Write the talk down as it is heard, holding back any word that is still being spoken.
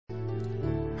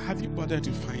have you bothered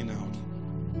to find out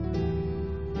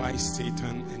why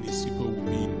Satan and his people will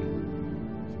be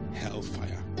in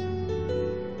hellfire?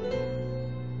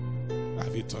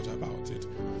 Have you thought about it?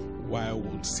 Why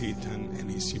would Satan and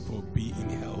his people be in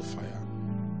hellfire?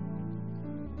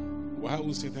 Why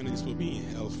would Satan and his people be in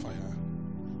hellfire?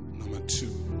 Number 2,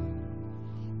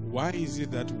 why is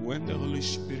it that when the Holy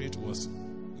Spirit was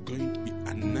going to be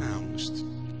announced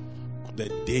on the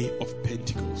day of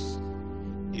Pentecost,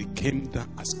 it came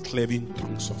down as cleaving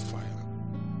tongues of fire?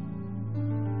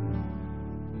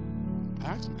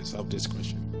 I asked myself this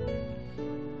question.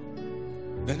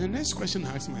 Then the next question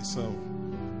I asked myself,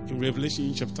 in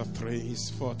Revelation chapter 3,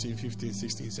 14, 15,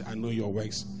 16, it says, I know your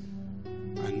works.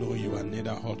 I know you are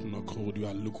neither hot nor cold. You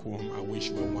are lukewarm. I wish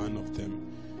you were one of them.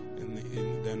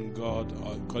 And then God,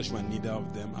 or because you are neither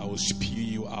of them, I will spew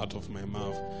you out of my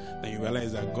mouth. Then you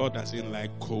realize that God doesn't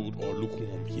like cold or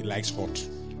lukewarm. He likes hot.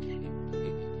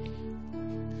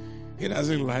 He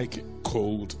doesn't like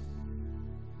cold.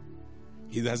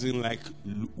 He doesn't like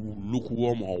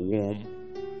lukewarm or warm.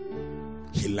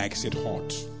 He likes it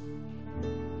hot.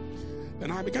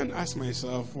 Then I began to ask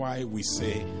myself why we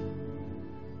say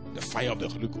the fire of the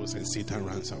Holy Ghost and Satan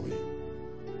runs away.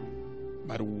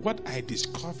 But what I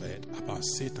discovered about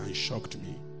Satan shocked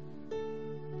me.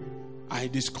 I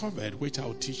discovered, which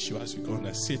I'll teach you as we go on,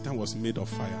 that Satan was made of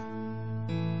fire.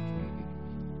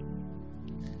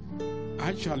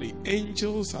 Actually,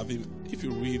 angels have been, if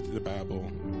you read the Bible,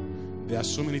 there are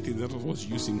so many things that was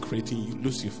used in creating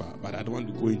Lucifer, but I don't want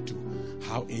to go into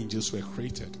how angels were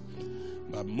created.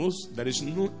 But there is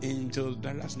no angel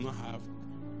that does not have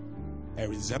a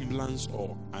resemblance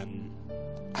or an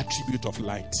attribute of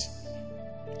light.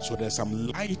 So there's some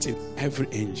light in every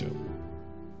angel.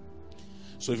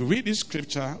 So if you read this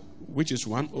scripture, which is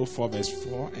 104 verse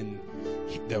 4, and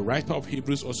the writer of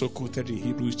Hebrews also quoted in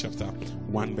Hebrews chapter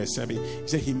 1 verse 7, he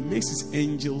said he makes his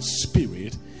angel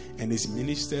spirit and his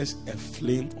ministers a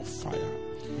flame of fire.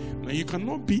 Now you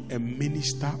cannot be a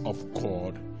minister of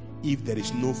God if there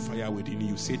is no fire within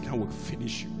you. Satan will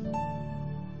finish you.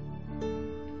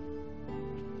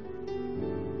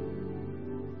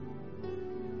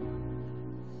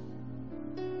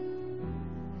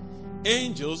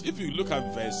 Angels, if you look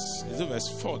at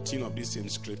verse 14 of this same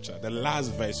scripture, the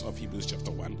last verse of Hebrews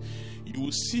chapter 1, you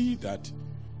will see that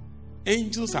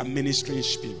angels are ministering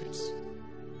spirits.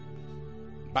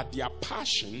 But their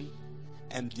passion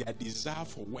and their desire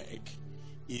for work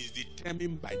is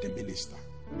determined by the minister.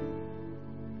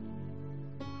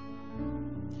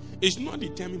 It's not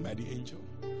determined by the angel.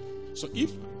 So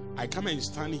if I come and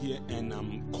stand here and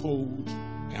I'm cold,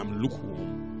 and I'm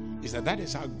lukewarm, is that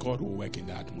is how God will work in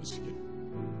the atmosphere.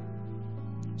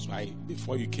 So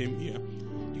before you came here,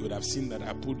 you would have seen that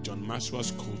I put John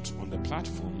Maxwell's quote on the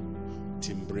platform,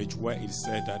 Tim Bridge, where it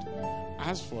said that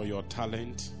as for your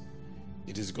talent,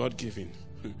 it is God-given,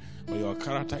 but your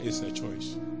character is a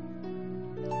choice.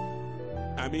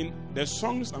 I mean, the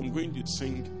songs I'm going to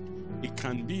sing, it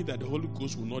can be that the Holy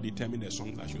Ghost will not determine the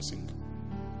songs I should sing.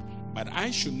 But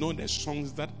I should know the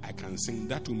songs that I can sing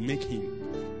that will make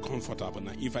him comfortable.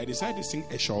 Now, if I decide to sing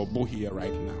a shawbo here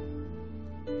right now,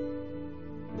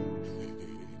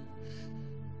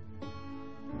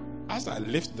 as I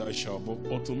lift the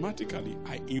shawbo, automatically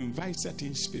I invite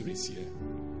certain spirits here.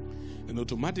 And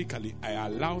automatically I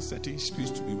allow certain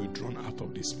spirits to be withdrawn out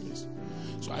of this place.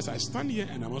 So as I stand here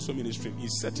and I'm also ministering, a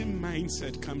certain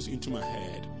mindset comes into my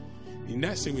head. In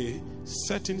that same way,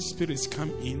 certain spirits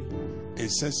come in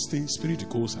and certain spirit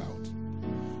goes out.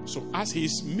 So as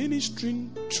he's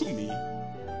ministering to me,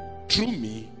 through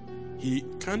me, he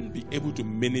can be able to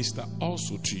minister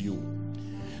also to you.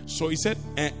 So he said,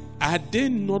 are they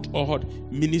not all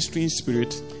ministering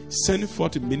spirits sent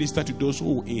forth to minister to those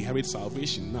who inherit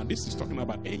salvation? Now this is talking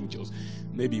about angels.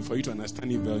 Maybe for you to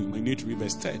understand it well, you might need to read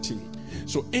verse 13.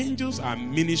 So angels are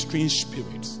ministering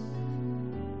spirits.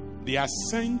 They are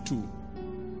sent to,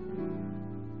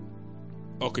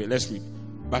 okay, let's read.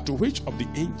 But to which of the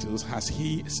angels has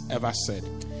he ever said,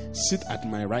 sit at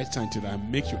my right hand till I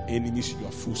make your enemies your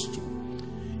footstool?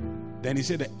 Then he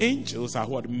said the angels are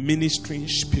what? Ministering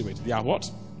spirits. They are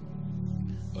what?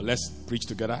 Well, let's preach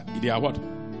together. They are what?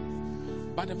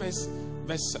 But the verse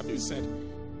 7 said,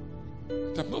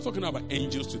 I'm not talking about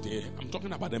angels today. I'm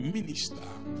talking about the minister.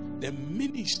 The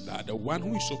minister, the one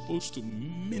who is supposed to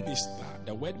minister.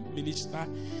 The word minister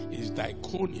is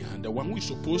diakonia. The one who is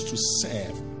supposed to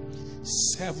serve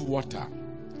water,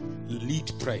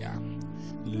 lead prayer,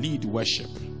 lead worship,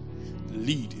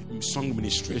 lead song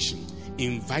ministration,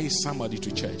 invite somebody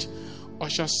to church,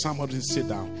 usher somebody to sit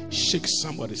down, shake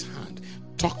somebody's hand,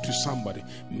 talk to somebody,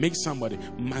 make somebody,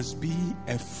 must be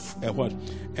a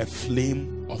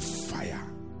flame of fire.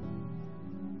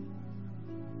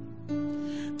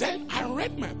 Then I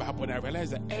read my Bible and I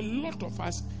realized that a lot of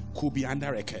us could be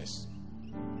under a curse.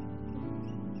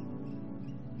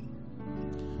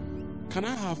 Can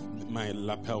I have my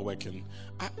lapel working?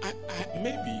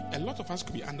 Maybe a lot of us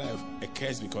could be under a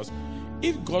curse, because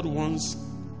if God wants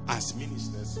as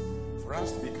ministers for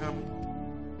us to become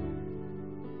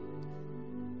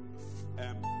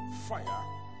fire,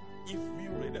 if we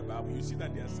read the Bible, you see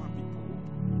that there are some people.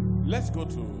 Let's go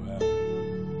to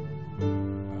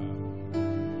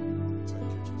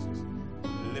thank you, Jesus.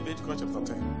 Leviticus chapter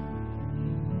 10.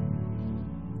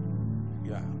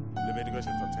 Yeah, Leviticus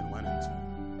chapter 10, 1 and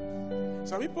 2.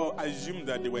 Some people assume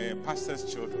that they were pastors'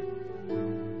 children,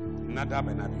 Nadab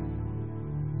and Abihu.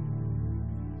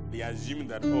 They assume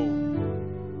that,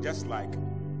 just like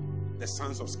the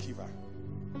sons of Sceva.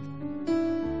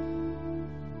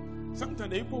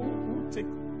 Sometimes the people who take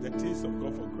the things of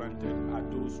God for granted are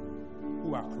those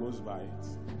who are close by it.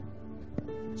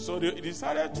 So they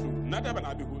decided to, Nadab and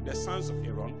Abihu, the sons of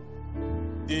Aaron,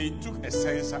 they took a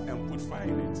censer and put fire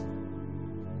in it.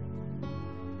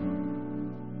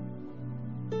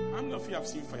 How many of you have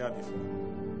seen fire before?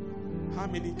 How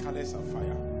many colors are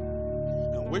fire?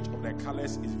 And which of the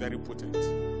colors is very potent?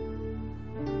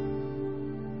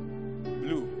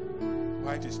 Blue.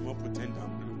 White is more potent than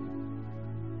blue.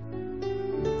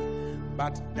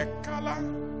 But the color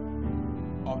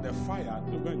of the fire,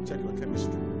 don't go and check your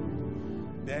chemistry.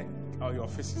 Or your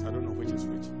physics, I don't know which is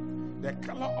which. The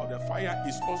color of the fire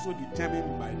is also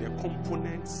determined by the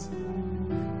components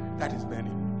that is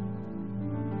burning.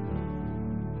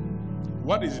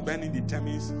 What is burning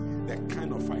determines the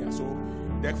kind of fire. So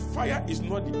the fire is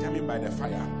not determined by the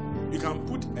fire. You can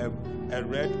put a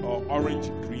red or orange,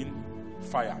 green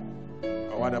fire,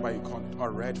 or whatever you call it,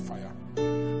 or red fire.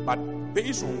 But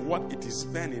based on what it is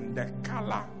burning, the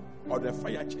color of the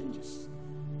fire changes.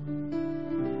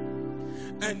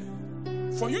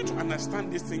 And for you to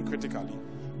understand this thing critically,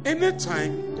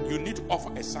 anytime you need to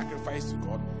offer a sacrifice to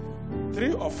God,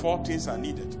 3 or 4 things are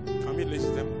needed. Can we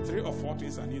list them? 3 or 4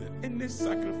 things are needed. Any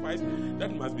sacrifice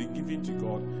that must be given to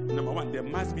God, number 1, there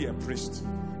must be a priest.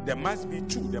 There must be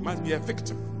 2, there must be a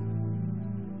victim.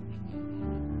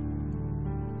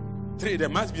 3, there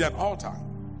must be an altar.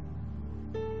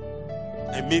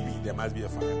 And maybe there must be a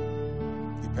fire,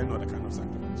 depending on the kind of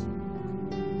sacrifice.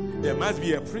 There must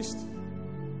be a priest.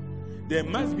 There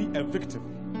must be a victim.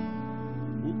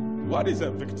 What is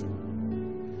a victim?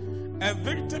 A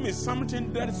victim is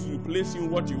something that is replacing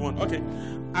what you want. Okay,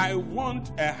 I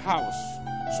want a house,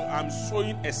 so I'm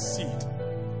sowing a seed.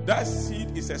 That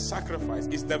seed is a sacrifice.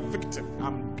 It's the victim.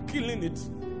 I'm killing it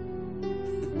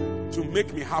to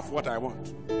make me have what I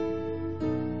want.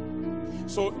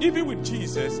 So even with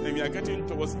Jesus, and we are getting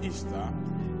towards Easter,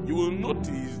 you will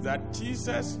notice that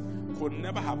Jesus could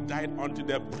never have died until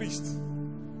the priest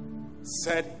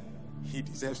said he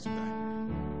deserves to die.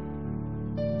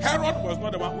 Herod was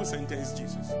not the one who sentenced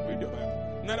Jesus. Read your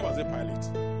Bible. Neither was it Pilate.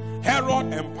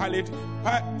 Herod and Pilate,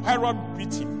 Herod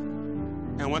beat him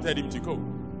and wanted him to go.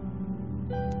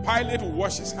 Pilate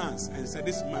washed his hands and said,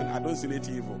 this man, I don't see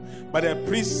anything evil. But the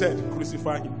priest said,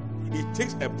 crucify him. It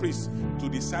takes a priest to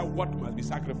decide what must be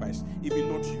sacrificed, even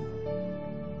not you.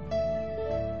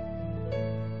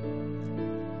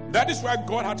 That is why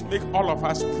God had to make all of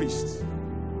us priests.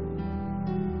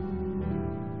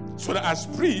 So that as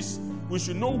priests, we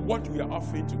should know what we are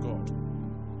offering to God.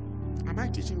 Am I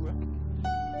teaching well?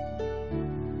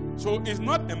 So it's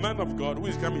not a man of God who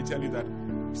is coming to tell you that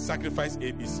sacrifice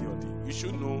A, B, C, or D. You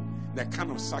should know the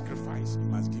kind of sacrifice you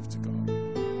must give to God.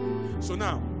 So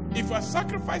now, if you are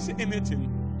sacrificing anything,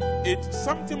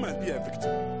 something must be a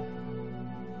victim.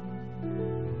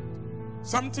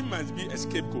 Something must be a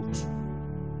scapegoat.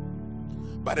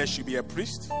 But there should be a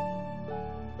priest.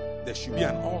 There should be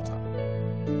an altar.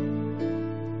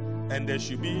 And there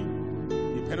should be,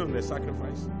 depending on the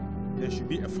sacrifice, there should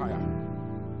be a fire.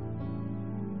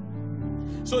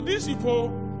 So these people,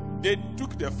 they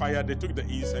took the fire, they took the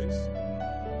incense.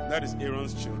 That is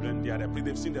Aaron's children. They are the priests.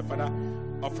 They've seen their father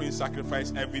offering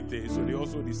sacrifice every day. So they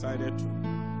also decided to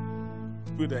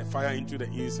put the fire into the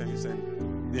incense.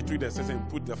 And they took the incense and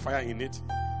put the fire in it,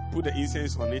 put the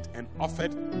incense on it, and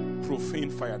offered profane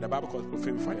fire. The Bible calls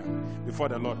profane fire before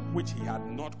the Lord, which he had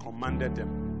not commanded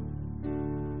them.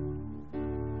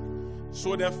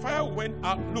 So the fire went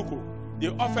out. Look, they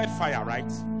offered fire,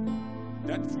 right?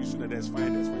 That you should know there's fire,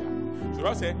 there's fire. So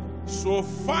I said, so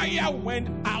fire went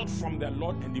out from the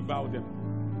Lord and devoured them.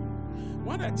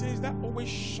 One of the things that always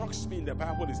shocks me in the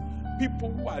Bible is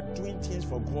people who are doing things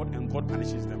for God and God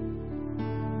punishes them.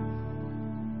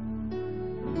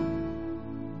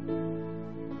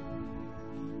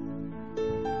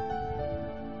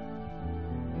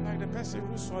 person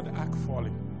who saw the ark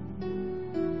falling,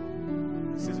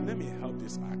 he says, let me help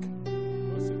this ark.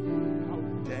 God said, how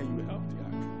dare you help the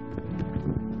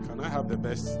ark? Can I have the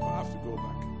best or have to go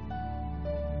back?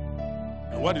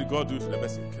 And what did God do to the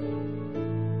person? Kill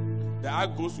him. The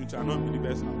ark goes into an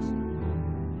unbeliever's house,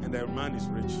 and the man is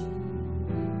rich.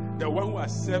 The one who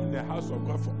has served the house of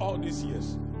God for all these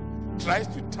years tries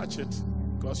to touch it,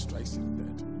 God strikes him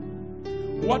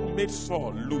dead. What made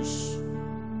Saul lose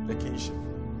the kingship?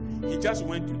 He just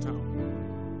went to town,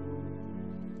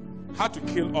 had to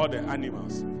kill all the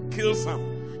animals, kill some,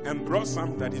 and brought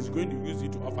some that he's going to use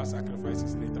it to offer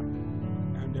sacrifices later.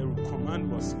 And the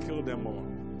command was kill them all.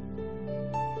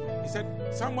 He said,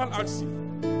 someone asked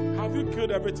him, have you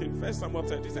killed everything? First Samuel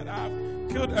said, he said, I have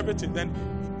killed everything.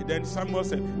 Then Samuel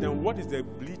said, then what is the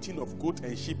bleating of goat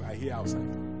and sheep I hear outside?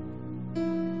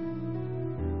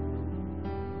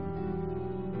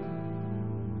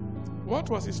 What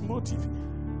was his motive?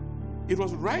 It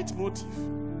was right motive.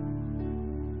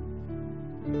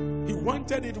 He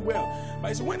wanted it well.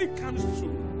 But when it comes to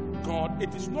God,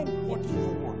 it is not what you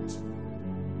want.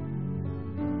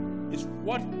 It's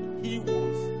what he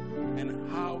wants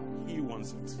and how he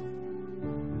wants it.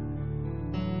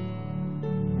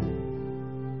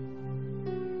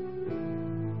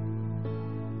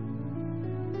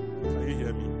 Can you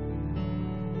hear me?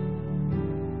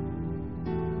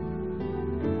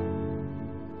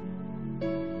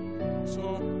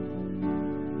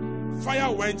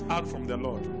 Fire went out from the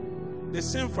Lord. The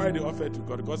same fire they offered to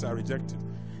God, because I rejected,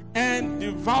 and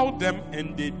devoured them,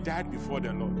 and they died before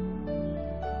the Lord.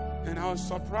 And I was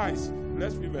surprised.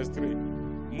 Let's read verse 3.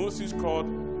 Moses called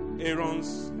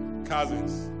Aaron's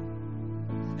cousins.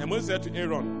 And Moses said to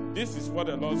Aaron, this is what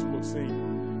the Lord spoke,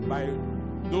 saying, by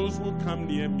those who come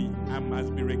near me, I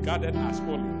must be regarded as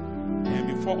holy, and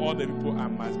before all the people I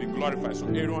must be glorified. So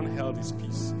Aaron held his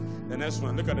peace. The next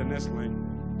one, look at the next line.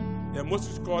 Then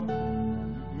Moses called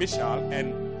Mishael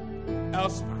and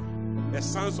Elzaphan, the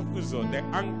sons of Uzziel, the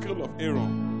uncle of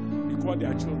Aaron. He called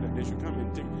their children. They should come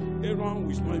and take. Aaron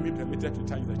was not even permitted to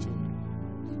touch the children.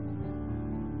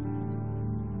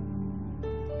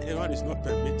 Aaron is not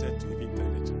permitted to even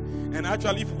touch the children. And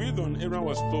actually, if we read on, Aaron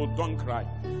was told, don't cry.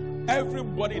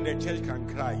 Everybody in the church can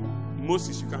cry.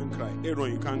 Moses, you can't cry.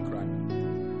 Aaron, you can't cry.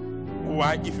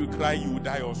 Why? If you cry, you will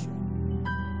die also.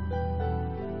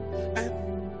 And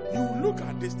you look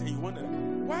at this thing, you wonder,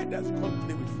 why does God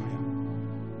play with fire?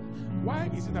 Why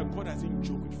is it that God doesn't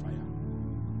joke with fire?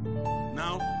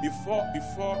 Now,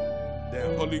 before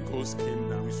the Holy Ghost came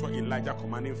down, we saw Elijah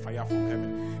commanding fire from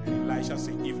heaven. And Elisha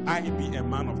said, if I be a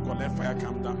man of God, let fire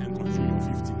come down and consume you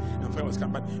 50. And fire was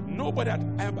coming. But nobody had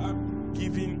ever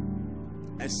given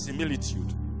a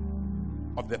similitude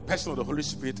of the person of the Holy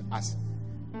Spirit as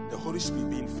the Holy Spirit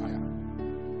being fire.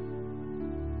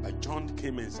 But John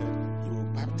came and said, he will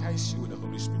baptize you with the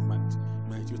Holy Spirit,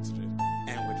 Matthew 3,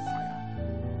 and with fire.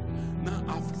 Now,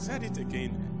 I've said it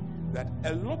again, that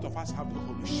a lot of us have the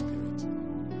Holy Spirit,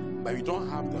 but we don't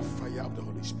have the fire of the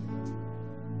Holy Spirit.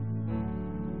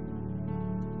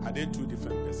 Are they two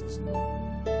different persons? No.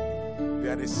 They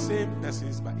are the same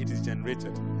persons, but it is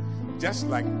generated. Just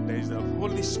like there is the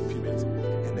Holy Spirit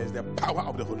and there is the power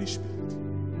of the Holy Spirit.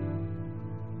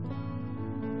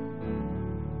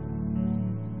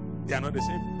 They are not the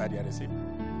same, but they are the same.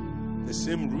 The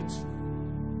same roots.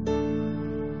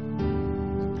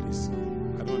 Please,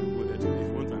 I don't want to go there today. If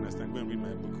you want to understand, go and read my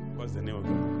book. What's the name of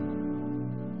it?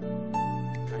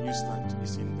 Can you stand?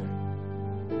 It's in there.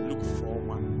 Luke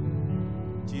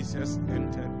 4:1. Jesus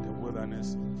entered the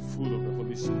wilderness full of the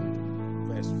Holy Spirit.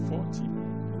 Verse 40.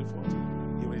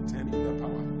 He returned in the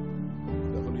power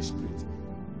of the Holy Spirit.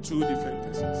 Two different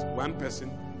persons. One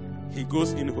person, he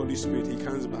goes in the Holy Spirit, he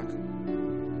comes back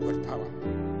with power.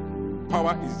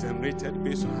 Power is generated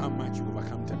based on how much you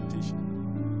overcome temptation.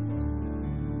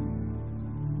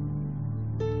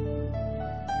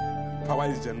 Power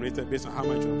is generated based on how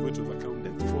much you are going to overcome the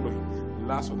following: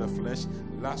 lust of the flesh,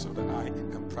 lust of the eye,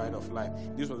 and pride of life.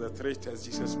 These were the three tests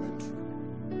Jesus went through.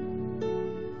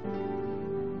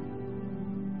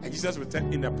 And Jesus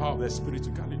returned in the power of the Spirit to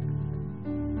Galilee.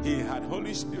 He had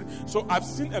Holy Spirit. So I've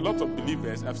seen a lot of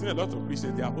believers, I've seen a lot of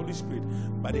Christians, they have Holy Spirit,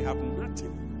 but they have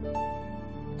nothing.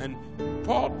 And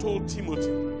Paul told Timothy,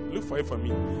 look for it for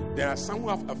me. There are some who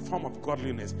have a form of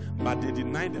godliness, but they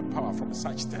deny the power. From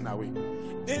such turn away.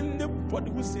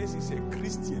 Anybody who says he's a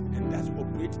Christian and doesn't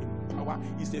operate in power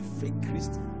is a fake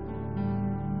Christian.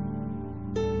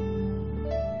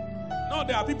 No,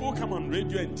 there are people who come on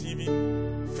radio and TV,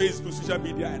 Facebook, social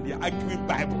media, and they are arguing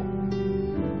Bible.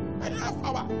 And have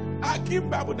power. Arguing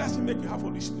Bible doesn't make you have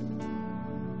Holy Spirit.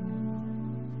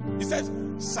 He says,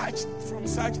 from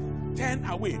such turn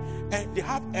away. And they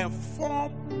have a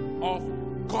form of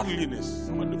godliness.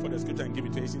 Someone look for the scripture and give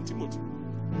it to us in Timothy.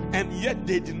 And yet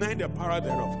they deny the power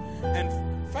thereof. And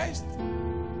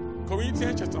 1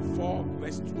 Corinthians chapter 4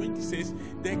 verse 20 says,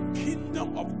 the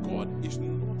kingdom of God is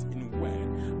not in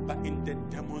word, but in the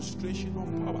demonstration of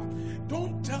power.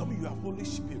 Don't tell me you have Holy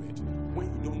Spirit when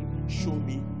you don't show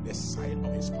me the sign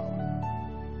of his power.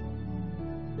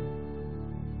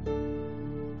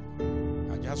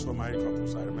 I just saw married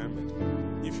couples, I remembered.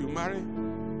 If you marry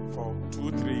for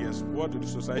 2-3 years, what do the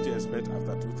society expect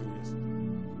after 2-3 years?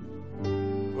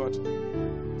 God,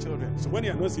 children. So when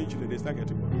you are not seeing children, they start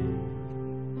getting worried.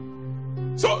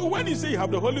 So when you say you have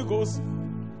the Holy Ghost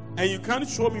and you can't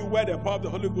show me where the power of the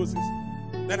Holy Ghost is,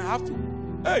 then I have to.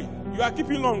 Hey, you are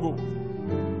keeping long. Go.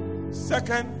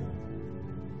 Second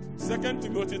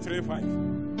Timothy 3:5,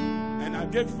 and I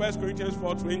gave 1 Corinthians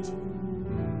 4:20.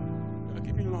 You are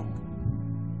keeping long.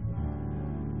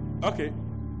 Okay,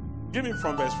 give me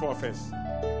from verse 4 first.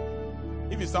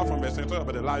 If you start from verse 3, talk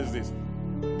about the last days.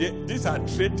 These are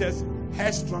traitors,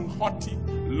 headstrong, haughty,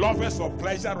 lovers of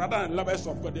pleasure rather than lovers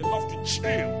of God. They love to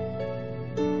chill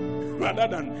rather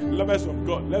than lovers of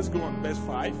God. Let's go on verse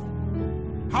 5.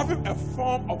 Having a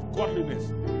form of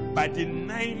godliness, by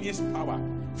denying his power,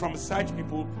 from such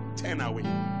people turn away.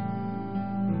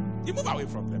 You move away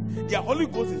from them. Their Holy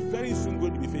Ghost is very soon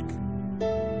going to be fake.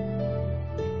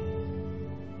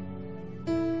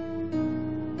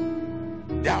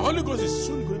 Their Holy Ghost is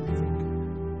soon going to be fake.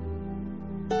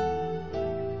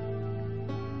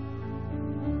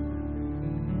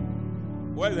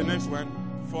 What is the next one?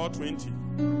 4:20.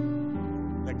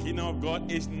 The kingdom of God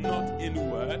is not in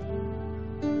word.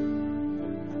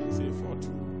 Say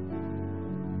 4:2.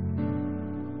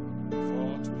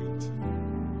 4:20.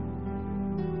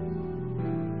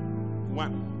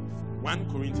 1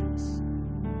 Corinthians.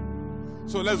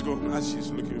 So let's go. As she's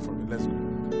looking for me, let's go.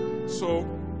 So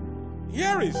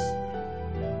here is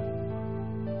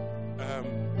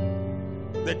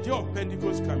the day of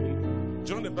Pentecost coming.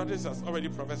 John the Baptist has already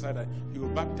prophesied that he will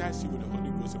baptize you with the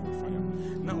Holy Ghost and with fire.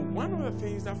 Now, one of the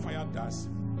things that fire does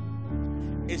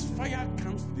is fire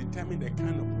comes to determine the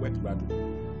kind of work you are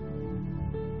doing.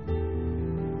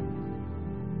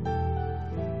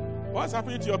 What's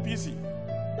happening to your PC?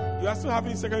 You are still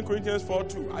having 2 Corinthians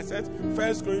 4:2. I said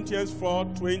 1 Corinthians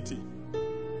 4:20.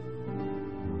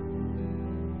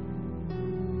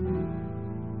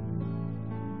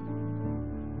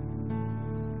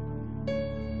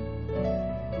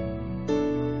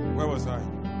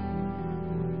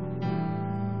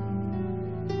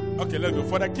 Okay, let's go.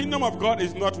 For the kingdom of God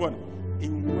is not one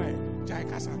in word,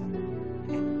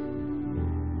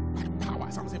 but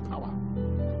power. Some say power.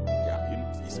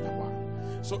 Yeah, it's power.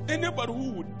 So anybody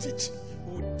who would teach.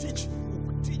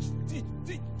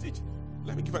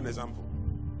 Let me give an example.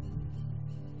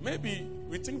 Maybe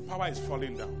we think power is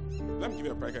falling down. Let me give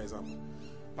you a practical example.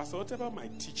 Pastor, whatever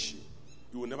might teach you,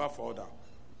 you will never fall down.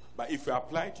 But if you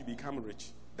apply it, you become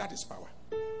rich. That is power.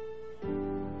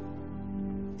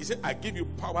 He said, I give you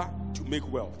power to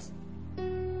make wealth.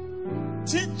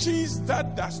 Teachings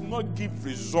that does not give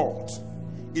result,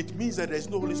 it means that there's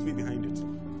no Holy Spirit behind it.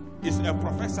 It's a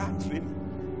professor training.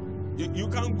 You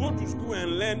can go to school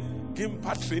and learn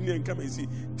Gimpa training and come and see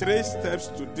 3 steps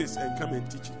to this and come and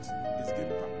teach it. It's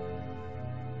Gimpa.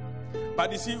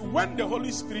 But you see, when the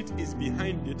Holy Spirit is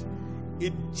behind it,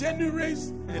 it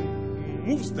generates and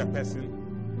moves the person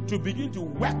to begin to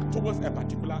work towards a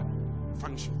particular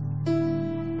function.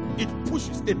 It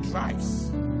pushes, it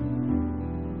drives.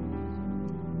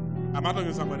 Am I talking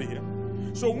to somebody here?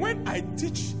 So when I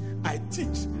teach,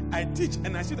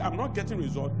 and I see that I'm not getting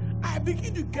result, I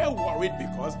begin to get worried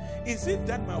because is it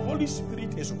that my Holy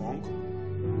Spirit is wrong?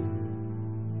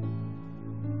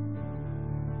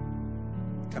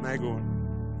 Can I go on?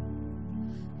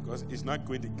 Because it's not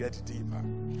going to get deeper.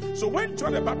 So when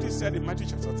John the Baptist said in Matthew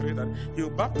chapter 3 that he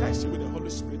will baptize you with the Holy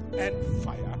Spirit and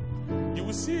fire, you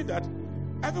will see that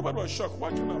everybody was shocked.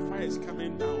 What kind of fire is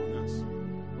coming down on us?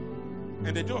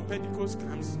 And the day of Pentecost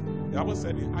comes. The Bible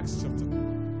said in Acts chapter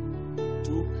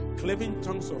 2, cleaving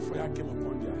tongues of fire came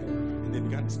upon their head, and they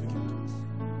began to speak in tongues.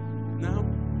 Now,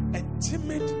 a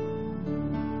timid,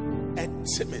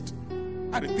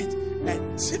 I repeat, a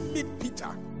timid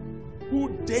Peter, who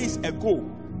days ago,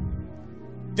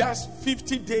 just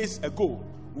 50 days ago,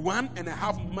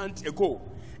 1.5 months ago,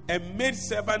 a maid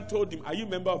servant told him, are you a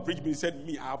member of Bridgman? He said,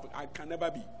 me, I can never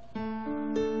be.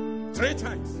 3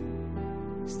 times.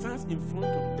 He stands in front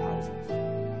of thousands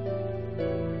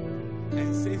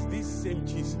and says, this same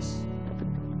Jesus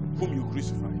whom you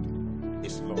crucified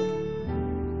is Lord.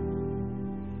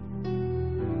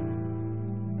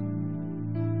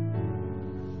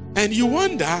 And you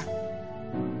wonder,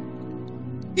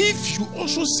 if you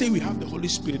also say we have the Holy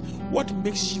Spirit, what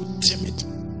makes you timid?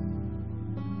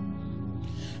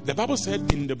 The Bible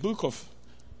said in the book of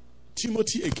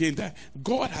Timothy again that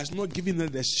God has not given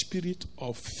us the spirit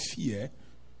of fear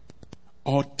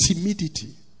or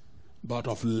timidity, but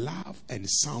of love and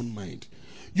sound mind.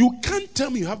 You can't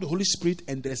tell me you have the Holy Spirit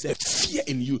and there's a fear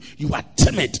in you. You are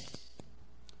timid.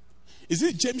 Is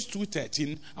it James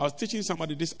 2:13? I was teaching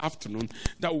somebody this afternoon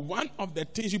that one of the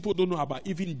things people don't know about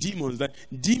even demons, that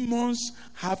demons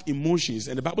have emotions.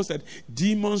 And the Bible said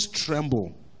demons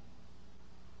tremble.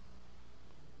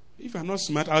 If I'm not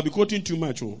smart, I'll be quoting too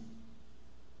much. Oh.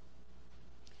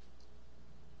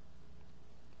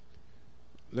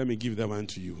 Let me give that one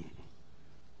to you.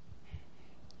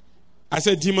 I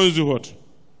said demons do what?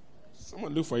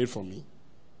 Someone look for it for me.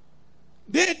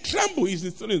 They tremble. It's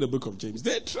still in the book of James.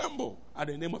 They tremble at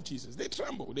the name of Jesus. They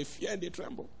tremble. They fear and they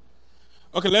tremble.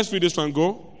 Okay, let's read this one.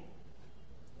 Go.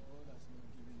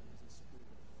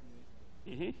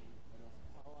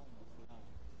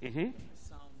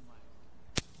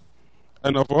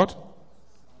 And of what?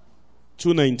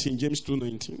 2:19. James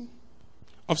 2:19.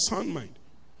 Of sound mind.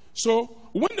 So,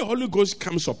 when the Holy Ghost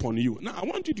comes upon you, now I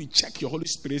want you to check your Holy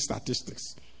Spirit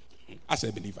statistics as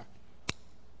a believer.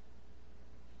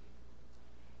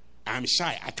 I'm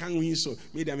shy. I can't win, so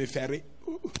maybe I'm a fairy.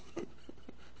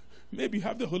 Maybe you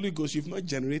have the Holy Ghost. You've not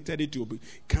generated it to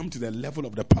come to the level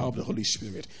of the power of the Holy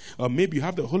Spirit. Or maybe you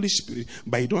have the Holy Spirit,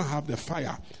 but you don't have the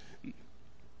fire.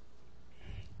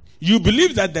 You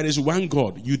believe that there is one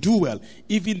God. You do well.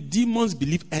 Even demons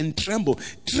believe and tremble.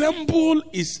 Tremble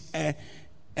is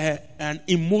an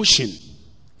emotion.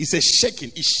 It's a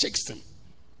shaking. It shakes them.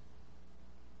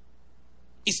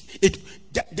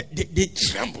 They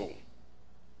tremble.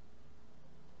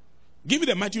 Give me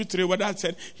the Matthew 3 where that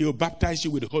said he will baptize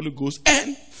you with the Holy Ghost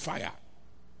and fire.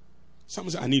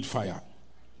 Someone said, I need fire.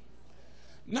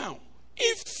 Now,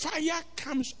 if fire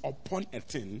comes upon a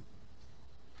thing,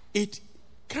 it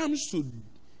comes to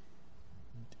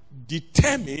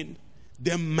determine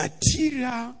the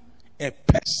material a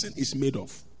person is made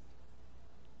of.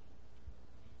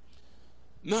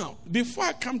 Now, before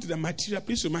I come to the material,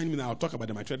 please remind me that I'll talk about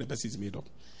the material the person is made of.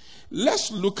 Let's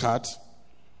look at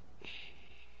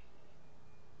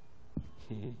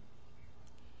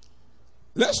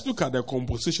the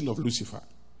composition of Lucifer.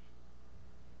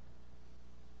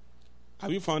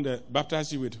 Have you found the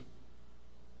baptize you with?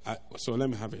 So let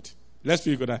me have it. Let's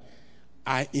figure that.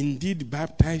 I indeed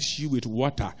baptize you with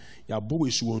water.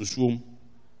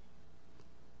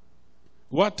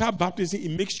 Water baptism,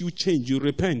 it makes you change. You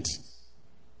repent.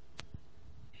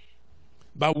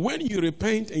 But when you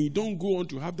repent and you don't go on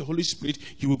to have the Holy Spirit,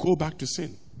 you will go back to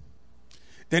sin.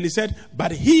 Then he said,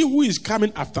 but he who is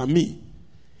coming after me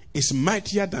is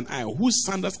mightier than I, whose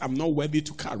sandals I'm not worthy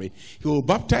to carry. He will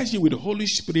baptize you with the Holy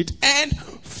Spirit and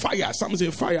fire. Some say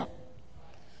fire.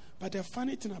 But the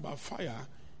funny thing about fire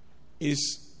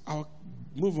is, I'll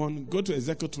move on, go to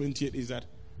Ezekiel 28, is that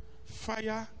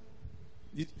fire,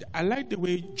 I like the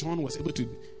way John was able to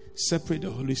separate the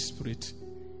Holy Spirit.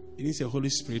 It is a Holy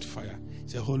Spirit fire.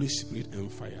 It's a Holy Spirit and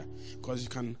fire. Because you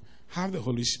can have the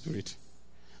Holy Spirit,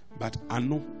 but I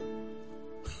know,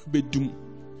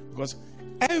 because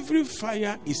every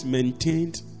fire is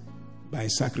maintained by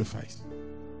sacrifice.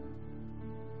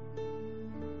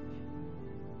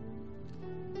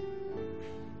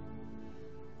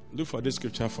 Look for this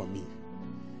scripture for me.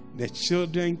 The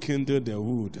children kindled the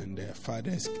wood and their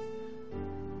fathers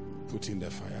put in the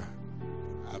fire.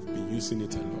 I've been using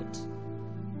it a lot.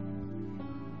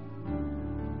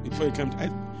 Before you come,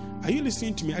 are you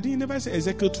listening to me? I didn't never say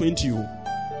Ezekiel 20.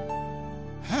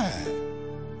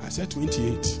 I said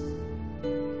 28.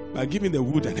 But give me the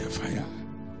wood and the fire.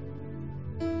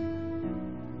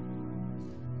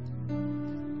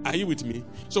 Are you with me?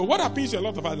 So what happens to a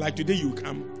lot of us, like today you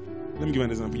come, let me give you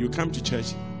an example. You come to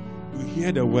church, you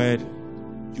hear the word,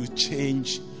 you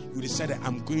change, you decide that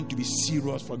I'm going to be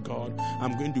serious for God,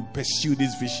 I'm going to pursue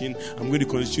this vision, I'm going to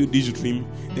pursue this dream,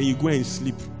 then you go and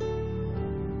sleep.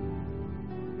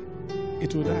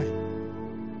 It will die.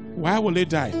 Why will it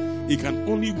die? It can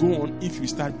only go on if you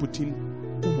start putting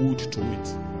wood to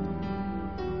it.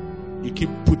 You keep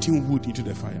putting wood into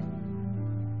the fire.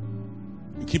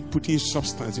 You keep putting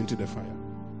substance into the fire.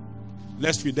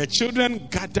 Let's read. The children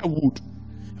gather wood.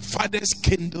 Fathers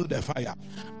kindle the fire.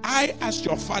 I, as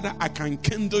your father, I can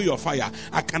kindle your fire.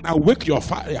 I can awake your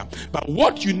fire. But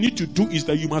what you need to do is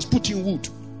that you must put in wood.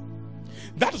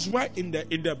 That is why in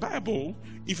the Bible,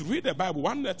 if you read the Bible,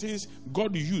 one of the things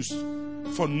God used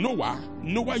for Noah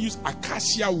used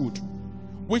acacia wood.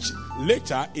 which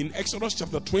later in Exodus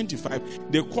chapter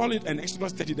 25, they call it, in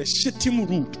Exodus 30, the shittim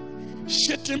wood.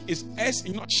 Shittim is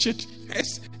S-H-I-T-T-I-M.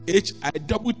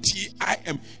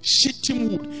 Shittim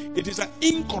wood. It is an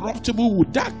incorruptible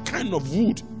wood. That kind of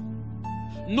wood,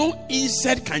 no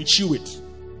insect can chew it.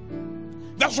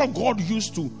 That's what God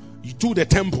used to do the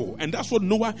temple, and that's what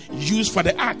Noah used for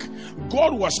the ark.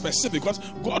 God was specific because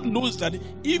God knows that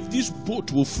if this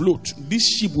boat will float,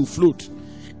 this ship will float,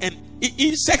 and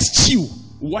insects chew,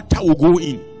 water will go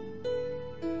in.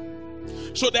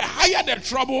 So the higher the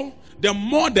trouble, the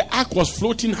more the ark was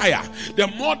floating higher. The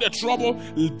more the trouble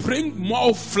bring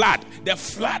more flood. The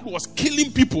flood was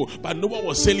killing people, but Noah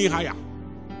was sailing higher.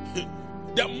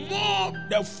 The more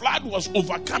the flood was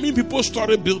overcoming people's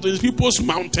story buildings, people's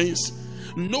mountains,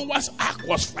 Noah's ark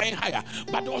was flying higher.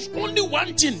 But there was only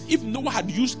one thing: if Noah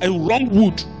had used a wrong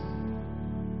wood,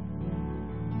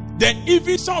 then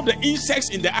even some of the insects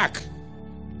in the ark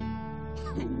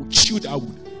would chew that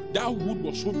wood. That wood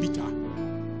was so bitter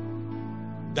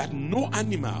that no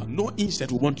animal, no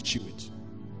insect would want to chew it.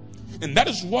 And that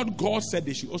is what God said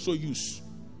they should also use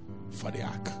for the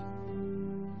ark.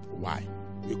 Why?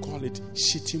 We call it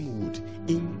shittim wood,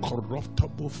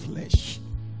 incorruptible flesh.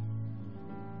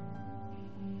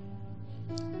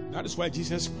 That is why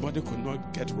Jesus' body could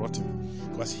not get rotten,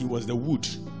 because he was the wood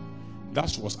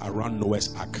that was around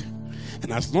Noah's ark.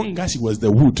 And as long as he was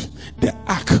the wood, the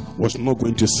ark was not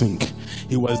going to sink.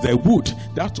 He was the wood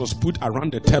that was put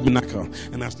around the tabernacle.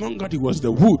 And as long as he was the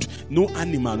wood, no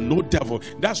animal, no devil.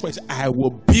 That's why it says, I will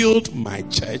build my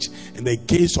church, and the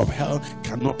gates of hell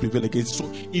cannot prevail against it.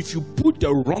 So if you put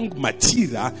the wrong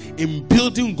material in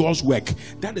building God's work,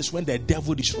 that is when the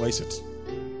devil destroys it.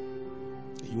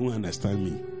 You won't understand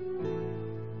me.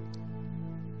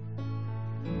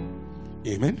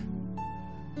 Amen.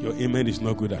 Your amen is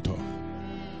not good at all.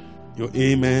 Your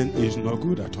amen is not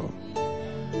good at all.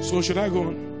 So should I go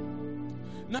on?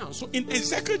 Now, so in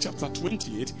Ezekiel chapter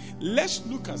 28, let's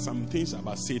look at some things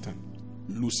about Satan,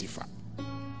 Lucifer.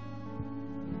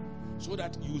 So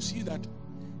that you see that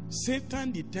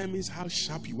Satan determines how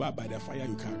sharp you are by the fire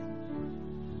you carry.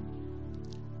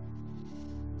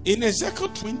 In Ezekiel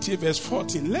 20 verse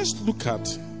 14, let's look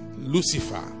at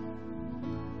Lucifer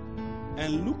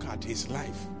and look at his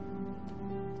life.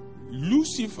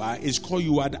 Lucifer is called,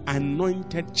 you are the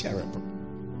anointed cherub.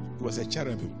 He was a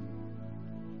cherubim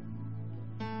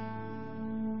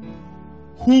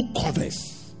who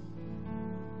covers.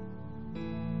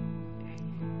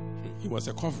 He was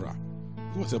a coverer.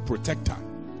 He was a protector.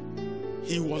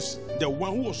 He was the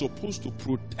one who was supposed to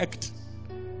protect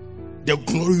the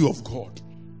glory of God.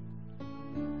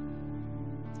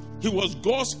 He was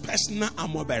God's personal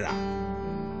armor bearer.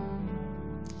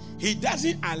 He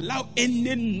doesn't allow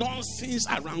any nonsense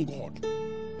around God.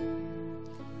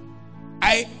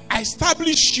 I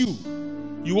establish you.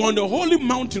 You are on the holy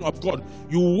mountain of God.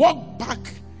 You walk back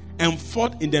and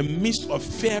forth in the midst of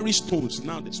fairy stones.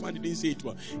 Now, this one didn't say it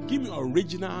well. Give me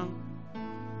original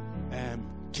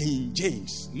King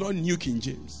James, not New King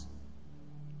James.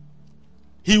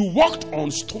 He walked on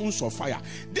stones of fire.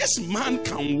 This man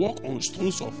can walk on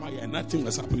stones of fire and nothing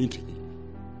was happening to him.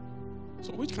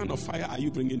 So which kind of fire are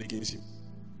you bringing against him?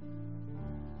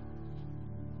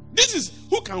 This is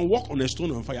who can walk on a stone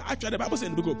on fire. Actually, the Bible says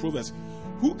in the book of Proverbs,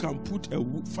 who can put a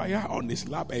fire on his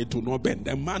lap and it will not burn?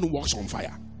 The man who walks on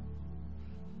fire.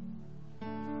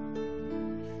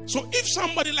 So if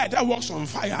somebody like that walks on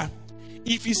fire,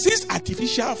 if he sees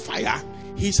artificial fire,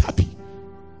 he's happy.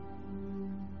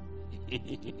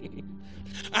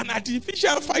 An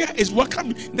artificial fire is what can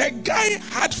be. The guy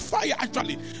had fire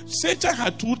actually. Satan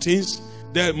had two things,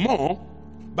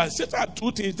 but Satan had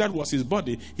two things that was his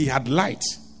body. He had light.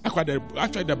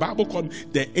 Actually, the Bible called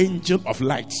him the angel of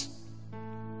light.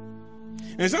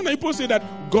 And some people say that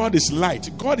God is light.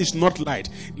 God is not light.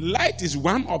 Light is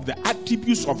one of the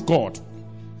attributes of God.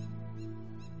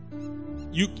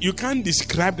 You can't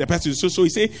describe the person. So we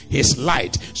say he's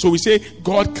light. So we say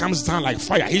God comes down like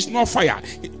fire. He's not fire.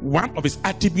 One of his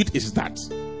attributes is that.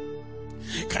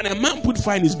 Can a man put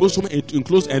fire in his bosom and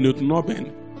enclose and it will not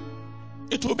burn?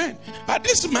 It will burn. But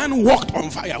this man walked on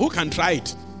fire. Who can try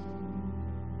it?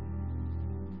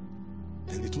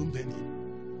 And it won't burn him.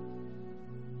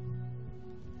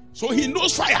 So he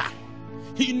knows fire.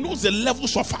 He knows the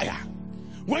levels of fire.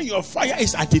 When your fire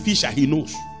is artificial, he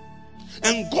knows.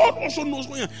 And God also knows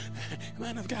when you're,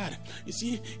 man of God, you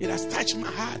see, it has touched my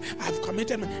heart. I've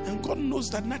committed, and God knows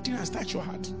that nothing has touched your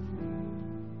heart.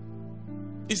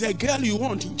 It's a girl you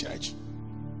want in church.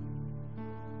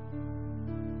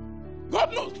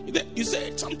 God knows. You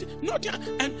say something, not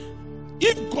and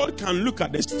if God can look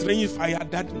at the strange fire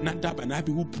that Nadab and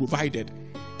Abihu provided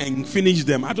and finish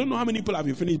them, I don't know how many people have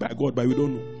been finished by God, but we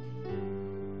don't know.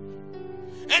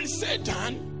 And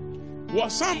Satan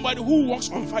was somebody who walks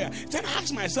on fire. Then I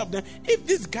ask myself, then, if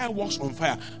this guy walks on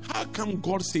fire, how come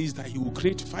God says that he will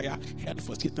create fire hell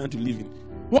for Satan to live in?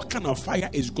 What kind of fire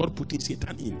is God putting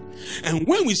Satan in? And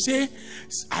when we say,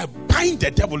 I bind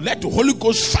the devil, let the Holy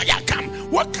Ghost fire come,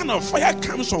 what kind of fire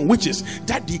comes on witches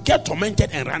that they get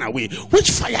tormented and run away?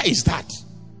 Which fire is that?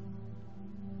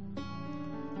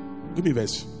 Give me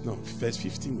verse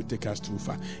 15 will take us too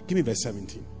far. Give me verse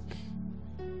 17.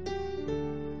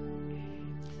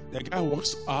 The guy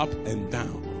walks up and down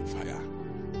on fire.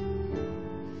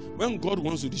 When God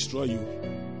wants to destroy you,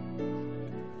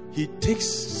 he takes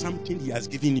something he has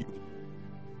given you,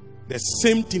 the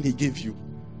same thing he gave you,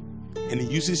 and he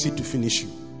uses it to finish you.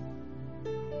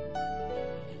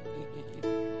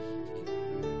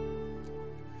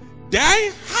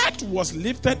 Thy heart was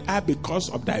lifted up because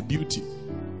of thy beauty.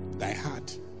 Thy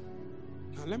heart.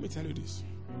 Now let me tell you this.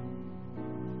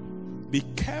 Be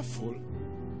careful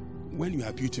when you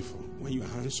are beautiful, when you are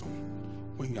handsome,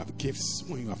 when you have gifts,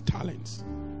 when you have talents.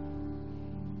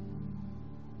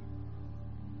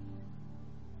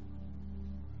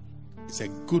 It's a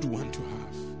good one to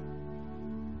have.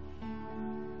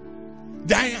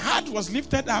 Thy heart was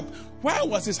lifted up. Why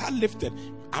was his heart lifted?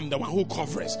 I'm the one who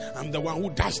covers. I'm the one who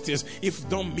does this. If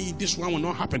not me, this one will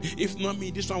not happen. If not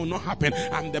me, this one will not happen.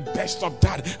 I'm the best of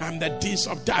that. I'm the this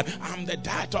of that. I'm the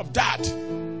that of that.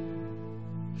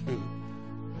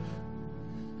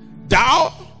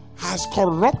 Thou hast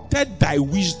corrupted thy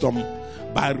wisdom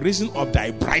by reason of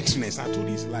thy brightness. I told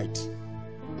his light.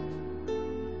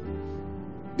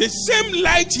 The same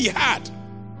light he had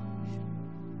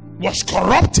was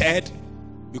corrupted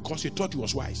because he thought he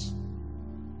was wise.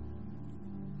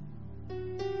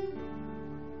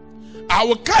 I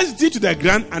will cast thee to the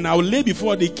ground, and I will lay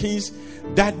before the kings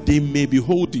that they may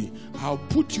behold thee. I'll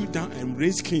put you down and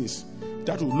raise kings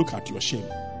that will look at your shame.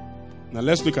 Now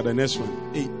let's look at the next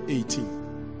one.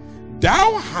 18.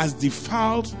 Thou hast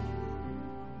defiled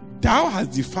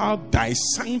thy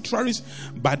sanctuaries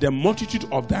by the multitude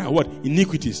of thy what?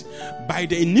 Iniquities. By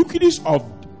the iniquities of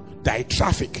thy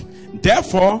traffic.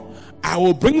 Therefore, I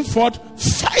will bring forth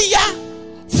fire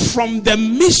from the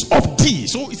midst of thee.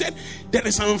 So he said, there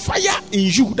is some fire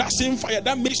in you. That same fire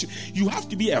that makes you have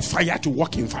to be a fire to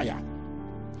walk in fire.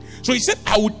 So he said,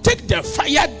 I will take the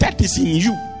fire that is in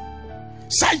you,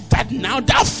 such that now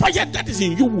that fire that is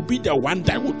in you will be the one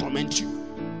that will torment you.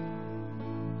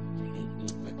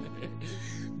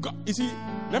 God, you see,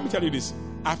 let me tell you this.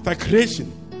 After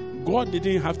creation, God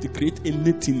didn't have to create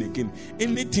anything again.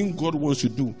 Anything God wants to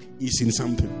do is in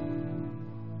something.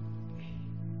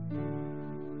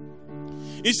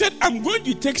 He said, I'm going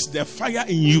to take the fire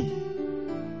in you.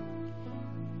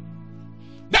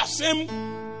 That same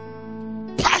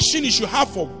passion you should have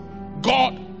for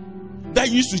God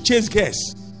that used to chase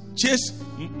girls, chase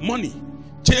money,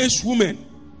 chase women.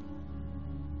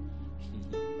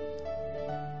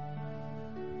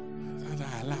 And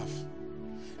I laugh.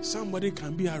 Somebody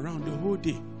can be around the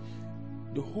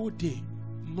whole day,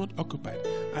 not occupied.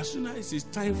 As soon as it's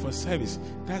time for service,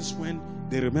 that's when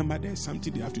they remember there's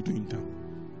something they have to do in town.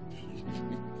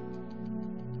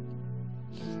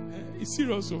 It's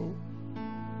serious. So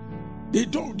they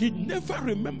never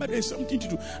remember there's something to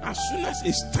do. As soon as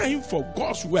it's time for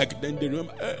God's work, then they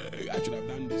remember, I should have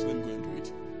done this. Let me go and do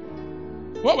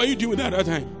it. What were you doing at that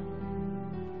time?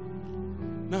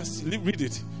 Now read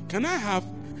it. Can I have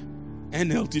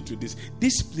NLT to this?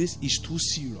 This place is too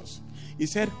serious. He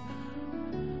said,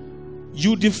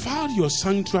 you defiled your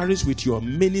sanctuaries with your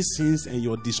many sins and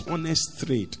your dishonest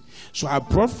trade. So I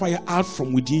brought fire out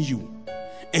from within you,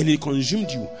 and it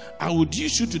consumed you. I will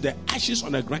reduce you to the ashes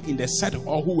on the ground in the sight of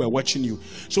all who were watching you.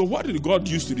 So what did God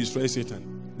use to destroy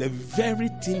Satan? The very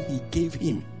thing he gave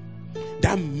him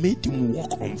that made him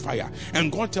walk on fire.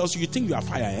 And God tells you, you think you are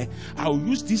fire, eh? I will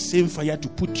use this same fire to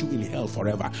put you in hell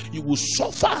forever. You will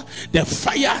suffer the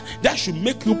fire that should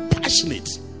make you passionate.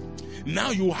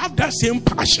 Now you have that same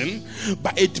passion,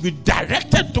 but it will be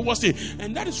directed towards it.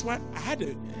 And that is why I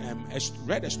had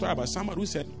read a story about someone who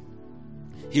said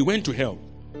he went to hell.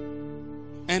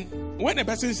 And when a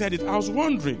person said it, I was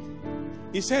wondering.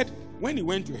 He said, when he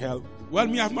went to hell, well,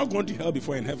 me, I've not gone to hell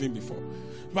before and heaven before.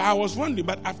 But I was wondering,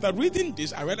 but after reading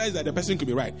this, I realized that the person could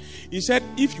be right. He said,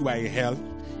 if you are in hell,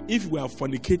 if you are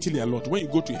fornicating a lot, when you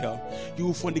go to hell, you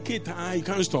will fornicate, you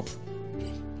can't stop.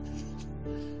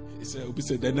 He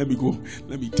said, then let me go,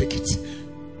 let me take it.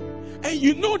 And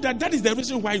you know that is the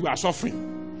reason why you are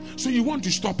suffering. So you want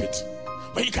to stop it,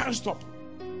 but you can't stop.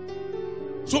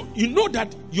 So you know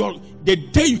that the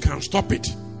day you can stop it,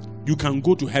 you can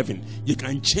go to heaven. You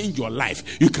can change your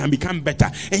life. You can become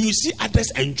better. And you see others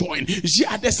enjoying. You see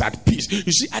others at peace. You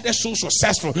see others so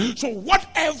successful. So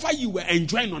whatever you were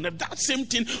enjoying on that same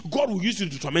thing, God will use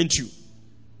it to torment you.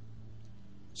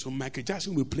 So Michael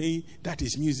Jackson will play that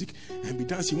is music and be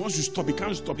dancing. He wants to stop. He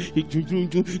can't stop. He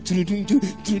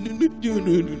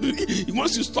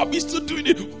wants to stop. He's still doing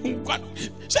it. He wants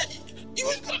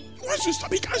to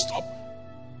stop. He can't stop.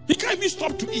 He can't even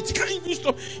stop to eat. He can't even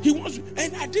stop. He wants to,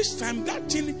 and at this time,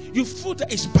 that thing you feel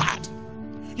that it's bad.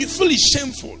 You feel it's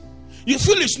shameful. You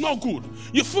feel it's not good.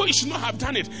 You feel you should not have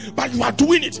done it, but you are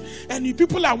doing it. And the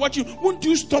people are watching. Won't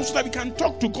you stop so that we can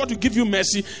talk to God to give you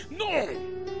mercy? No.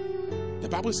 The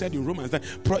Bible said in Romans that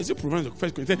is it Proverbs or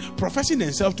 1 Corinthians, professing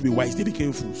themselves to be wise, they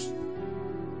became fools.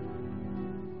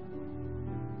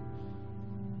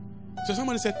 So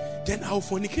somebody said, then I'll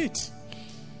fornicate.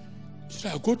 So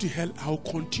I'll go to hell, I'll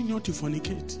continue to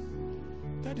fornicate.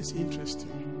 That is interesting.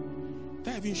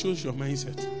 That even shows your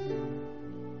mindset.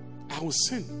 I will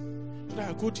sin. So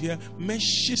I'll go to hell,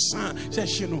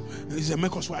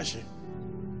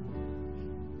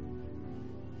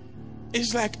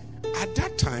 it's like at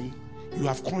that time you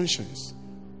have conscience.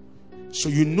 So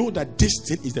you know that this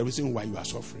thing is the reason why you are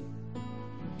suffering.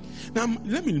 Now,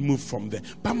 let me move from there.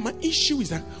 But my issue is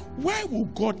that why will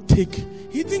God take?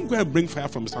 He didn't go and bring fire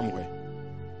from somewhere.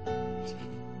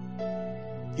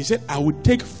 He said, I will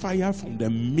take fire from the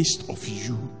midst of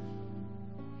you.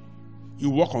 You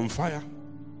walk on fire.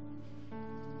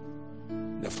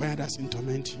 The fire doesn't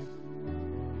torment you.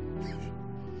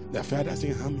 The fire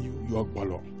doesn't harm you. You are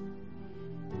bolo.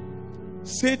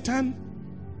 Satan,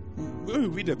 when we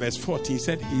read the verse 14, he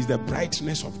said he is the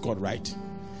brightness of God, right?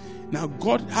 Now,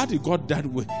 God, how did God that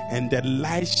way? And the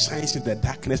light shines in the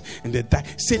darkness, and the dark.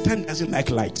 Satan doesn't like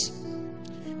light.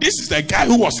 This is the guy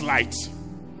who was light.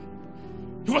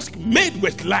 He was made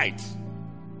with light.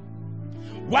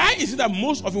 Why is it that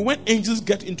most often when angels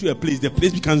get into a place, the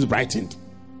place becomes brightened?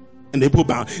 And they go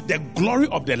down. The glory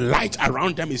of the light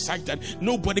around them is such that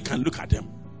nobody can look at them.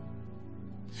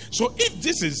 So if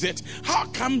this is it, how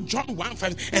come John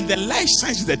 1:5 and the light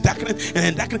shines in the darkness,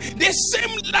 and the darkness, the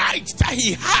same light that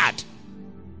he had?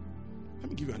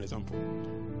 Let me give you an example.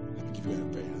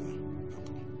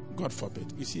 God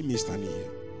forbid. You see me standing here.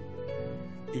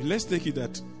 If let's take it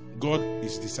that God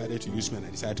is decided to use me and I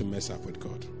decided to mess up with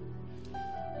God.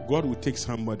 God will take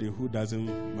somebody who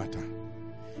doesn't matter.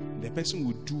 The person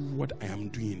will do what I am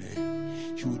doing.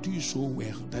 He will do it so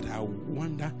well that I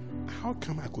wonder how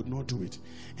come I could not do it.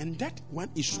 And that one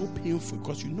is so painful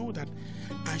because you know that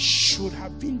I should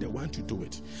have been the one to do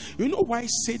it. You know why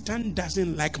Satan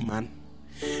doesn't like man?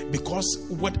 Because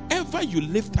whatever you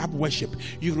lift up worship,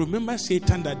 you remember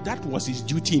Satan that was his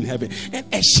duty in heaven. And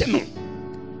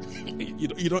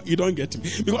you don't get me.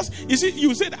 Because you see,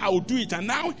 you said I will do it, and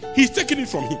now he's taking it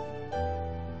from him.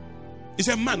 He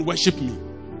said, man, worship me.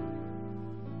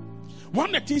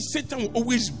 One of the things Satan will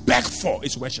always beg for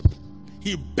is worship.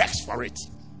 He begs for it.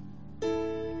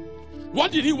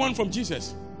 What did he want from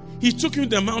Jesus? He took you to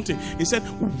the mountain. He said,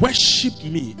 worship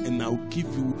me and I'll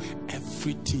give you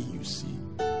everything you see.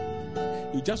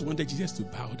 He just wanted Jesus to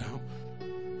bow down.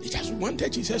 He just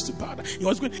wanted Jesus to bow down. He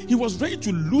was ready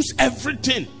to lose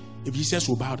everything if Jesus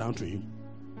will bow down to him.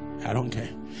 I don't care.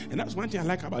 And that's one thing I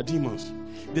like about demons.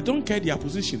 They don't care their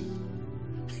position.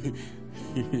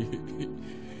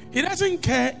 He doesn't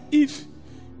care if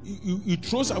you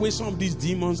throw away some of these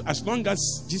demons. As long as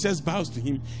Jesus bows to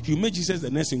him, he'll make Jesus the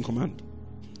next in command.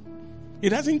 He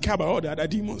doesn't care about all the other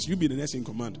demons. You be the next in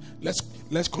command.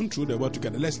 Let's control the world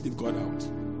together. Let's leave God out.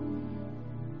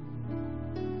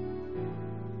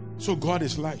 So God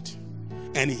is light.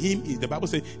 And him is, the Bible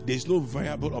says, there's no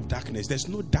variable of darkness. There's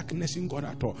no darkness in God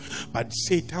at all. But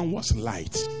Satan was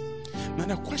light. Now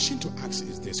the question to ask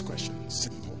is this question.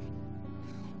 Simple.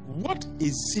 What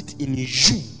is it in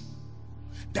you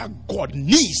that God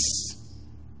needs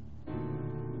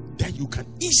that you can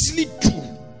easily do,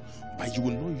 but you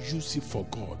will not use it for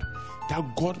God,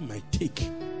 that God might take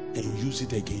and use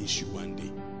it against you one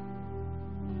day?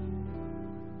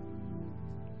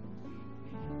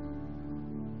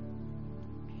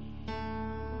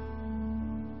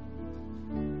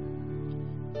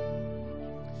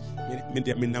 I'm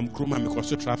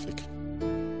traffic.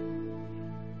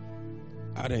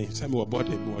 Some were bought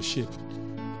more shape.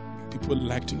 People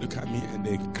like to look at me and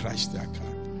they crash their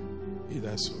car. Is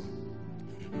that so?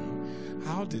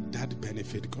 How did that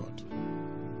benefit God?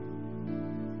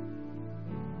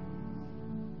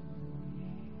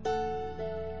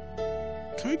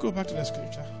 Can we go back to the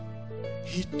scripture?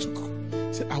 He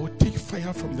said, I will take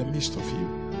fire from the midst of you.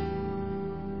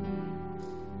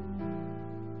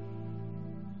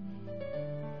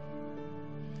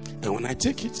 And when I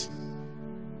take it,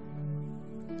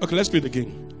 okay, let's read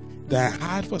again. Thy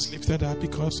heart was lifted up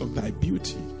because of thy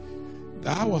beauty.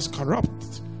 Thou was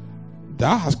corrupt.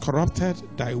 Thou hast corrupted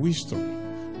thy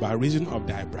wisdom by reason of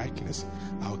thy brightness.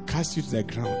 I will cast you to the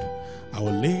ground. I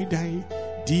will lay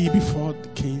thee before the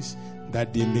kings,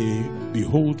 that they may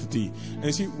behold thee.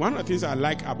 And see, one of the things I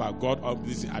like about God,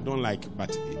 obviously I don't like, but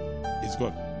it's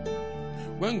God.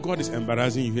 When God is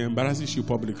embarrassing you, He embarrasses you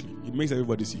publicly. It makes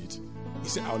everybody see it. He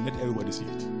said, I'll let everybody see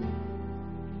it.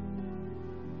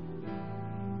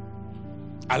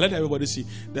 I let everybody see.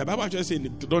 The Bible actually says,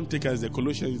 don't take as the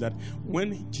Colossians, that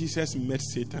when Jesus met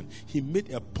Satan, He made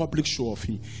a public show of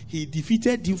him. He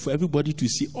defeated him for everybody to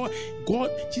see. Oh,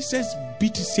 Jesus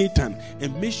beat Satan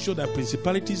and made sure that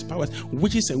principalities, powers,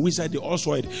 witches and wizards, they all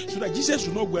saw it. So that Jesus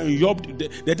will not go and yob,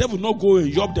 the devil will not go and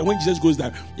yob them when Jesus goes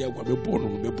down. Yeah, I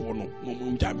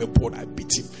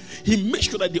beat him. He made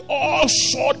sure that they all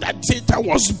saw that Satan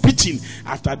was beaten.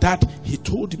 After that, He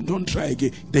told him, don't try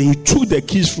again. Then He took the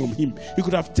keys from him. He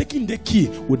could have taken the key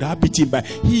without beating, but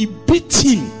He beat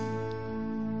him.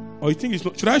 Or you think it's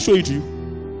not? Should I show it to you?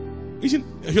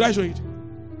 Should I show it?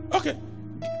 Okay.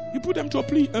 He put them to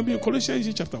open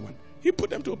Colossians chapter 1. He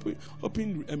put them to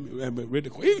open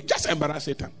radical. He just embarrassed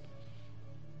Satan.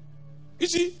 You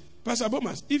see, Pastor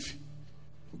Bomas, if,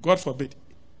 God forbid,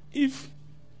 if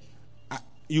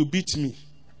you beat me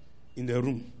in the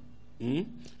room, and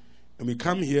we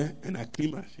come here and I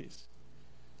clean my face,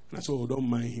 and I said, oh, don't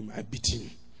mind him, I beat him.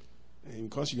 And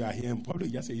because you are here in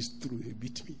public, just say it's true, he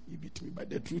beat me. But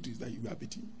the truth is that you are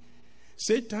beating me.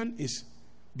 Satan is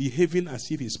behaving as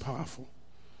if he's powerful.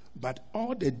 But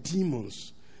all the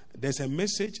demons, there's a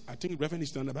message, I think Reverend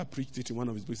Easton preached it in one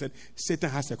of his books, said Satan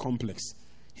has a complex.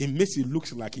 He makes it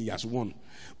look like he has won.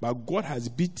 But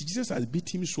Jesus has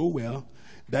beat him so well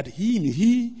that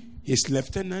his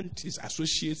lieutenant, his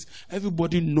associates,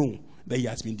 everybody know that he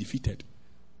has been defeated.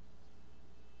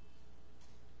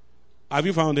 Have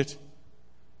you found it?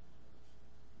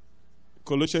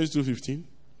 Colossians 2:15.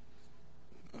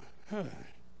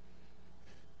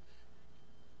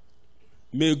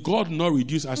 May God not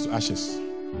reduce us to ashes.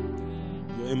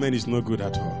 Your amen is not good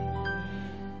at all.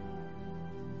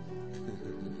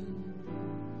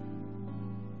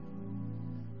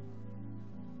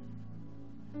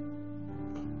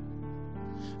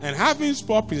 And having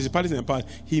spoiled principalities and powers,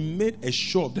 He made a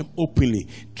show of them openly,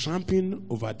 trampling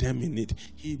over them in it.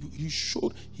 He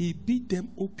beat them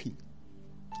open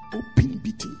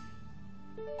beating.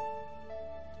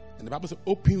 And the Bible says,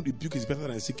 open rebuke is better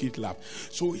than secret love.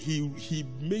 So he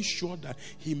made sure that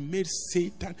He made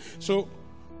Satan. So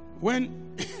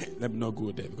when, let me not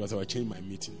go there because I will change my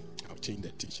meeting. I'll change the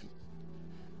teaching.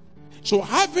 So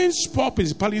having spoiled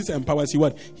principalities and powers,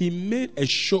 He made a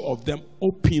show of them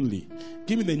openly.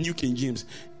 Give me the New King James.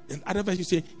 In other verse, you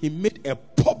say, He made a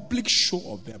public show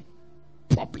of them.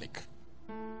 Public.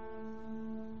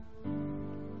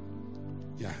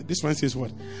 Yeah, this one says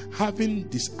what? Having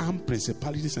disarmed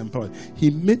principalities and powers,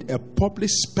 He made a public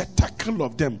spectacle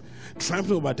of them,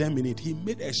 trampling over them in it. He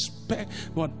made a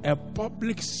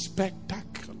public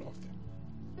spectacle of them.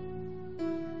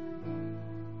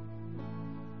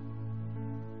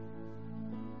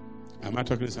 Am I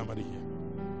talking to somebody here?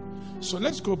 So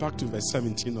let's go back to verse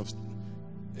 17 of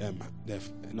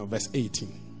verse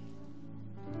 18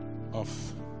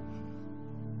 of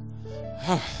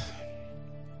Am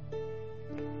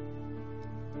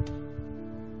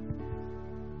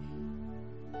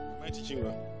I teaching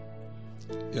well?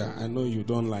 Yeah, I know you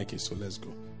don't like it, so let's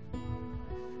go.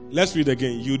 Let's read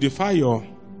again. You defy your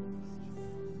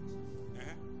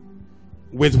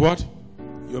with what?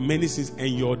 Your many sins and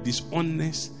your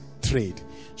dishonest trade.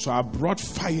 So I brought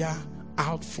fire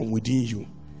out from within you,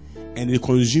 and it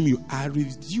consumed you. I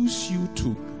reduce you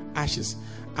to ashes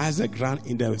as the ground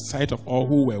in the sight of all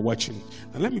who were watching.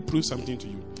 Now let me prove something to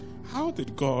you. How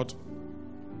did God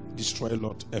destroy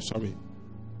Lot?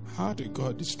 How did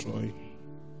God destroy?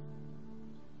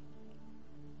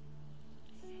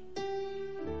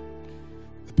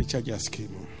 The picture just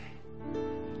came on.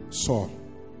 Saul.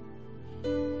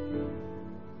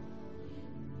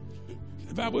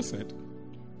 The Bible said,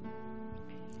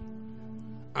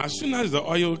 as soon as the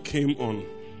oil came on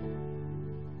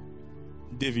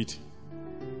David,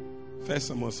 1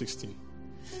 Samuel 16,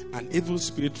 an evil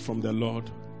spirit from the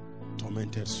Lord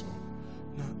tormented Saul.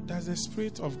 Now, does the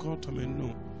Spirit of God torment?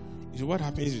 No. So what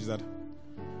happens is that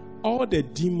all the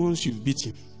demons you've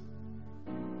beaten,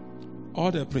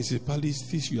 all the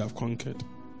principalities you have conquered,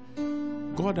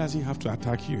 God doesn't have to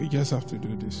attack you. He just has to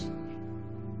do this.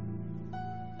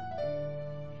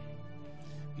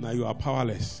 Now you are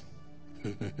powerless.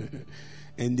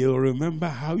 And they will remember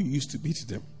how you used to beat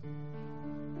them.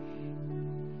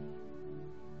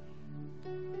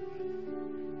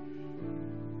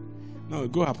 No,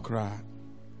 go up, cry.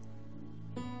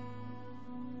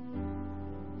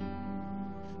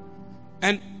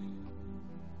 And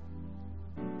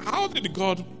how did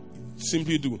God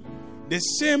simply do? The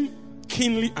same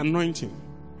kingly anointing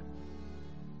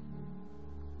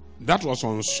that was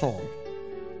on Saul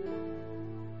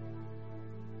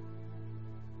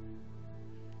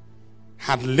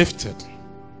had lifted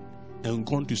and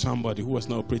gone to somebody who was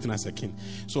now operating as a king.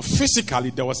 So physically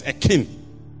there was a king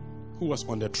who was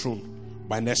on the throne,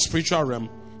 but in the spiritual realm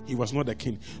he was not a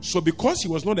king. So because he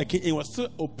was not a king, he was still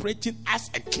operating as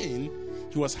a king,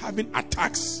 he was having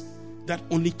attacks that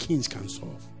only kings can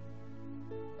solve.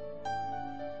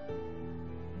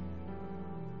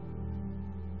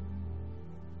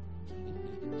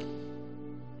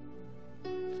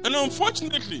 And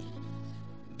unfortunately,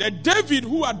 the David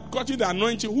who had gotten the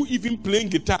anointing, who even playing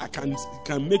guitar can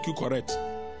make you correct,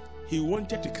 he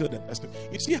wanted to kill the person.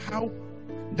 You see how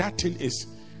that thing is.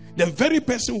 The very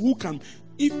person who can,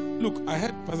 look, I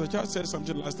heard Pastor Charles said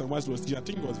something last time whilst he was teaching. I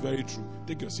think it was very true.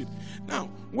 Take your seat. Now,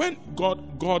 when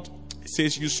God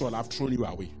says, you Saul, I've thrown you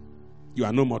away, you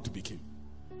are no more to be king.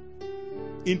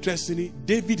 Interestingly,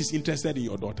 David is interested in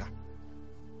your daughter.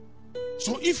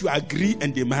 So if you agree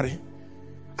and they marry,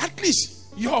 at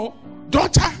least your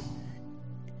daughter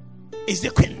is the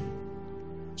queen.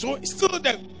 So still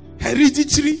the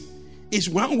hereditary is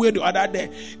one way or the other there.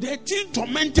 The thing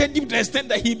tormented him to the extent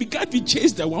that he began to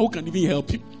chase the one who can even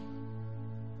help him.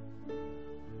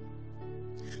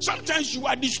 Sometimes you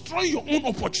are destroying your own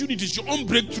opportunities, your own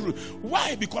breakthrough.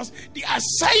 Why? Because the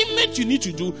assignment you need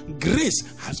to do,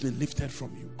 grace has been lifted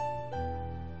from you.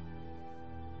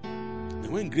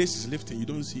 And when grace is lifted, you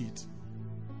don't see it.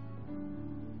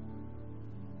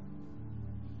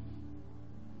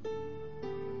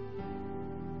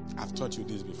 I've taught you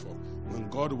this before. When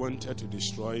God wanted to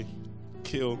destroy,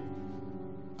 kill,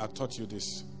 I've taught you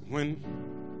this. When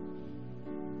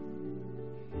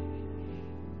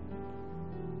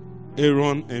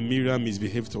Aaron and Miriam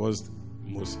misbehaved towards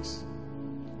Moses,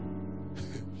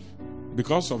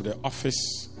 because of the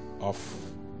office of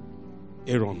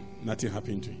Aaron, nothing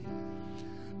happened to him.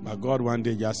 But God one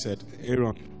day just said,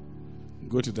 Aaron,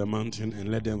 go to the mountain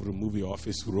and let them remove your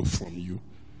office robe from you.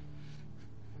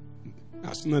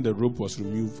 As soon as the robe was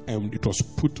removed and it was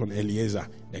put on Eliezer,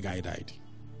 the guy died.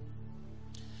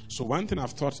 So one thing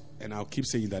I've thought, and I'll keep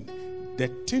saying that, the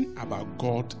thing about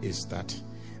God is that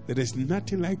there is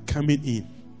nothing like coming in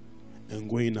and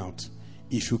going out.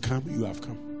 If you come, you have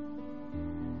come.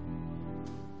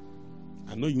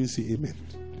 I know you will say amen.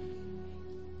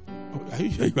 Oh, are you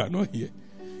here? You are not here.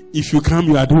 If you come,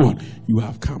 you are doing. You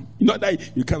have come. Not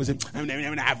that you come and say,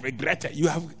 I've regretted.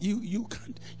 You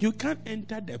can't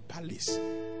enter the palace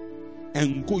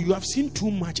and go. You have seen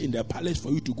too much in the palace for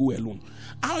you to go alone.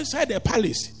 Outside the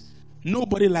palace,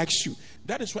 nobody likes you.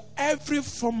 That is why every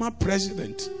former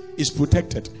president is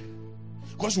protected.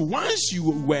 Because once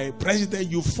you were president,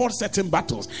 you fought certain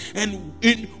battles. And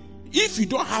if you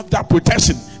don't have that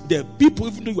protection, the people,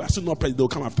 even though you are still not president, they'll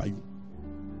come after you.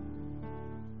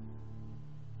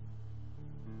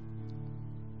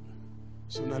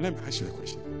 So now let me ask you a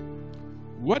question.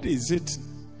 What is it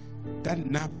that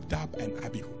Nadab and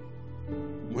Abihu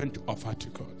went to offer to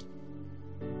God?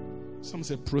 Some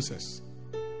say process.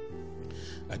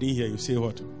 I didn't hear you. Say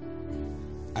what?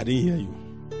 I didn't hear you.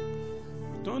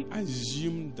 Don't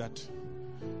assume that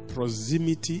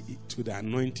proximity to the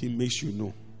anointing makes you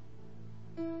know.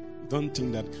 Don't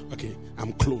think that, okay,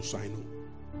 I'm close, so I know.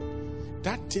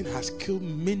 That thing has killed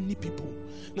many people.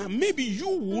 Now, maybe you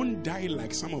won't die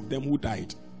like some of them who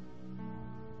died,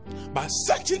 but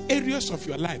certain areas of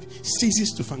your life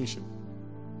ceases to function.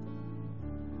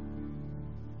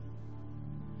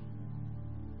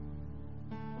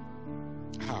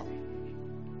 How?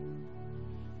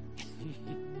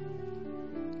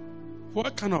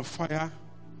 What kind of fire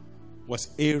was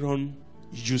Aaron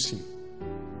using?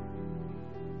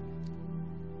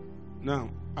 Now,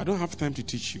 I don't have time to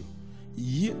teach you.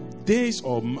 Days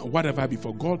or whatever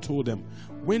before, God told them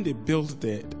when they built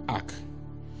the ark,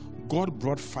 God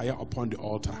brought fire upon the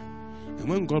altar. And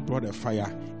when God brought the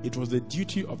fire, it was the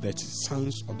duty of the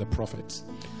sons of the prophets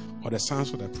or the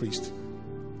sons of the priest.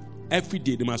 Every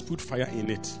day they must put fire in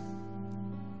it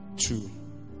to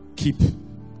keep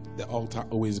the altar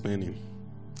always burning.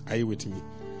 Are you with me?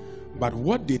 But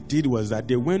what they did was that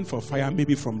they went for fire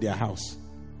maybe from their house.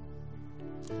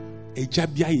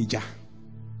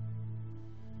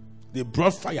 They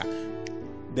brought fire.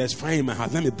 There's fire in my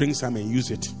house. Let me bring some and use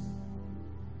it.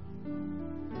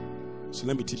 So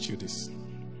let me teach you this.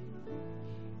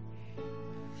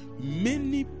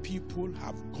 Many people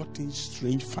have gotten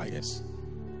strange fires.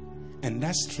 And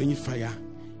that strange fire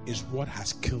is what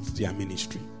has killed their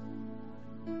ministry.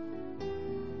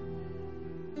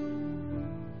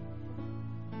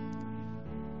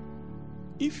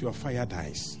 If your fire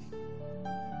dies,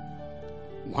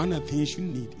 one of the things you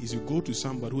need is you go to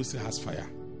somebody who still has fire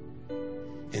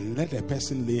and let a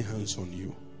person lay hands on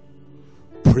you,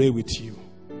 pray with you,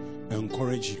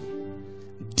 encourage you.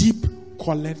 Deep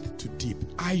calleth to deep.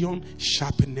 Iron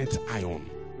sharpeneth iron.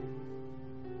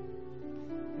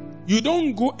 You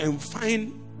don't go and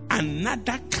find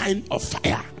another kind of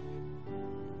fire.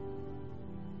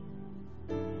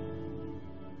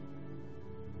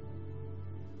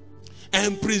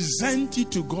 And present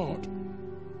it to God.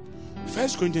 1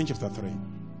 Corinthians chapter 3.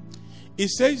 It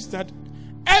says that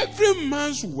every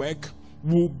man's work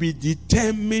will be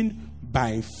determined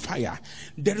by fire.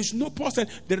 There is no person,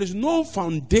 there is no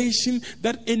foundation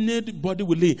that anybody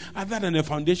will lay other than the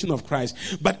foundation of Christ.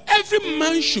 But every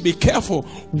man should be careful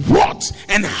what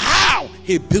and how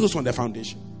he builds on the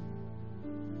foundation.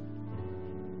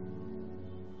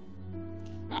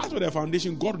 As for the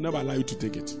foundation, God will never allow you to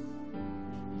take it.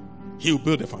 He will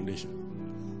build the foundation.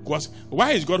 Because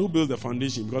why is God who builds the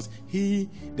foundation? Because the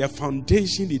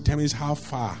foundation determines how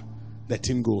far the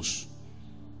thing goes.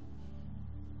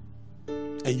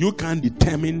 And you can't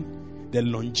determine the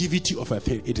longevity of a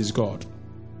thing. It is God.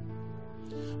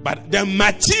 But the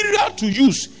material to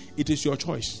use, it is your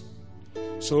choice.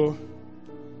 So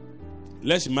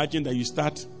let's imagine that you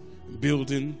start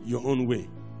building your own way.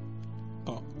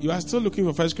 Oh, you are still looking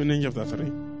for 1 Corinthians chapter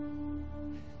 3.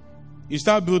 You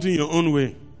start building your own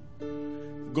way.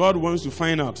 God wants to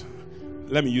find out.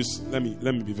 Let me be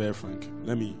very frank.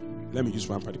 Let me use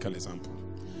one particular example.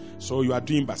 So you are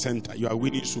doing Bacenta, you are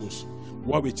winning souls.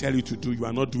 What we tell you to do, you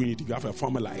are not doing it. You have a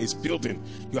formula, it's building.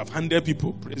 You have 100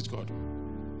 people, praise God.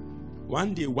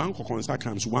 One day, one kokonsa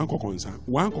comes, one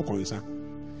kokonsa.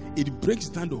 It breaks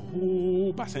down the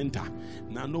whole Bacenta.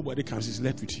 Now nobody comes, it's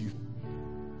left with you.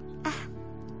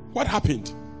 What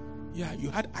happened? Yeah,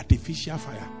 you had artificial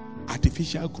fire,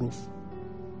 artificial growth.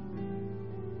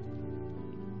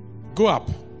 Go up.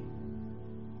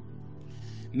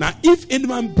 Now, if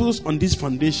anyone builds on this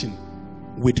foundation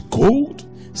with gold,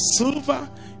 silver,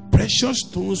 precious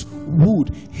stones,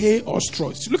 wood, hay, or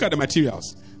straw. So look at the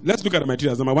materials. Let's look at the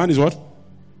materials. Number one is what?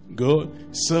 Gold,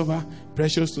 silver,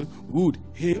 precious stones, wood,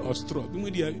 hay, or straw. Let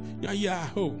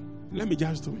me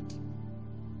just do it.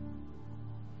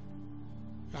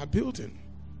 You are building.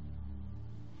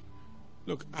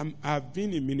 Look, I've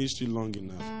been in ministry long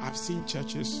enough. I've seen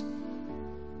churches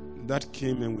that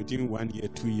came and within 1 year,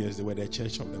 2 years, they were the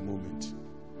church of the moment.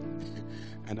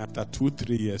 And after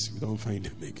 2-3 years, we don't find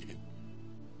them again.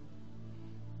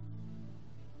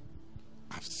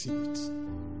 I've seen it.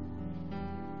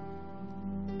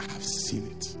 I've seen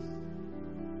it.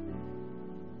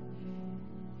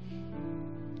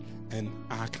 And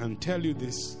I can tell you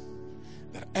this,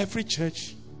 that every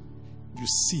church you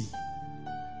see,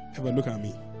 ever look at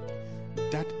me,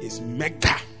 that is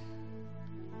mega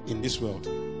in this world.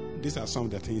 These are some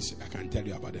of the things I can tell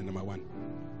you about it. Number one,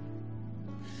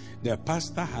 the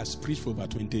pastor has preached for over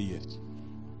 20 years.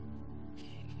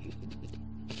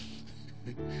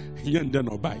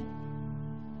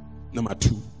 Number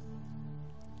two,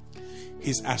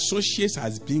 his associates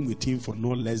has been with him for no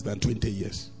less than 20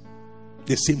 years.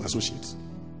 The same associates.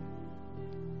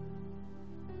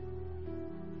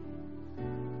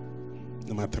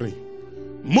 Number three,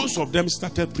 most of them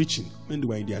started preaching when they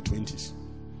were in their 20s.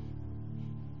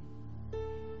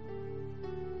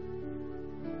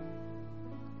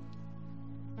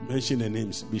 Mention the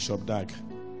names: Bishop Doug,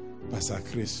 Pastor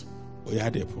Chris,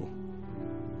 Oyadepo,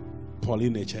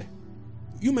 Pauline Eche.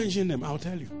 You mention them, I'll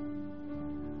tell you.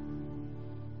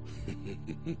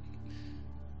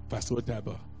 Pastor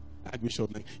Otabo,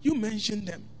 Archbishop. You mention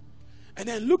them. And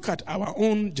then look at our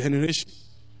own generation.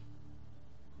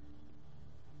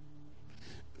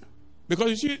 Because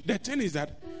you see, the thing is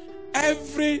that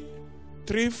every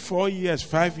 3, 4 years,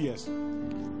 5 years.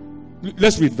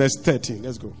 Let's read verse 13.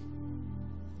 Let's go.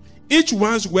 Each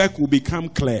one's work will become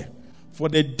clear, for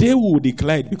the day will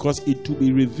declare it, because it will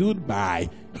be revealed by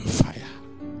fire.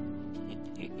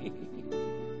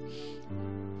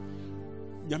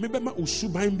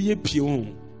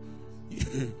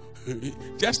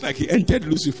 Just like he entered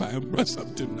Lucifer and brought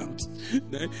something out.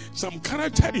 Some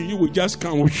character in you will just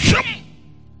come.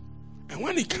 And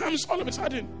when he comes, all of a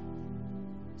sudden,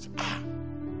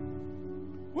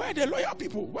 where are the loyal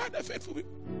people? Where are the faithful people?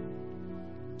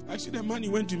 Actually, the man he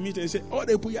went to meet and said, all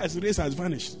the people he has raised has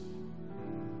vanished.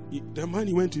 The man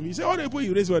he went to meet, he said, all the people he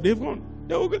raised, they've gone.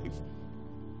 They will go. They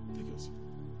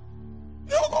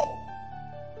will go.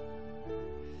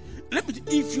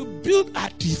 If you build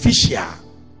artificial,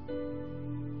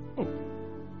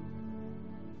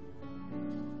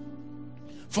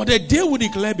 For the day will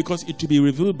declare, because it will be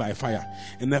revealed by fire.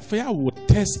 And the fire will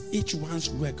test each one's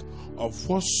work of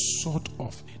what sort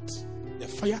of it. The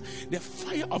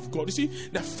fire of God. You see,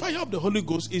 the fire of the Holy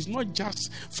Ghost is not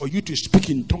just for you to speak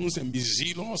in tongues and be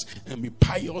zealous and be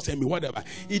pious and be whatever.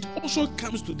 It also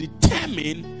comes to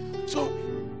determine. So,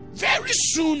 very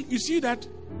soon, you see that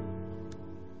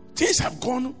things have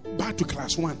gone back to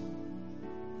class 1.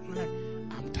 Like,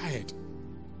 I'm tired.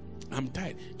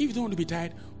 If you don't want to be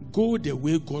tired, go the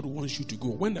way God wants you to go.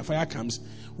 When the fire comes,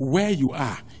 where you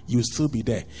are, you'll still be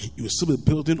there. You'll still be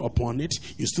building upon it.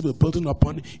 You'll still be building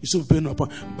upon it. You'll still be building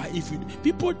upon it. But if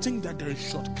people think that there is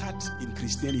shortcut in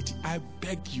Christianity, I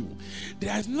beg you,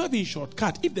 there has not been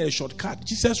shortcut. If there is shortcut,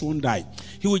 Jesus won't die.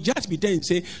 He will just be there and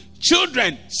say,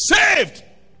 children, saved.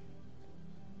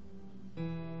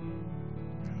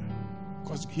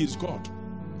 Because he is God.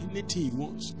 Anything he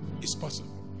wants is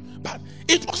possible. But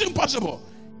it wasn't possible.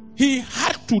 He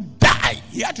had to die.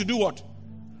 He had to do what?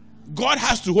 God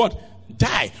has to what?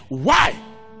 Die. Why?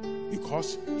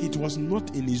 Because it was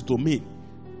not in his domain.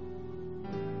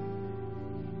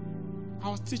 I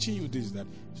was teaching you this, that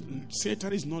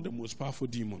Satan is not the most powerful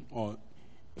demon or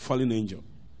fallen angel.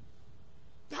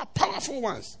 They are powerful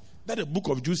ones. That the book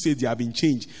of Jude says they have been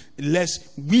changed,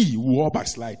 lest we will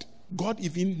backslide. God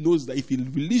even knows that if he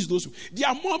releases those, they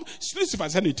are more. Lucifer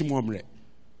said it to mom.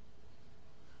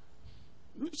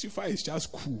 Lucifer is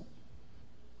just cool.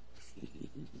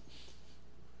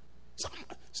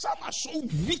 Some are so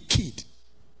wicked.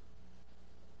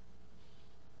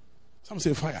 Some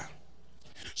say fire.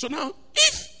 So now,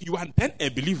 if you are then a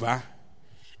believer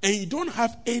and you don't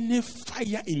have any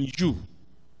fire in you,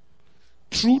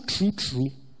 true,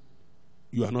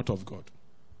 you are not of God.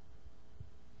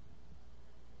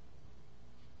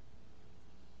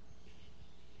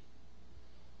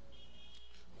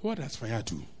 What does fire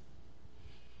do?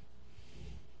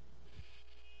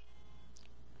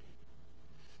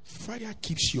 Fire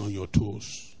keeps you on your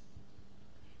toes.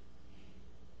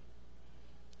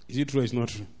 Is it true or it's not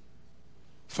true?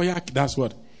 Fire, that's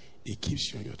what? It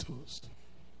keeps you on your toes.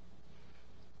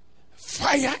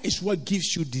 Fire is what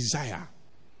gives you desire.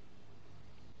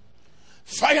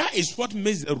 Fire is what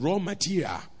makes the raw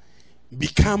material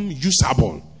become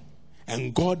usable.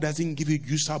 And God doesn't give you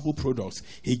usable products.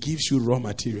 He gives you raw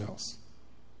materials.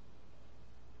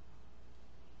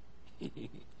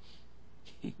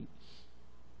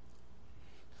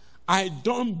 I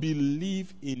don't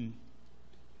believe in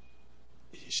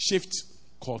shift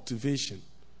cultivation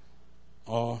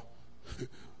or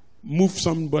move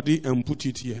somebody and put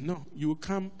it here. No, you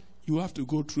come, you have to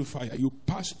go through fire. You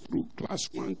pass through class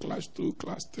 1, class 2,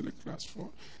 class 3, class 4,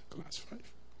 class 5.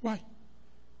 Why?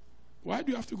 Why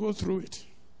do you have to go through it?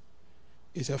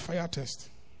 It's a fire test.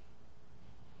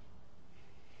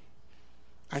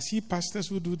 I see pastors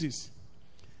who do this.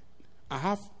 I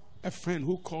have a friend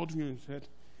who called me and said,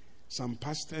 some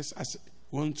pastors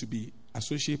want to be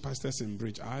associate pastors in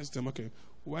Bridge. I asked them, okay,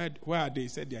 where are they? He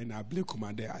said they are in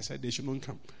Ablekuma there. I said they shouldn't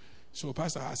come. So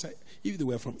pastor, I said, if they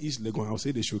were from East Legon, I would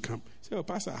say they should come. He said, oh,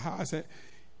 pastor, how? I said,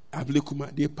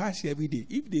 Ablekuma, they pass here every day.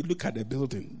 If they look at the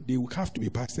building, they will have to be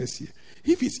pastors here.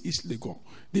 If it's East Legon,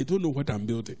 they don't know what I'm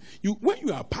building. When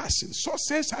you are passing,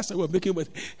 success has to work making with.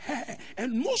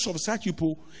 And most of such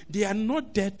people, they are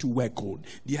not there to work good.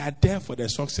 They are there for their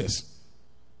success.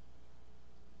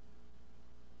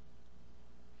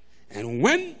 And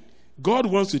when God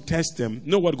wants to test them,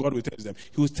 know what God will test them?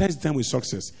 He will test them with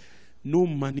success. No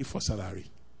money for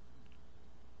salary.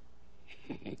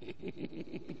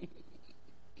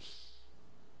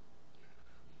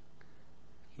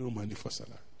 No money for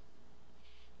salary.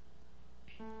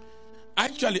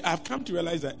 Actually, I've come to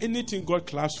realize that anything God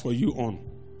claps for you on,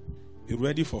 be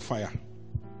ready for fire.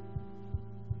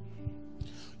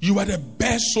 You are the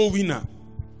best soul winner.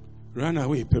 Run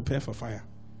away, prepare for fire.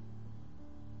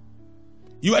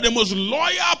 You are the most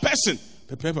loyal person.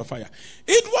 Prepare for fire.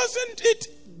 It wasn't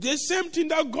the same thing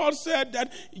that God said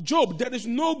that Job, there is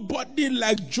nobody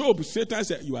like Job. Satan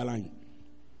said, you are lying.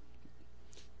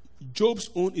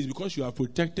 Job's own is because you have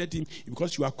protected him,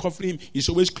 because you are covering him. He's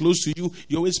always close to you.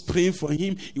 You're always praying for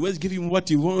him. You always give him what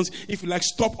he wants. If you like,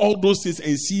 stop all those things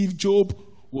and see if Job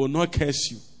will not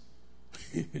curse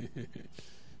you.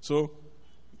 So,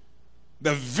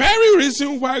 the very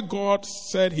reason why God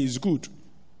said he's good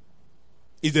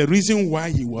is the reason why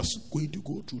he was going to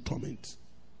go through torment.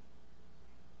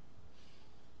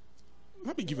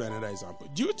 Let me give you another example.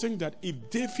 Do you think that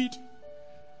if David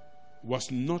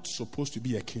was not supposed to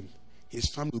be a king, his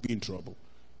family would be in trouble?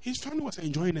 His family was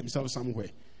enjoying themselves somewhere.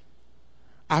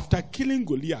 After killing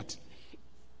Goliath,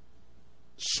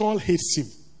 Saul hates him.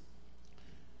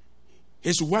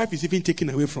 His wife is even taken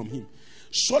away from him.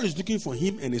 Saul is looking for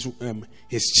him and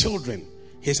his children,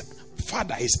 his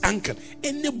father, his uncle,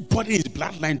 anybody in his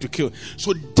bloodline to kill.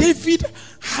 So David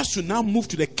has to now move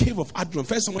to the cave of Adullam,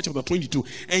 1 Samuel chapter 22,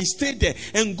 and stay there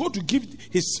and go to give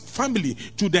his family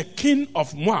to the king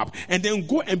of Moab, and then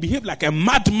go and behave like a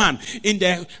madman in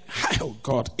the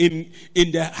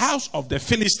in the house of the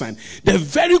Philistine. The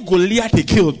very Goliath he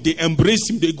killed, they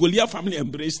embraced him. The Goliath family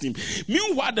embraced him.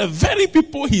 Meanwhile, the very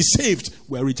people he saved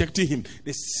were rejecting him.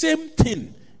 The same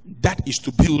thing that is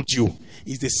to build you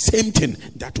is the same thing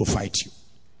that will fight you.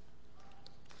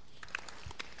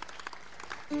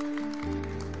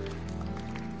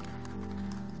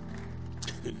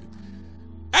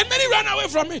 And many ran away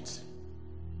from it.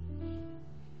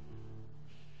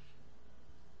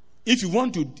 If you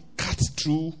want to cut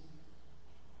through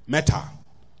metal,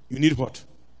 you need what?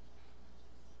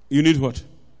 You need what?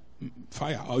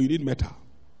 Fire, or you need metal.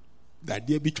 That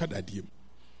dear be that dear.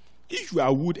 If you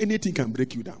are wood, anything can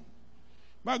break you down.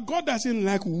 But God doesn't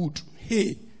like wood,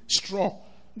 hay, straw.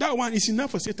 That one is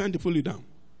enough for Satan to pull you down.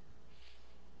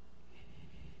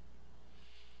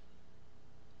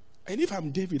 And if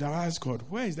I'm David, I'll ask God,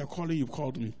 where is the calling you've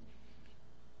called me?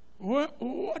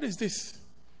 What is this?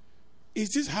 Is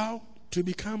this how to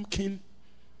become king?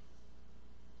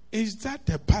 Is that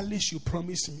the palace you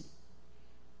promised me?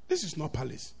 This is not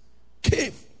palace.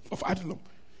 Cave of Adullam.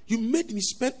 You made me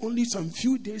spend only some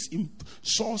few days in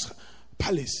Saul's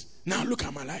palace. Now look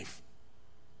at my life.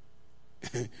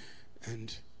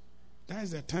 And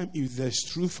that's the time, if there's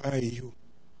true fire in you,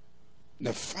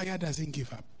 the fire doesn't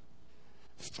give up.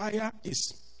 Fire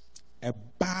is a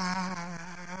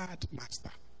bad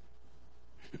master,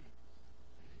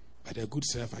 but a good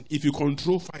servant. If you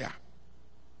control fire,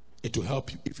 it will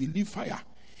help you. If you leave fire,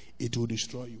 it will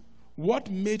destroy you. What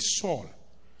made Saul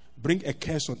bring a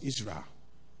curse on Israel?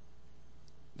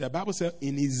 The Bible says,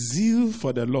 in his zeal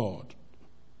for the Lord,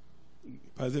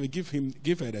 give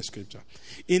her the scripture.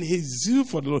 In his zeal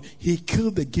for the Lord, he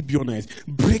killed the Gibeonites,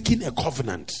 breaking a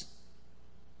covenant.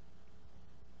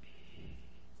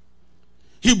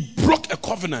 He broke a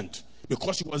covenant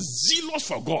because he was zealous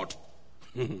for God.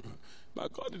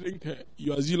 But God didn't care.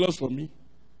 You are zealous for me,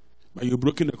 but you've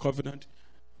broken the covenant.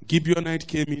 Gibeonite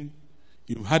came in,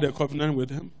 you had a covenant with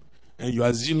him, and you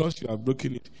are zealous, you have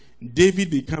broken it. David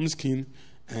becomes king,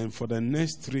 and for the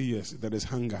next 3 years, there is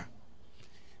hunger.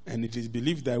 And it is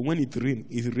believed that when it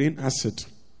rains acid.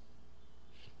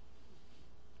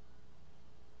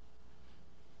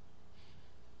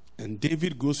 And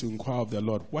David goes to inquire of the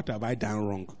Lord, what have I done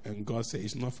wrong? And God says,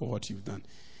 it's not for what you've done.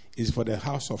 It's for the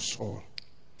house of Saul.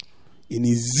 In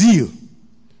his zeal,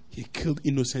 he killed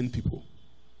innocent people.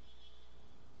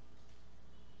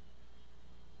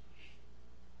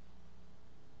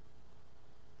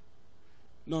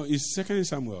 No, it's 2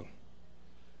 Samuel.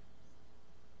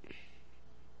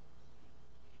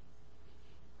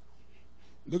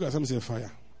 Look at somebody say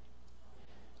fire.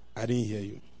 I didn't hear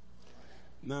you.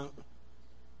 Now,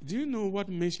 do you know what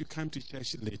makes you come to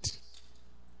church late?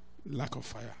 Lack of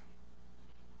fire.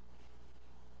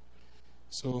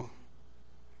 So,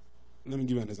 let me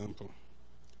give you an example.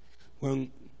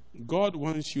 When God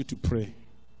wants you to pray,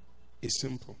 it's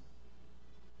simple.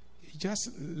 Just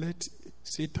let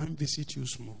Satan visit you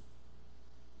small.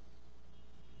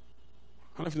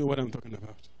 How do you know what I'm talking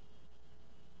about?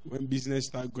 When business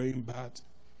starts going bad,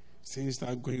 things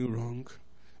start going wrong,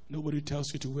 nobody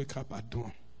tells you to wake up at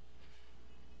dawn.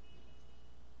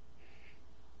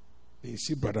 You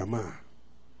see, Brother Ma,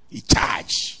 he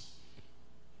charged.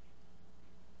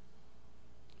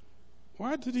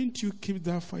 Why didn't you keep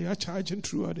that fire charging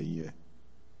throughout the year?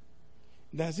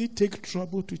 Does it take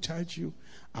trouble to charge you?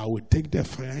 I will take the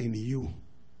fire in you.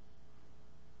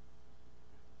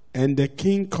 And the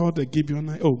king called the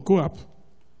Gibeonite. Oh, go up.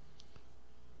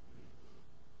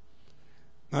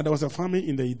 Now there was a famine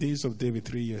in the days of David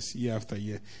 3 years, year after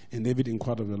year. And David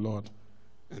inquired of the Lord.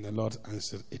 And the Lord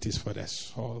answered, it is for the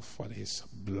Saul, for his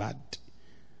blood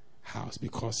house,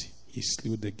 because he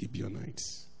slew the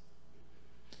Gibeonites.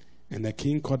 And the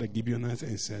king called the Gibeonites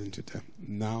and said unto them,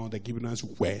 now the Gibeonites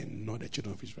were not the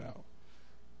children of Israel,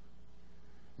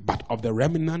 but of the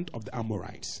remnant of the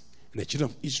Amorites. And the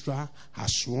children of Israel have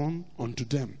sworn unto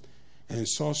them. And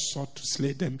Saul sought to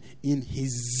slay them in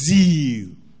his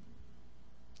zeal.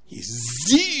 His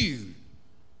zeal.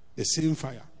 The same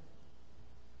fire.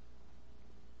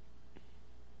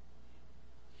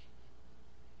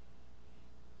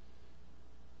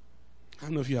 How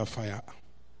many of you have fire?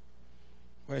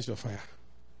 Where is your fire?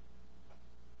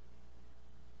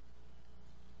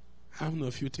 How many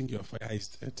of you think your fire is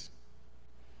dead?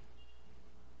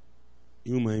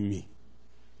 You mind me.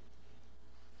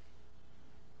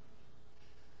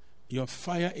 Your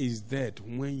fire is dead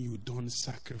when you don't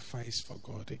sacrifice for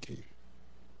God again.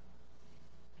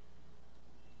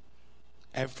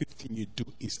 Everything you do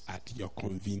is at your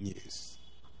convenience.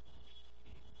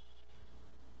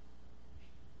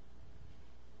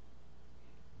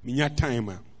 Minya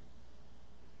timer.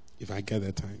 If I get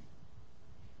the time,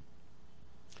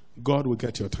 God will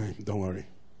get your time. Don't worry.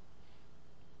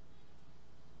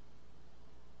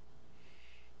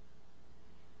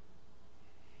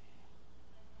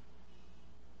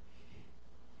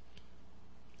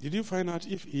 Did you find out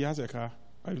if he has a car?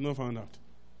 Or you've not found out?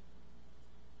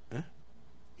 Eh?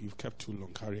 You've kept too long.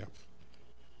 Hurry up.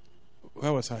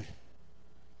 Where was I?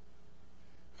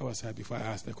 Where was I before I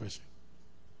asked the question?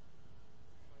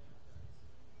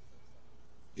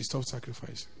 You stop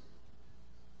sacrificing.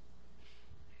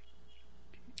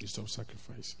 You stop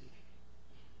sacrificing.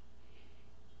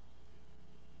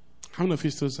 How many of you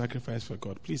still sacrifice for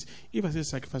God? Please, if I say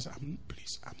sacrifice, I'm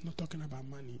not talking about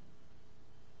money.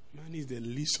 Money is the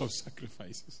least of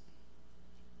sacrifices.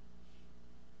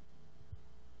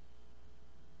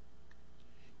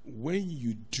 When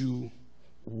you do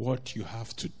what you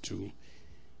have to do,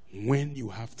 when you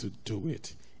have to do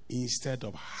it, instead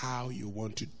of how you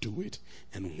want to do it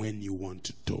and when you want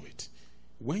to do it.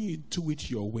 When you do it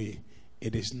your way,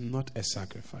 it is not a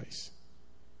sacrifice.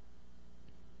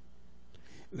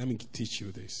 Let me teach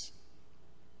you this.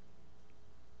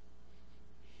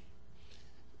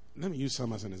 Let me use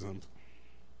some as an example.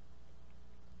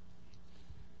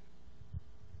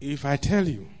 If I tell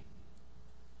you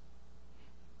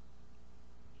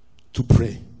to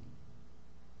pray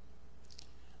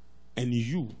and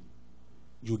you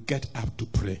get up to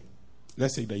pray.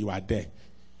 Let's say that you are there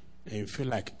and you feel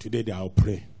like today I'll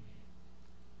pray.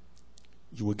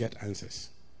 You will get answers.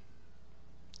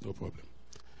 No problem.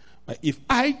 But if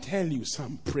I tell you,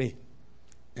 son, pray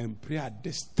and pray at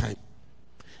this time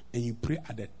and you pray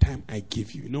at the time I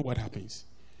give you, you know what happens?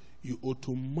 You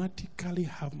automatically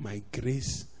have my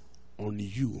grace on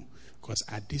you because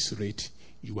at this rate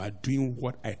you are doing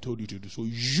what I told you to do. So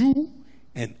you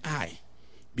and I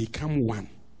become one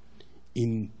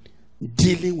in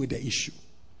dealing with the issue.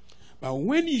 But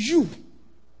when you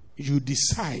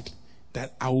decide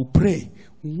that I will pray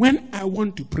when I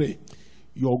want to pray,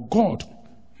 your God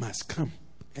must come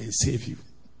and save you.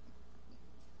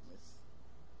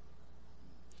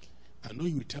 I know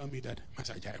you will tell me that,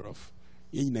 Master Jairov,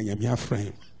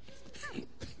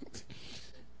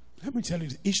 let me tell you,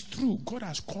 it's true. God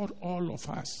has called all of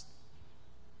us.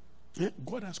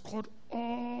 God has called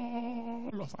all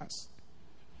of us.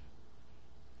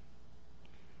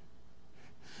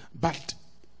 But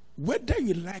whether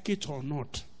you like it or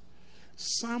not,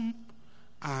 some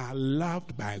are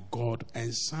loved by God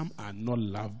and some are not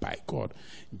loved by God.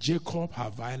 Jacob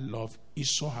have I loved,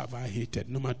 Esau have I hated.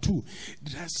 Number two,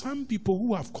 there are some people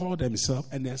who have called themselves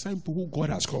and there are some people who God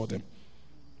has called them.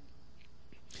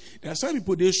 There are some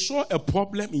people, they saw a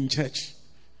problem in church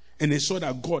and they saw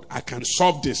that God, I can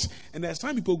solve this. And there are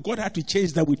some people, God had to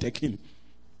change that with a king.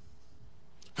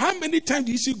 How many times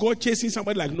do you see God chasing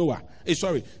somebody like Noah?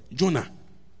 Jonah.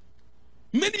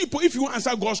 Many people, if you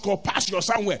answer God's call, pass your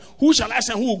somewhere. Who shall I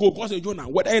send? Who will go? God said, Jonah,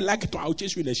 whether I like it or I'll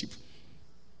chase you in the ship.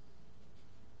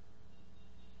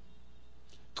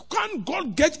 Can't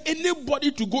God get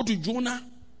anybody to go to Jonah?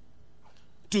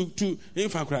 To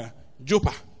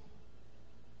Joppa?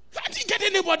 Can't he get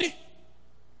anybody?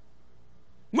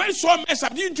 When Saul messed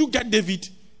up, didn't you get David?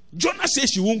 Jonah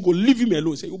says you won't go. Leave him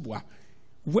alone. Say, oh boy,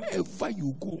 wherever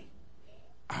you go,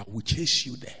 I will chase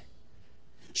you there.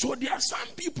 So there are some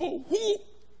people who...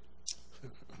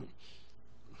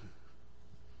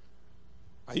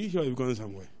 Are you sure you're going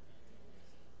somewhere?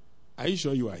 Are you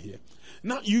sure you are here?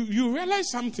 Now, you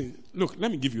realize something. Look,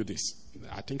 let me give you this.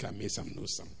 I think I made some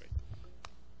notes somewhere.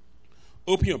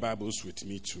 Open your Bibles with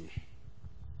me too.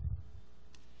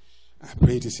 I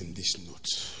pray this in this note.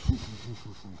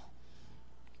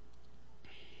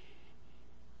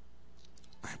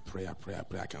 I pray.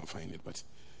 I can't find it, but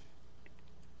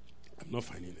I'm not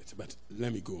finding it. But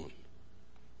let me go on.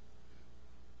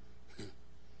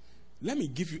 Let me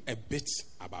give you a bit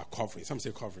about covering. Some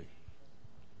say covering.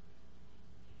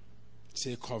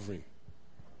 Say covering.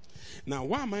 Now,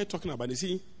 why am I talking about? You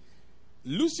see,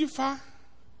 Lucifer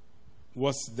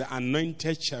was the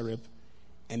anointed cherub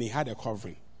and he had a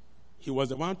covering. He was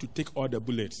the one to take all the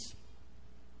bullets,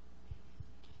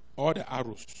 all the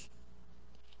arrows,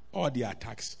 all the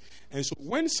attacks. And so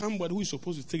when somebody who is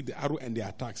supposed to take the arrow and the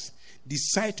attacks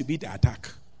decide to be the attack,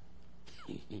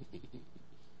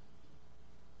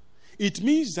 it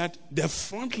means that the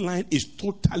front line is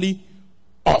totally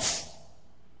off.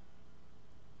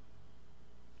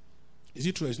 Is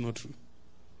it true or is it not true?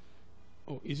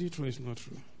 Oh, is it true? It's not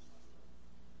true.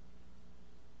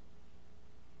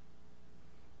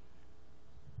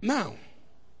 Now,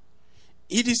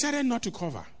 he decided not to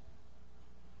cover.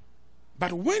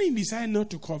 But when he decided not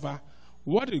to cover,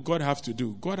 what did God have to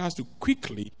do? God has to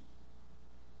quickly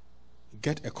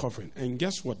get a covering. And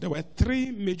guess what? There were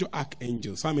 3 major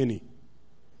archangels. How many?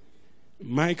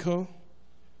 Michael,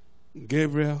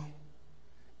 Gabriel,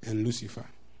 and Lucifer.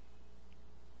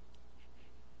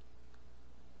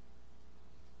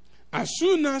 As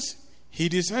soon as he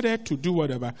decided to do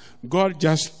whatever, God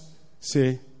just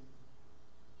said,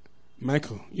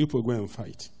 Michael, you go and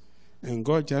fight. And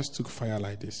God just took fire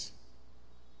like this.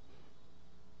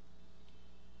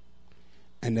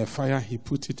 And the fire, he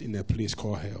put it in a place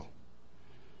called hell.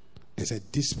 And said,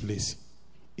 this place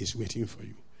is waiting for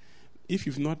you. If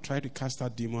you've not tried to cast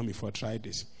out demon before, try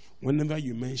this. Whenever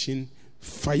you mention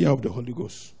fire of the Holy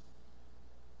Ghost,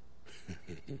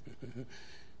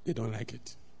 they don't like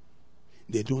it.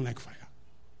 They don't like fire.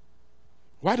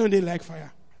 Why don't they like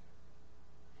fire?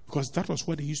 Because that was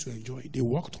what they used to enjoy. They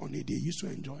walked on it. They used to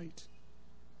enjoy it.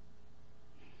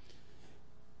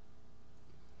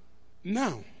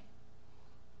 Now,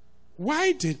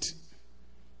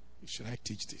 should I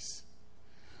teach this?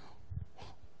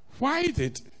 Why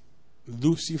did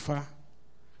Lucifer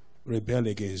rebel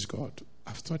against God?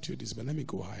 I've taught you this, but let me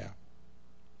go higher.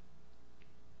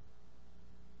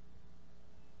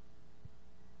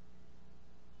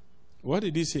 What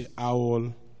did he say? I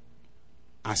will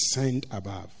ascend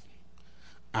above.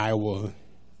 I will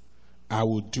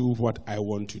do what I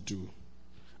want to do.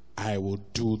 I will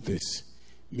do this.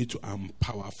 Me too, I'm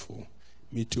powerful.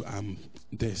 Me too, I'm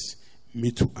this.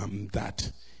 Me too, I'm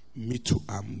that. Me too,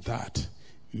 I'm that.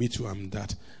 Me too, I'm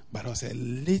that. But there was a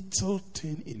little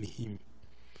thing in him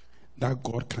that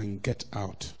God can get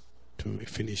out to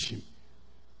finish him.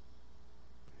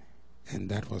 And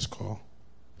that was called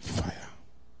fire.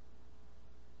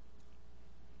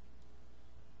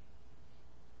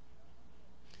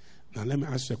 Now let me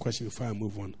ask you a question before I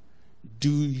move on. Do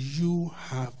you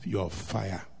have your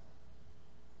fire?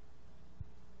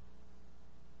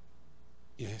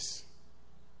 Yes.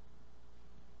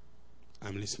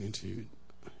 I'm listening to you.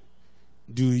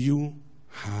 Do you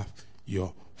have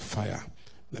your fire?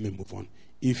 Let me move on.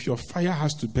 If your fire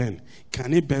has to burn,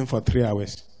 can it burn for 3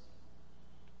 hours?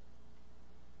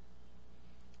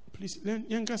 Please,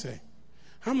 Yanka say,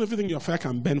 how many of you think your fire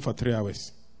can burn for 3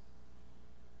 hours?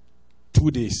 2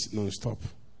 days non-stop.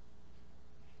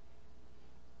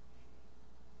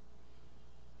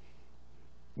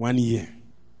 One year.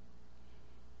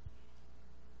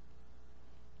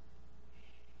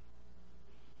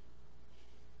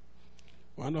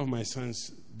 One of my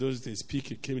sons, those days,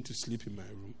 Peaky came to sleep in my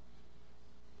room.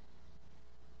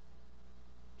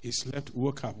 He slept,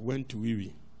 woke up, went to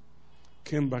wee-wee,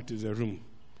 came back to the room,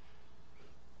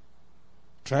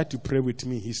 tried to pray with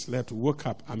me. He slept, woke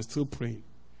up, I'm still praying.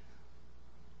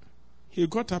 He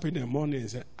got up in the morning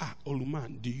and said, old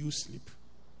man, do you sleep?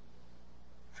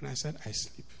 And I said, I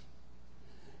sleep.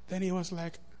 Then he was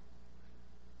like,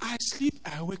 I sleep,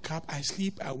 I wake up, I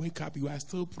sleep, I wake up, you are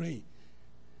still praying.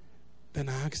 Then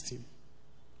I asked him,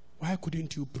 why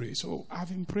couldn't you pray? So I've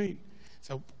been praying.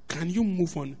 So can you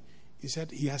move on? He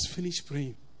said, he has finished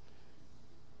praying.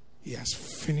 He has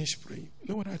finished praying. You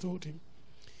know what I told him?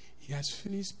 He has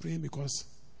finished praying because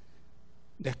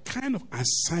the kind of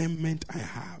assignment I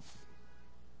have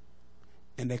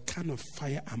and the kind of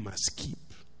fire I must keep,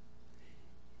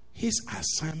 his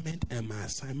assignment and my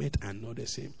assignment are not the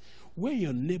same. When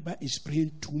your neighbor is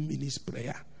praying 2 minutes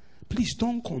prayer, please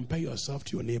don't compare yourself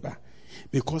to your neighbor,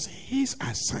 because his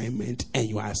assignment and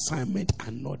your assignment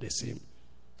are not the same.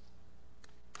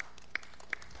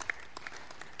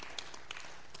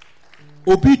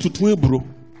 Obi to bro.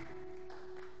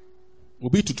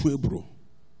 Obi to bro.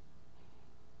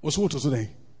 What's what today?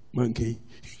 Monkey.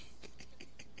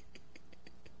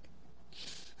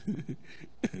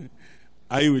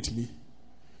 Are you with me?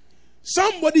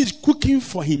 Somebody is cooking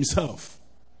for himself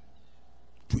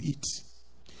to eat.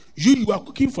 You are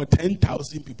cooking for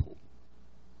 10,000 people.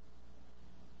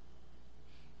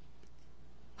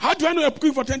 How do I know you're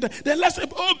cooking for 10,000? Then let's say,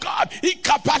 oh God,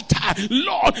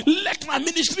 Lord, let my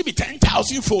ministry be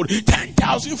 10,000 fold.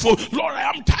 10,000 fold. Lord, I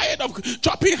am tired of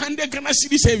chopping 100 Ghana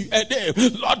cedis a day.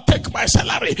 Lord, take my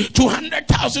salary,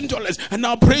 $200,000, and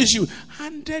I'll praise you.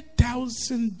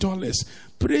 $100,000.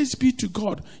 Praise be to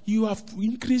God. You have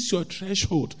increased your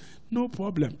threshold. No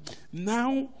problem.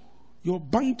 Now, your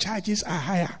bank charges are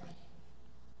higher.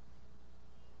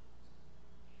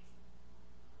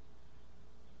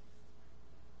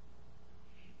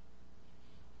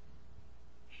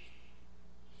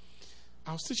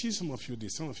 I was teaching some of you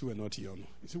this. Some of you were not here. No?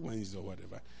 Is it Wednesday or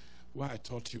whatever? Why I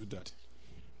taught you that.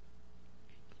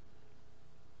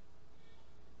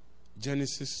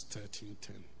 Genesis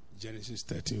 13:10. Genesis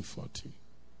 13:14.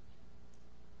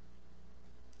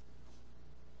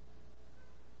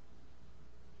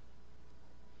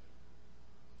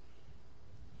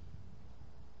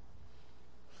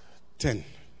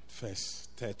 Verse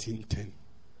 13:10.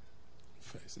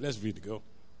 First. Let's read. Go.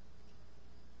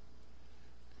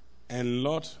 And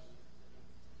Lot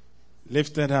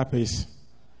lifted up his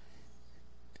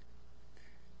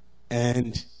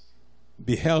and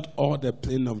beheld all the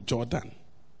plain of Jordan,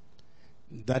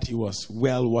 that he was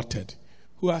well watered.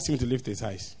 Who asked him to lift his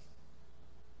eyes?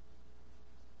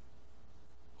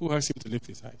 Who asked him to lift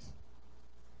his eyes?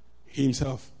 He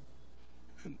himself.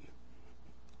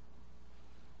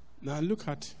 Now look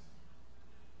at,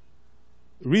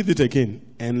 read it again.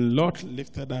 And Lot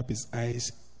lifted up his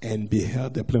eyes and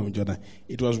beheld the plain of Jordan.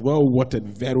 It was well watered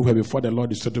very well before the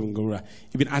Lord is Sodom and Gomorrah,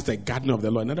 even as the garden of the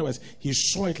Lord. In other words, he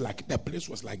saw it like the place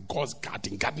was like God's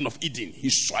garden, Garden of Eden. He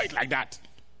saw it like that.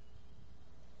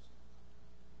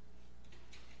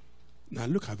 Now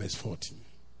look at verse 14.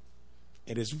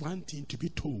 It is one thing to be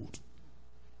told,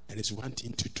 and it's one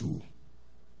thing to do.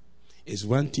 It's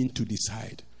one thing to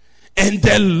decide. And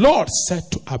the Lord said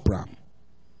to Abraham,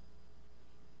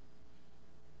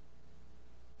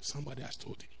 somebody has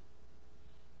told him,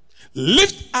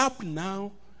 lift up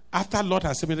now. After Lord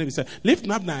has said, he said, lift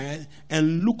up now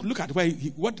and look at where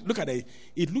look at it.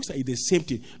 It looks like the same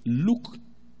thing.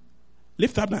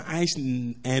 Lift up my eyes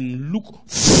and look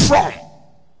from.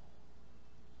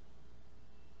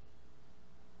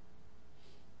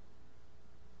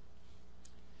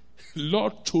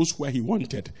 Lord chose where he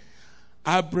wanted.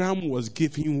 Abraham was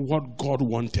giving what God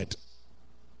wanted.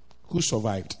 Who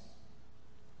survived?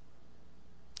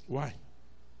 Why?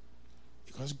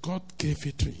 Because God gave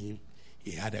it to him.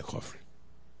 He had a covering.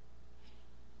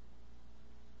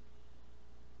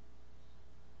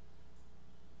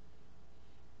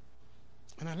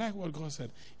 And I like what God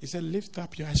said. He said, lift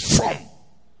up your eyes from.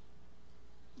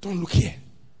 Don't look here.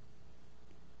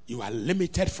 You are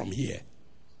limited from here.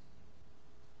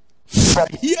 From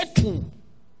here to.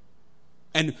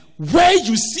 And where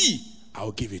you see,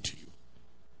 I'll give it to you.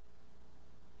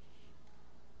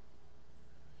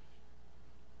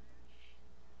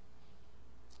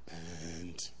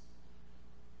 And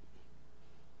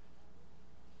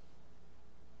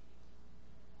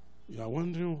you are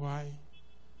wondering why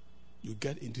you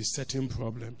get into certain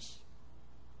problems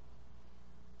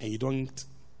and you don't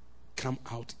come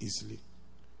out easily.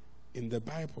 In the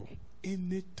Bible,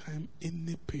 anytime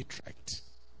any patriarch,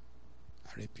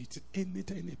 I repeat it,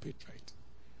 anytime any patriarch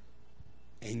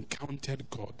encountered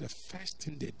God, the first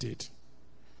thing they did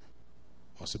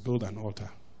was to build an altar.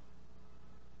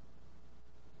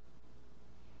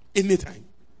 Anytime.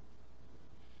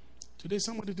 Today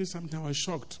somebody did something, I was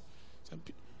shocked.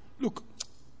 Look,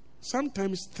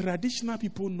 sometimes traditional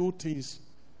people know things.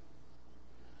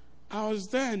 I was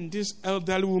there, and this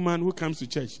elderly woman who comes to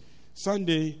church,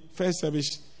 Sunday, first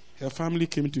service, her family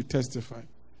came to testify.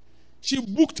 She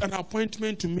booked an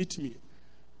appointment to meet me.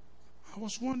 I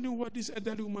was wondering what this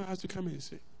elderly woman has to come and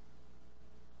say.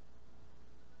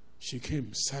 She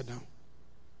came, sat down.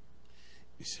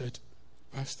 He said,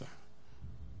 Pastor,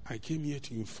 I came here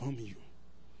to inform you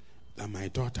that my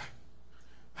daughter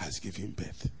has given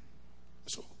birth.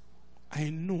 So, I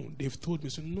know they've told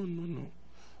me, so no.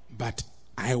 But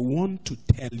I want to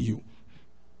tell you.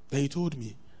 They told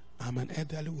me, I'm an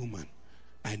elderly woman.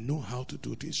 I know how to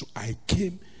do this. So I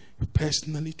came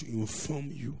personally to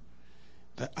inform you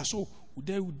that. So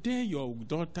the day your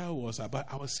daughter was about,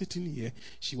 I was sitting here.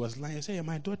 She was lying. I said,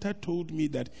 my daughter told me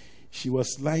that she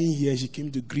was lying here. She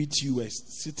came to greet you,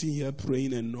 sitting here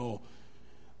praying and all.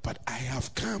 But I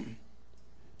have come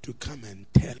to come and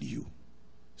tell you.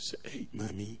 Say, hey,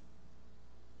 mommy.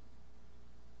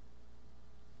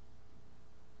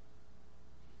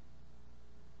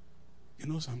 You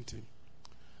know something?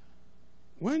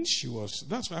 When she was,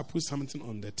 that's why I put something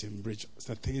on the Tim Bridge.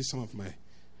 The thing some of my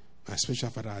spiritual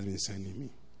father has been sending me.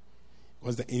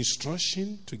 Was the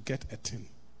instruction to get a thing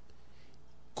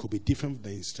could be different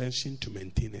from the instruction to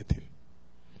maintain a thing.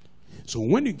 So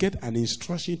when you get an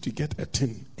instruction to get a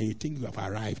thing and you think you have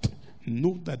arrived,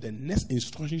 know that the next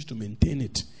instruction to maintain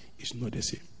it is not the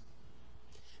same.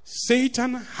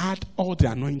 Satan had all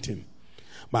the anointing.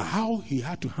 But how he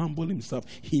had to humble himself,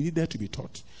 he needed to be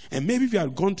taught. And maybe if you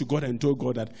had gone to God and told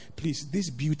God that, please, this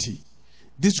beauty,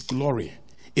 this glory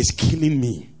is killing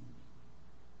me.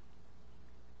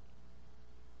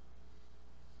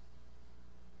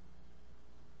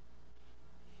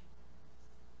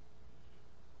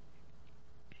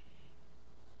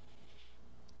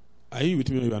 Are you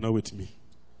with me or you are not with me?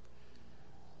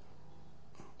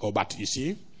 Oh, but you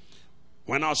see,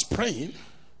 when I was praying,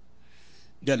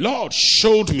 the Lord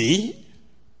showed me.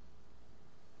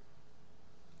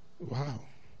 Wow.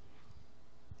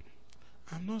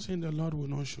 I'm not saying the Lord will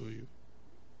not show you.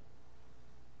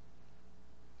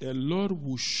 The Lord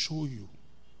will show you.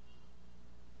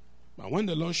 But when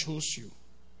the Lord shows you,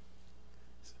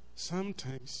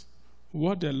 sometimes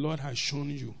what the Lord has shown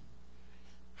you,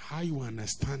 how you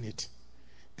understand it,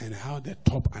 and how the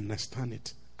top understand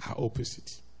it are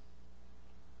opposite.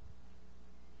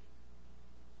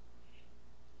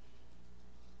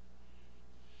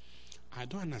 I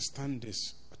don't understand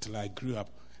this until I grew up.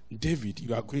 David,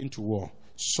 you are going to war.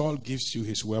 Saul gives you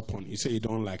his weapon. You say you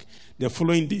don't like. The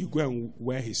following day, you go and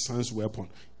wear his son's weapon.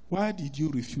 Why did you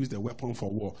refuse the weapon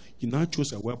for war? You now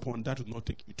chose a weapon that would not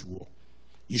take you to war.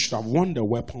 You should have won the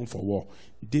weapon for war.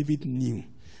 David knew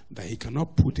that he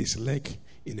cannot put his leg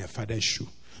in a father's shoe,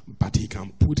 but he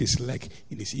can put his leg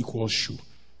in his equal's shoe.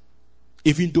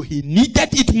 Even though he needed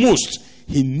it most,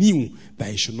 he knew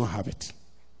that he should not have it.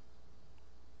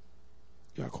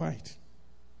 You are quiet.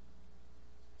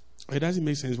 It doesn't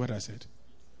make sense what I said.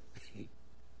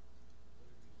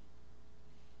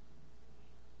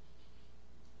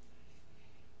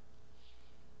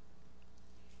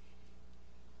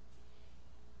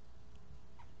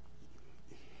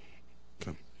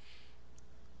 Come.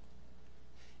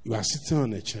 You are sitting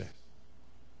on a chair.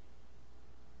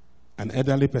 An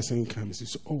elderly person comes and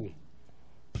says, "Oh,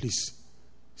 please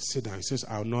sit down." He says,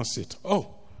 "I will not sit."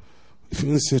 "Oh, if you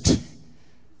don't sit,"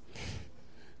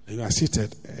 you are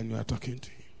seated and you are talking to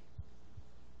him.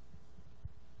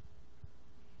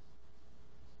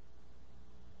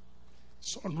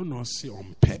 So no say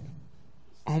on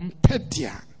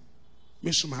dia.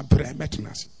 Mesuma bre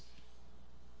metinas.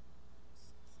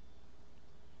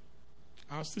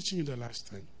 I was teaching you the last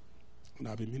time, and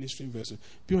I'll be ministering verses.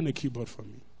 Be on the keyboard for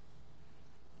me.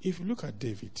 If you look at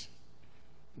David,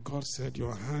 God said,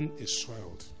 "Your hand is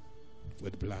soiled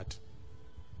with blood."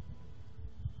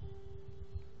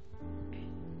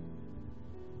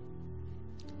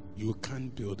 You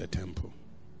can't build a temple.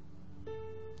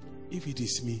 If it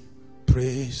is me,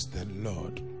 praise the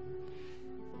Lord.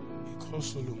 He called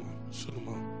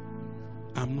Solomon,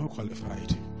 I'm not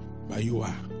qualified, but you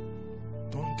are.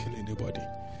 Don't kill anybody.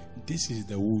 This is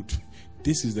the wood.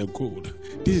 This is the gold.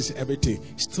 This is everything.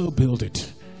 Still build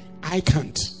it. I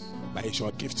can't, but it's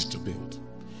your gift to build.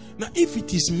 Now, if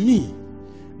it is me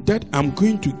that I'm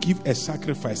going to give a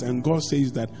sacrifice and God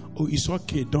says that, "Oh, it's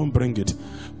okay, don't bring it,"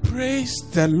 praise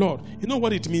the Lord. You know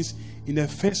what it means? In the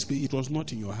first place, it was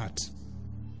not in your heart.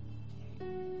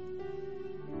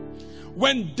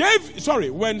 When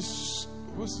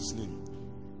what's his name?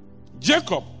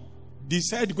 Jacob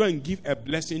decided to go and give a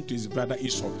blessing to his brother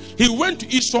Esau. He went to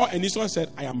Esau and Esau said,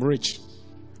 "I am rich.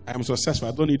 I am successful.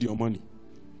 I don't need your money."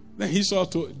 Then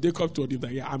Jacob told him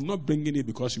that, "Yeah, I'm not bringing it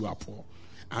because you are poor.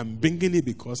 I'm bringing it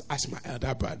because as my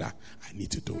elder brother, I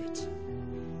need to do it."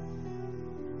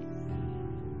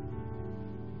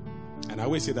 And I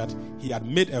always say that he had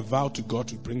made a vow to God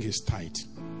to bring his tithe.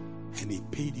 And he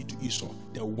paid it to Esau.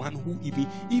 The one who, even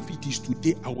if it is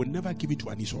today, I will never give it to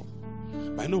an Esau.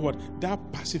 But you know what?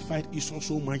 That pacified Esau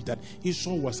so much that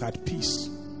Esau was at peace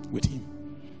with him.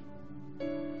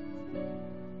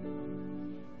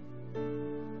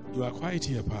 You are quiet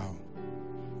here, pal.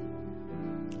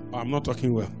 Oh, I'm not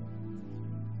talking well.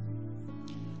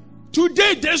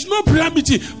 Today, there's no prayer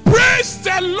meeting. Praise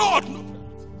the Lord.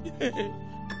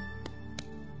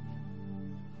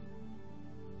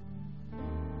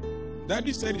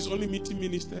 Daddy said it's only meeting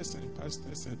ministers and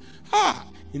pastors. And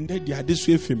in that they are this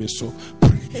way famous. So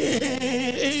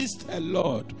praise the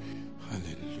Lord.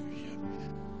 Hallelujah.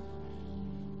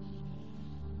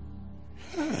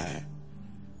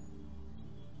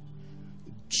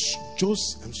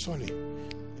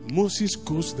 Moses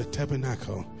goes to the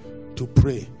tabernacle to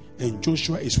pray, and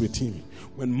Joshua is with him.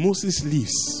 When Moses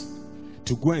leaves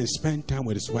to go and spend time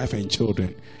with his wife and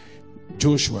children,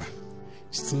 Joshua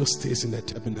still stays in the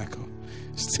tabernacle,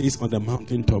 stays on the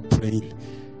mountaintop praying.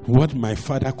 What my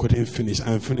father couldn't finish,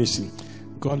 I'm finishing.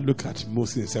 God looked at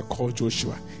Moses and said, "Call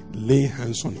Joshua, lay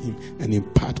hands on him, and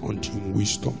impart unto him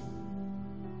wisdom."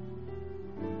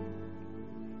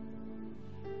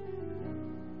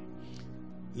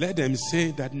 Let them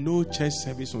say that no church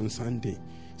service on Sunday.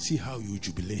 See how you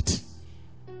jubilate.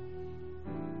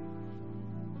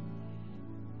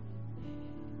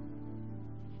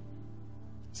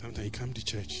 Sometimes you come to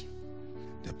church,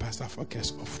 the pastor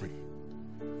forgets offering.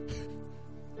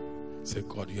 Say,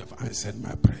 "God, you have answered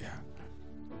my prayer."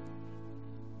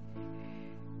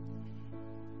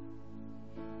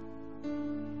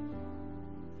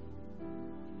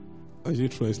 Is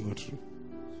it true or it's not true?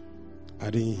 I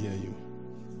didn't hear you.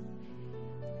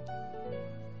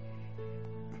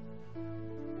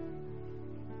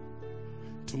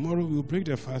 Tomorrow we'll break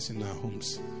the fast in our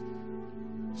homes.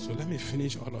 So let me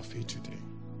finish all of it today.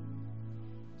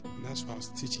 And that's why I was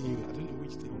teaching you. I don't know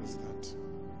which thing was that.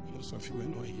 Most of you were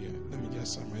not here. Let me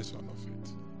just summarize all of it.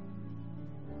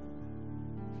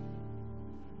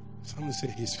 Someone say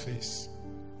his face,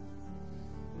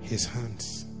 his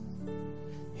hands,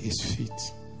 his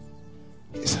feet,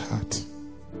 his heart.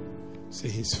 Say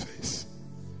his face,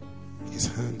 his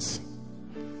hands.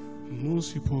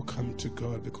 Most people come to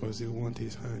God because they want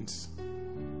his hands.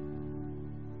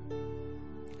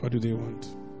 What do they want?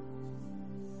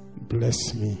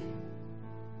 Bless me.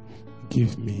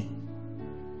 Give me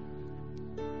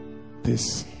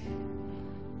this.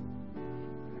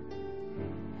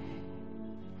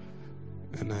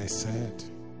 And I said,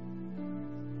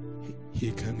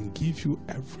 he can give you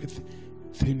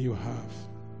everything you have.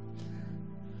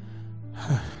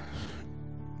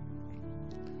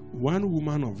 One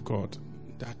woman of God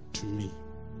that to me,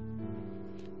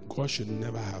 God should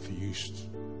never have used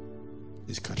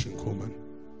is Catherine Coleman.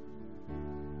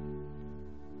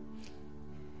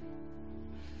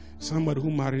 Somebody who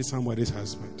married somebody's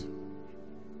husband.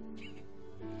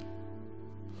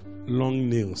 Long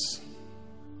nails.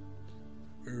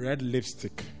 Red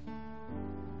lipstick.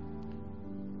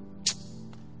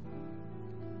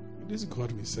 This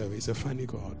God we serve is a funny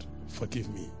God. Forgive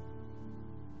me.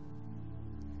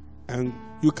 And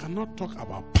you cannot talk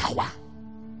about power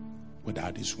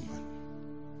without this woman.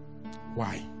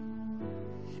 Why?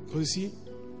 Because you see,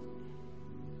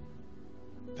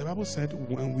 the Bible said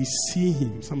when we see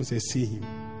him, someone said see him.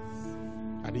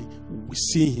 I mean, we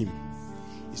see him.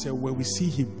 He said when we see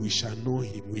him, we shall know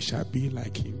him. We shall be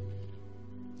like him.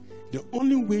 The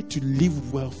only way to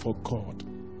live well for God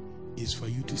is for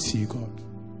you to see God.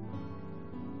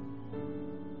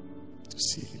 To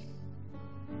see him.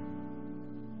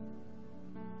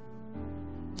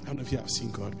 I don't know if you have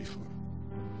seen God before.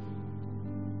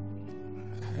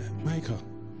 Michael,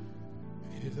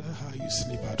 is that how you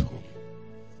sleep at home?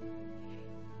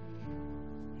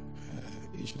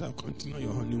 You should have continued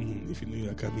your honeymoon if you know you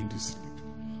are coming to sleep.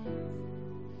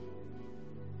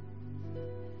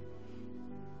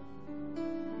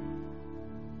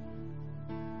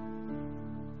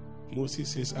 Moses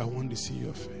says, I want to see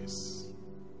your face.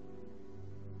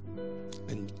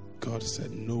 And God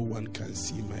said, no one can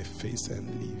see my face and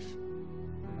live.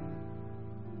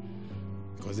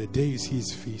 Because the day you see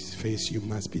his face, you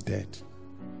must be dead.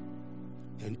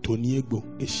 And Toniegbo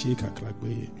is shake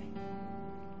aklagbe.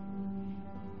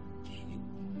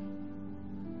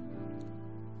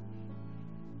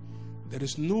 There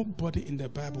is nobody in the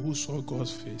Bible who saw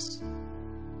God's face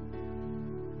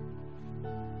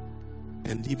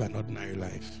and live an ordinary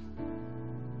life.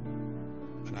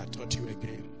 And I taught you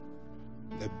again,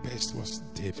 the best was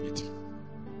David.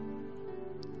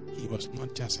 He was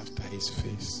not just after his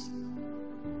face,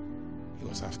 he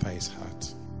was after his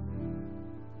heart.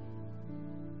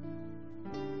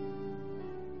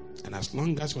 And as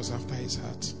long as he was after his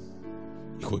heart,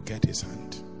 he could get his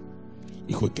hand,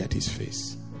 he could get his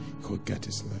face, he could get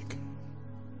his leg.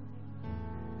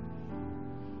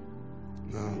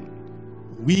 Now,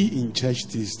 we in church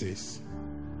these days,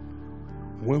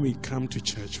 when we come to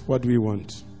church, what do we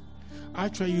want?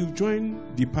 Actually, you join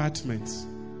departments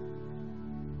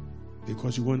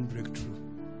because you want breakthrough.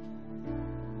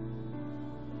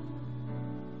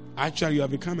 Actually, you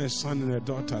have become a son and a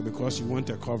daughter because you want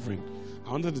a covering.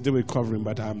 I wanted to do with covering,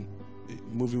 but I'm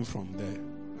moving from there.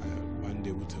 One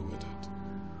day we'll deal with it.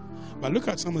 But look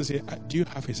at someone and say, do you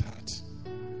have his heart?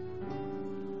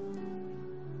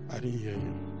 I didn't hear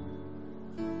you.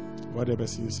 What the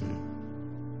person you say?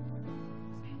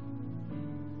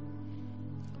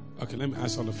 Okay, let me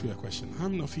ask all of you a question. How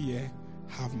many of you here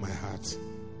have my heart?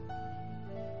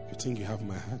 You think you have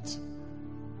my heart?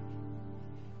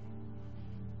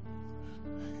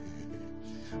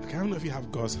 Okay, how many of you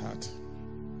have God's heart?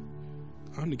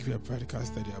 I want to give you a practical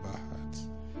study about heart.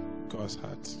 God's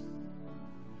heart.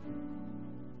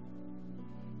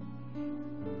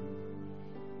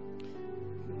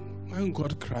 When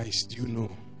God cries, do you know?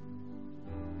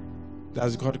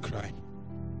 Does God cry?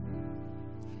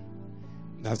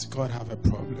 Does God have a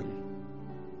problem?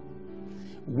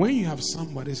 When you have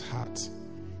somebody's heart,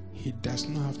 he does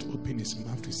not have to open his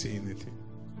mouth to say anything.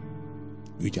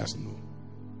 You just know.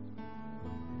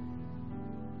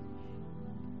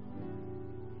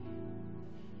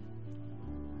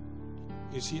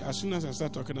 You see, as soon as I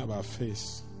start talking about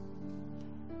face,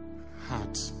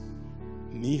 heart,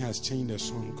 Nee has changed the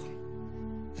song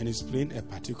and is playing a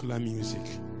particular music.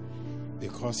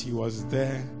 because he was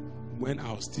there when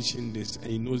I was teaching this, and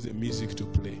he knows the music to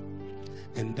play.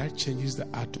 And that changes the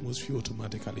atmosphere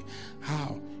automatically.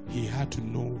 How? He had to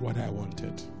know what I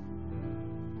wanted.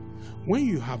 When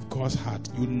you have God's heart,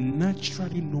 you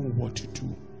naturally know what to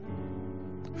do,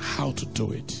 how to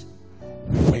do it,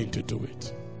 when to do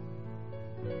it.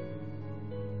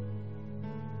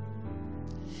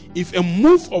 If a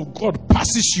move of God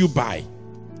passes you by,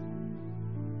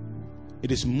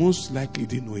 it is most likely you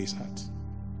didn't know his heart.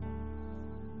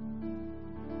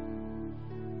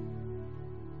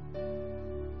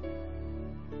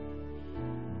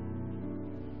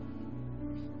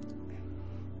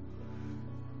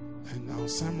 And I'll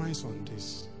summarize on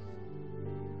this.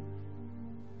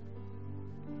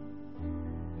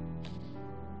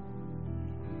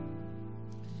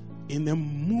 In the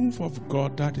move of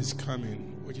God that is coming,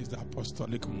 which is the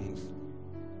apostolic move,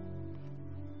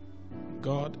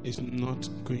 God is not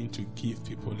going to give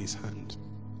people his hand.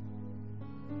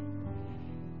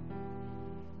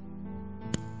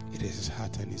 It is his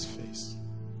heart and his face.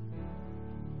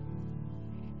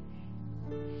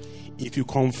 If you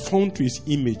conform to his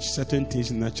image, certain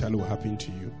things naturally will happen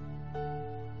to you.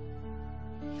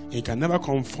 And you can never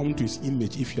conform to his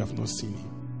image if you have not seen him.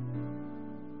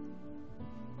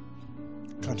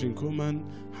 Catherine Coleman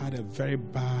had a very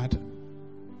bad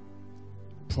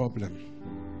problem,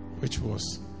 which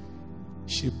was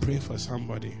she prayed for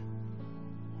somebody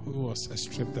who was a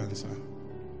strip dancer.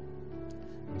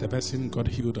 The person got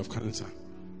healed of cancer.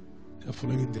 The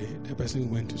following day, the person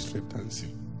went to strip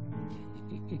dancing.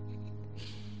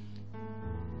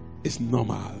 It's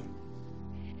normal.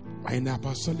 But in the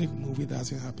apostolic movie, it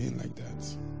doesn't happen like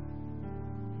that.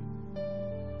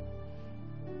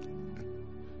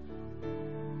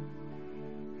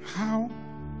 How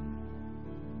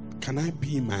can I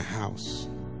be in my house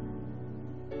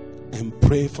and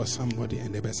pray for somebody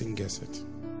and the person gets it?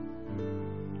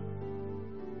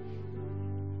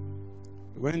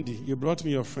 Wendy, you brought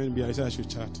me your friend Bia. I said I should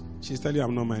chat. She's telling you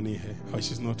I'm not minding her. Or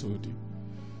she's not told you.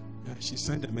 Yeah, she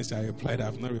sent a message. I replied. I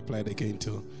have not replied again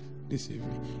till this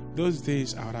evening. Those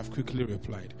days I would have quickly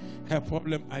replied. Her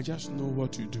problem, I just know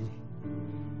what to do.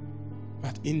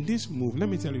 But in this move, let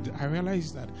me tell you that I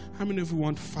realized that how many of you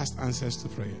want fast answers to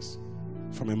prayers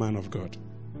from a man of God?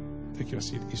 Take your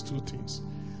seat. It's two things.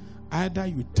 Either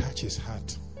you touch his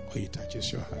heart or he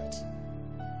touches your heart.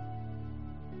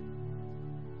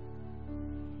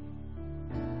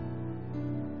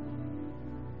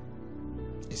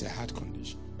 It's a heart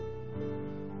condition.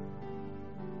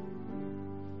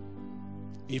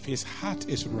 If his heart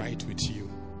is right with you,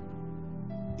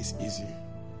 it's easy.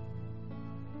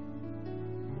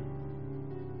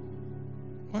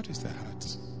 What is the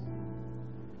heart?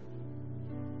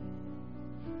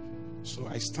 So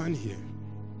I stand here.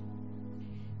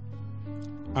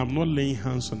 I'm not laying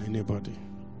hands on anybody.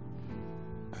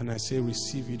 And I say,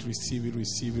 receive it, receive it,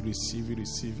 receive it, receive it,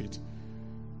 receive it.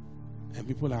 And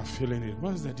people are feeling it.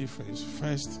 What's the difference?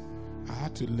 First, I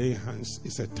had to lay hands.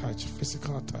 It's a touch,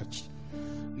 physical touch.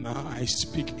 Now I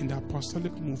speak. In the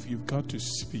apostolic move, you've got to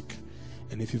speak.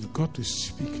 And if you've got to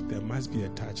speak, there must be a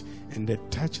touch. And the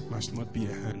touch must not be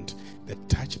a hand. The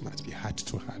touch must be heart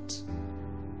to heart.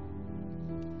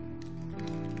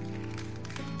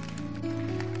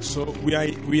 So we are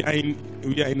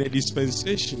in a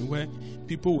dispensation where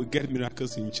people will get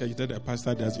miracles in church that the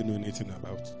pastor doesn't know anything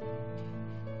about.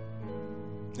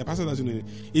 The pastor doesn't know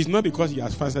anything. It's not because he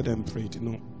has fasted and prayed.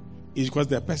 No. It's because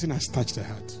the person has touched the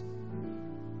heart.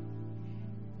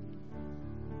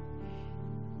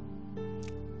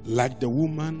 Like the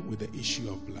woman with the issue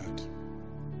of blood.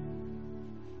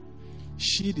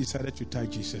 She decided to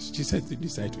touch Jesus. Jesus didn't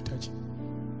decide to touch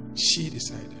him. She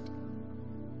decided.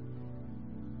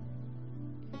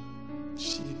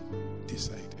 She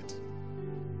decided.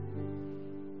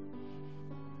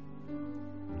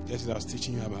 Just as I was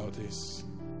teaching you about this.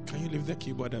 Can you leave the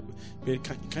keyboard up?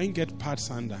 Can you get Pat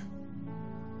Sander?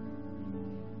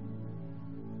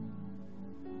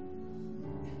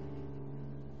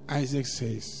 Isaac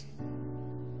says,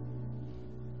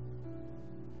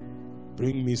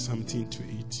 bring me something to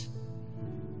eat,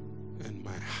 and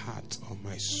my heart or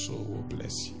my soul will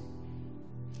bless you.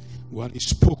 Well, he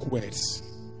spoke words,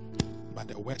 but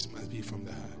the words must be from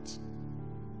the heart.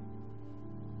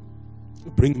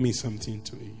 Bring me something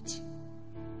to eat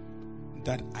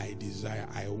that I desire,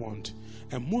 I want.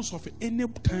 And most of it, any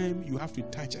time you have to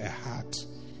touch a heart,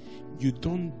 you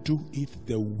don't do it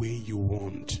the way you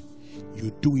want.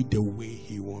 You do it the way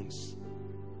he wants.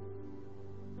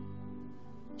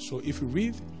 So if you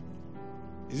read,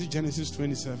 is it Genesis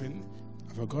 27?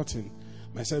 I've forgotten.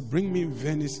 But I said, bring me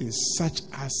venison such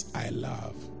as I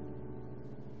love.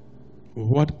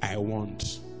 what I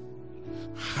want,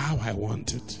 how I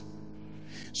want it.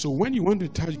 So when you want to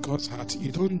touch God's heart,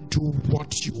 you don't do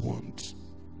what you want.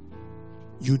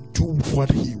 You do what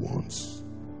He wants.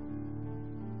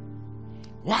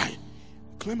 Why?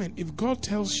 Clement, if God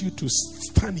tells you to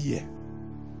stand here,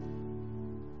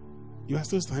 you are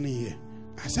still standing here.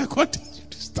 I said, God tells you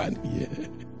to stand here.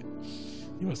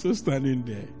 You are still standing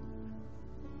there.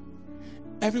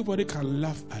 Everybody can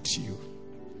laugh at you.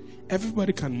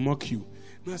 Everybody can mock you.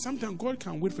 Now, sometimes God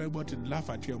can wait for everybody to laugh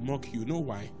at you and mock you. You know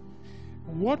why?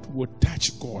 What will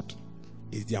touch God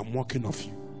is their mocking of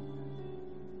you.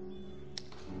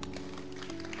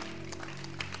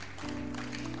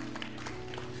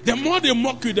 The more they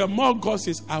mock you, the more God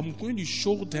says, I'm going to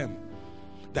show them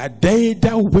that they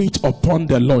that wait upon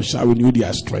the Lord shall renew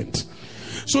their strength.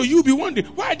 So you'll be wondering,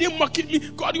 why are they mocking me?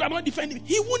 God, you are not defending me.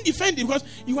 He won't defend you because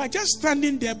you are just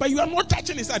standing there, but you are not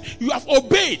touching his hand. You have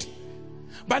obeyed.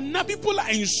 But now people are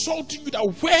insulting you that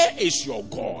where is your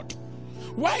God?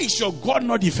 Why is your God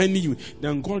not defending you?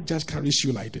 Then God just carries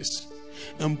you like this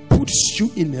and puts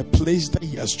you in a place that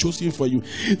he has chosen for you.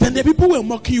 Then the people who are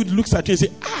mocking you looks at you and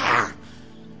say, ah.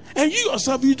 And you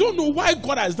yourself, you don't know why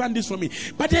God has done this for me.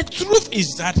 But the truth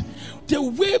is that the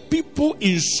way people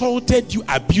insulted you,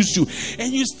 abused you,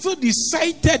 and you still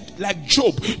decided, like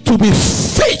Job, to be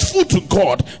faithful to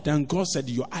God, then God said,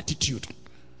 your attitude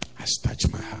has touched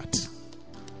my heart.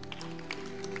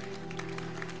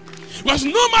 Because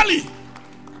normally,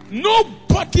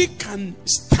 nobody can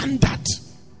stand that.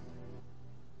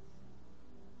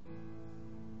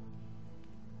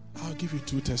 I'll give you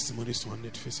 2 testimonies on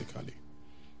it physically.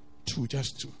 2,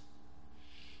 just 2.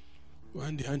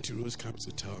 One day, Auntie Rose comes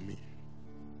to tell me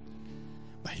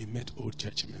that he met old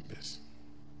church members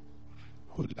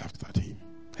who laughed at him.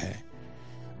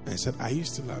 I said, are you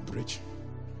still at Bridge?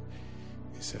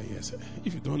 He said, yes.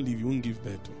 If you don't leave, you won't give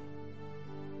birth.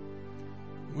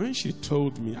 When she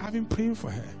told me, I've been praying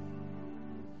for her.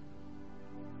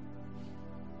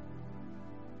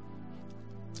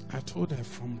 I told her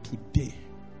from today,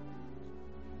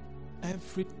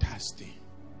 every Thursday,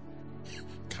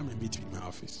 come and meet me in my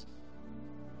office.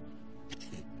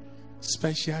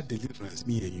 Special deliverance,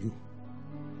 me and you.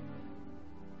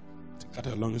 To cut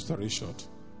a long story short,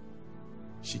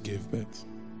 she gave birth.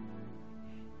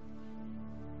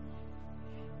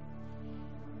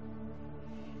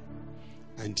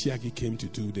 And Tiagi came to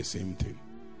do the same thing.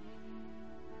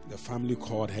 The family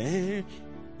called her,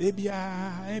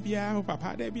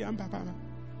 Papa. I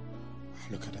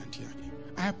look at Auntie again.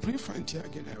 I pray for Auntie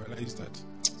again. I realized that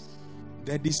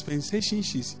the dispensation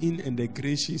she's in and the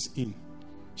grace she's in,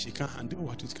 she can't handle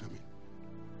what is coming.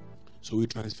 So we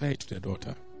transfer it to the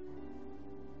daughter.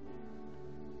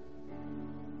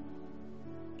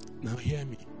 Now hear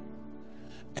me.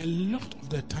 A lot of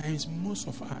the times, most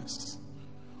of us,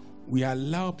 we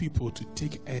allow people to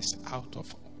take us out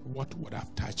of what would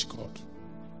have touched God.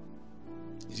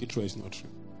 Is it true or it's not true?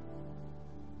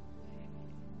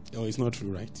 No, it's not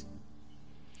true, right?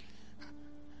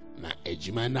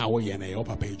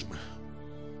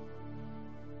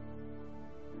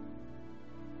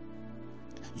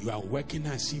 You are working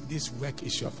as if this work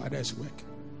is your father's work.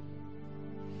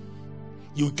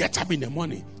 You get up in the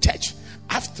morning, church,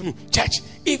 afternoon, church,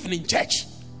 evening, church.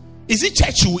 Is it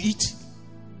church you eat?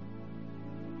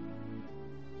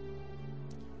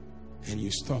 And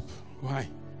you stop. Why?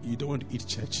 You don't want to eat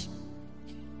church.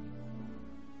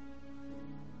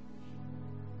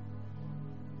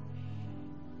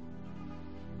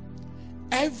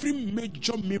 Every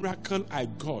major miracle I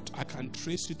got, I can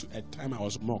trace it to a time I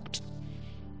was mocked.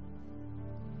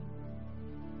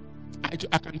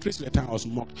 I can trace it to a time I was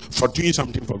mocked for doing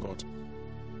something for God.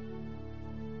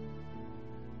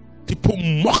 People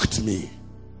mocked me,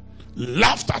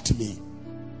 laughed at me,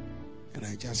 and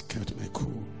I just kept my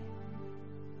cool.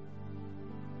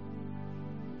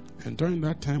 And during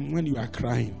that time, when you are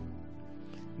crying,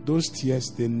 those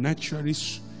tears, they naturally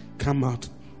come out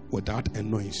without a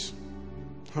noise.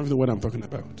 How do you know what I'm talking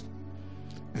about?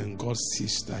 And God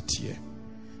sees that tear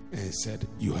and said,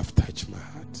 you have touched my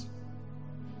heart.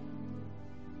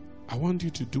 I want you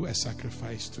to do a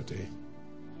sacrifice today.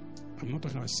 I'm not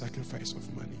talking about a sacrifice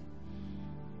of money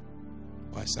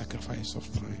or a sacrifice of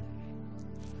time.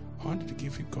 I want you to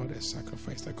give God a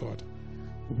sacrifice. That God,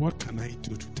 what can I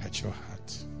do to touch your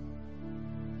heart?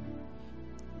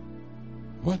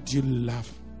 What do you love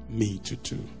me to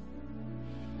do?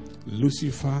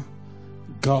 Lucifer,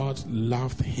 God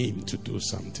loved him to do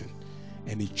something,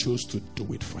 and he chose to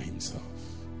do it for himself.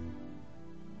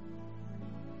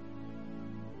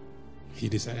 He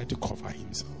decided to cover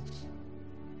himself.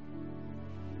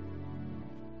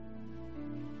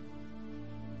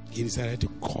 He he decided to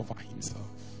cover himself,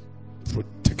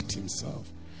 protect himself,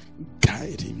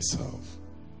 guide himself.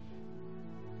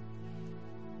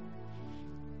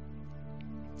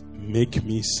 Make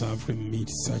me sovereign meat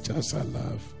such as I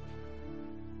love.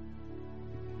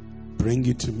 Bring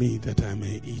it to me that I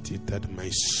may eat it, that my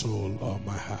soul or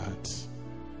my heart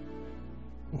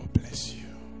will bless you.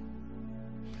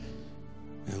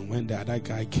 And when the other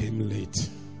guy came late,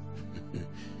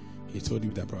 he told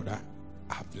him, that brother,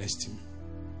 I have blessed him.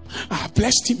 I have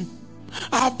blessed him.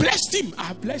 I have blessed him. I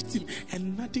have blessed him.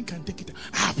 And nothing can take it.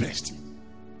 I have blessed him.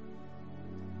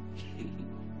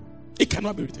 It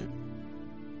cannot be returned.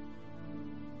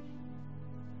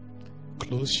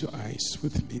 Close your eyes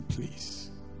with me, please.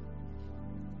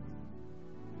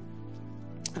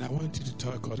 And I want you to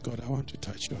tell God, God, I want to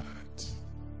touch your heart.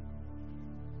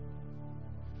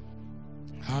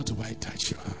 How do I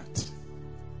touch your heart?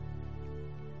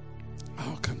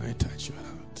 How can I touch your heart?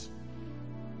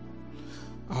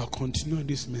 I'll continue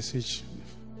this message.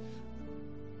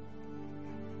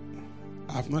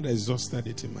 I've not exhausted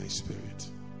it in my spirit.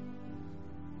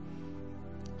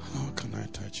 How can I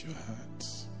touch your heart?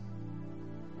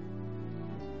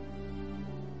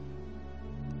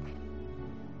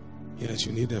 Yes,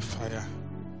 you need a fire.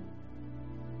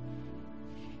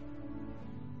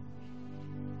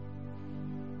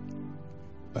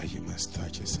 But you must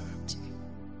touch his heart.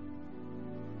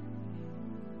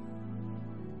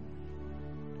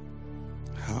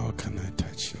 How can I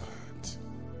touch your heart?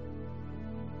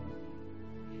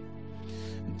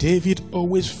 David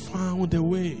always found a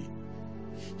way.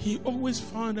 He always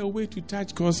found a way to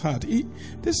touch God's heart.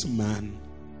 This man,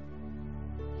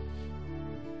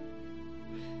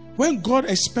 when God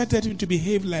expected him to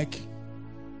behave like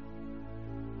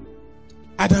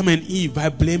Adam and Eve by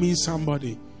blaming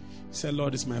somebody, he said,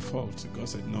 Lord, it's my fault. God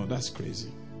said, no, that's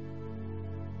crazy.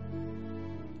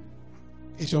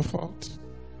 It's your fault.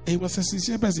 And he was a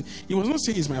sincere person. He was not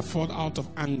saying it's my fault out of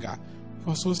anger. He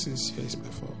was so sincere, it's my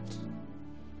fault.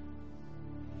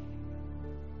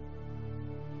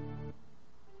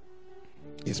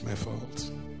 It's my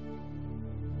fault.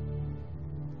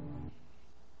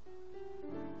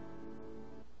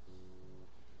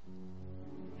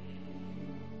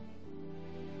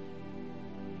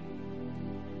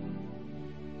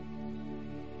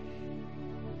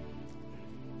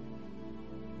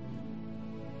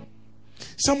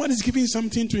 Somebody's giving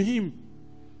something to him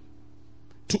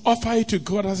to offer it to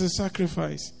God as a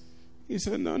sacrifice. He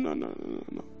said, no.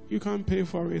 You can't pay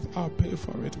for it. I'll pay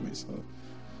for it myself.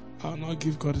 I'll not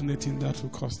give God anything that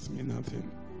will cost me nothing.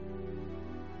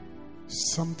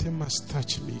 Something must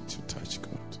touch me to touch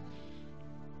God.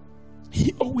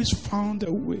 He always found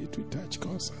a way to touch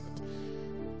God's heart.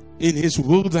 In his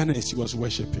wilderness, he was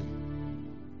worshiping.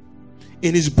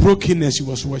 In his brokenness, he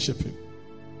was worshiping.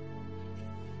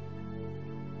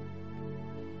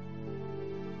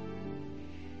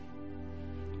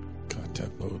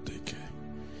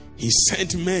 He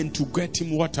sent men to get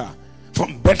him water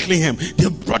from Bethlehem. They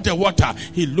brought the water.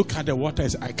 He looked at the water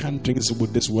and said, I can't drink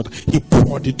with this water. He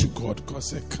poured it to God. God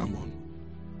said, come on.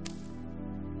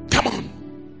 Come on.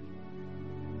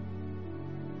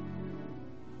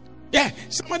 Yeah,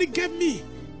 somebody gave me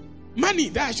money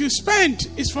that I should spend.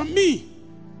 It's from me.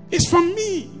 It's from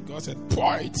me. God said,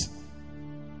 pour it.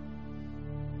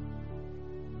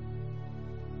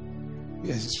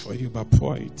 Yes, it's for you, but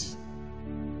pour it.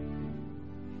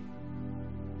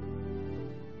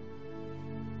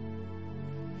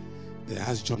 They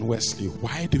asked John Wesley,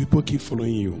 why do people keep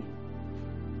following you?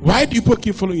 Why do people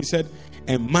keep following you? He said,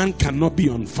 a man cannot be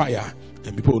on fire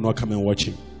and people will not come and watch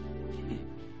him.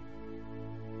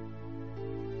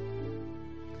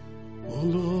 Oh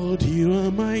Lord, you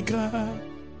are my God,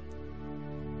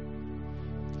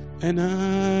 and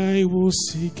I will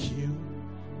seek you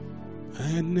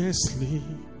earnestly.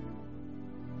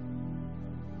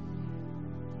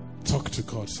 Talk to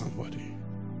God, somebody.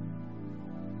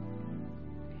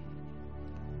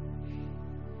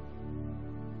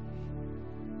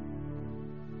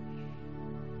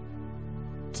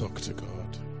 Talk to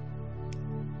God.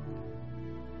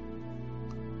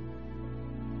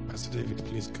 Pastor David,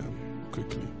 please come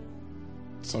quickly.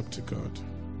 Talk to God.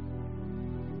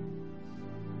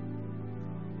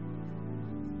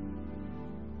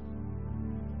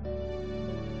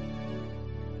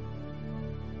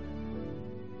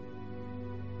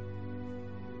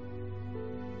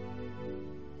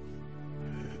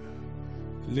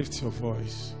 Lift your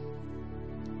voice.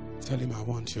 Tell him, I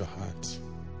want your heart.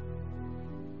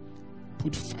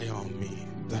 Put fire on me.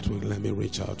 That will let me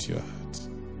reach out to your heart.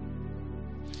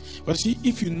 But see,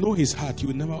 if you know his heart, you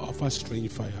will never offer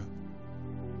strange fire.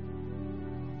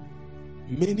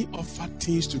 Many offer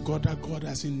things to God that God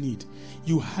doesn't need.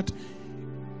 You had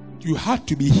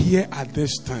to be here at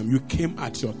this time. You came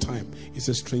at your time. It's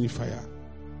a strange fire.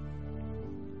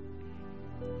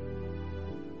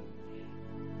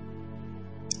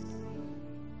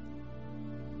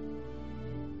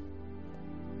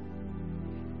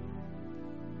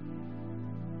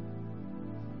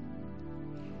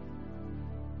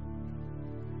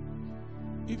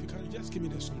 If you can just give me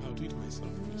the song, I'll do it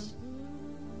myself, please.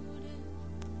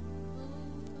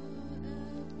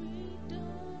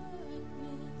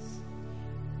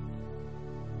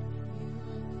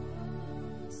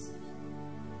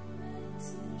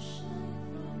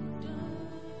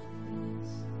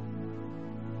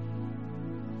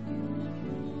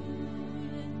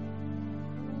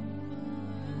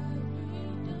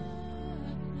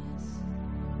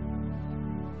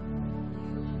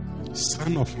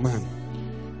 Son of man,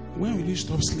 when will you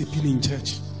stop sleeping in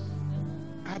church?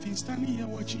 I've been standing here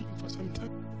watching you for some time.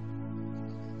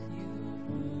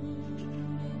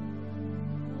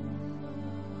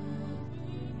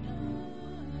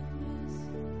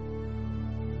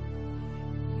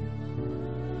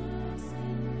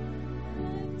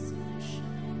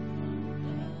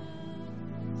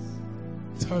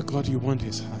 Tell God you want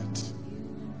his heart.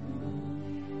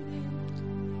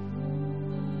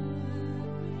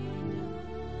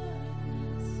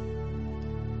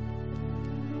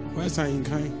 Where's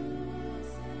Ainkai?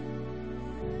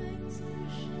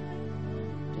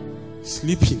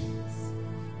 Sleeping.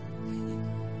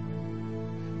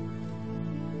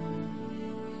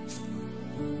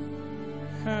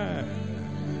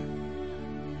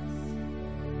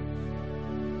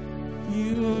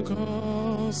 You are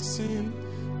causing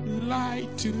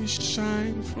light to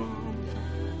shine from.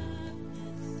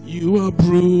 You are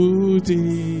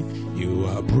brooding. You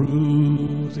are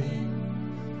brooding.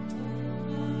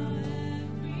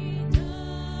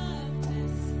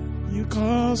 You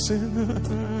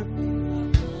causing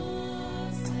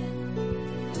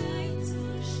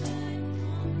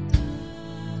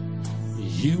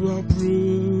you are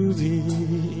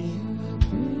brooding.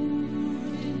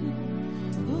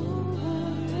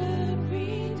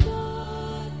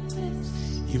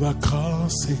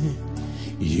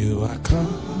 You are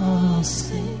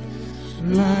causing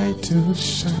light to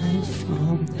shine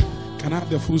from. Can I have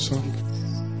the full song?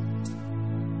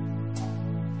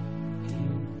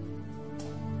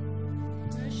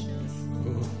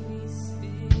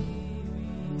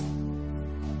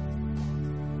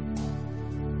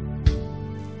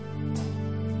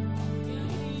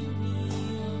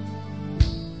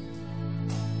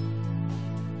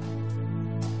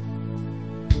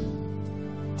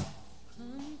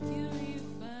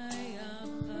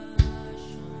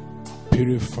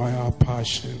 Purify our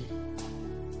passion.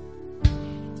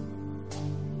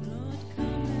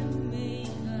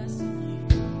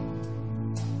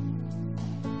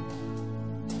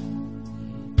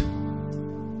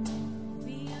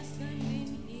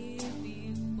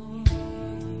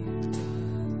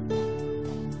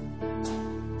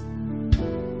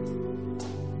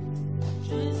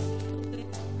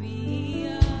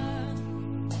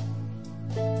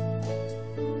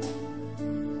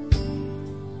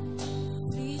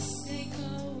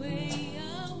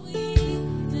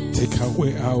 Take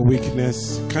away our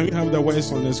weakness. Can we have the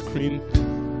words on the screen?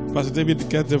 Pastor David,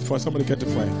 get the fire. Somebody get the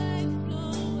fire.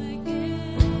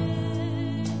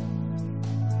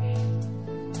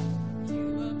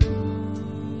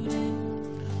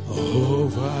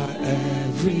 Over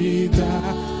every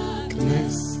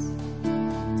darkness,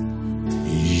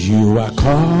 you are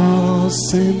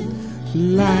causing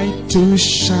light to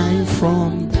shine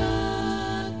from.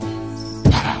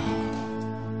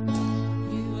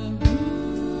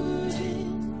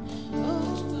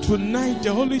 Tonight,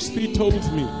 the Holy Spirit told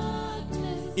me,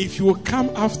 if you will come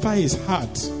after his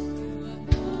heart,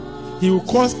 he will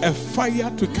cause a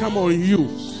fire to come on you.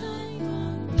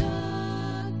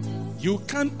 You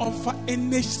can't offer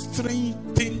any strange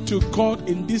thing to God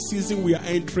in this season we are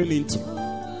entering into.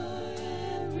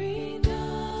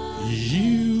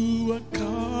 You are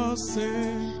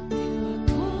causing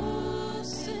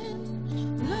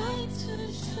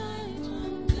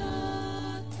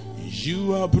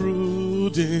you are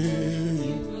brooding.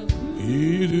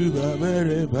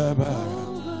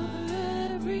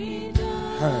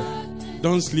 Hey,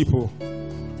 don't sleep. Oh.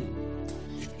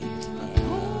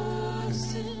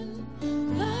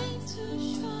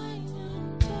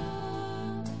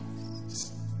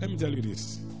 Let me tell you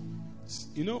this.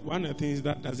 You know, one of the things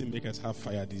that doesn't make us have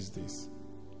fire these days,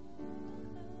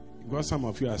 because some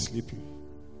of you are sleeping.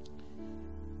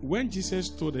 When Jesus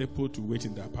told the people to wait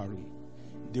in the upper room,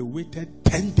 they waited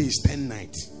 10 days, 10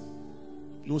 nights.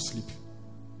 No sleep.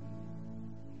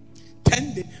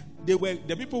 10 days. They were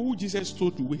the people who Jesus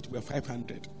told to wait were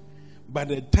 500. By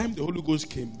the time the Holy Ghost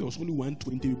came, there was only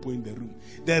 120 people in the room.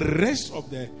 The rest of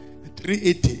the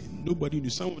 380, nobody knew.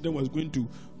 Some of them was going to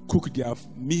cook their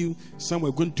meal. Some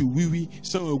were going to wee.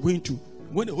 Some were going to.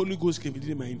 When the Holy Ghost came, he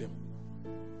didn't mind them.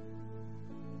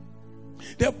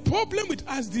 The problem with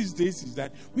us these days is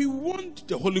that we want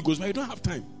the Holy Ghost, but we don't have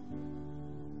time.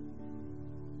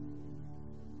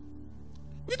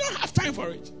 We don't have time for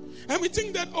it. And we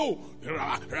think that, oh, here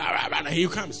he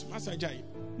comes.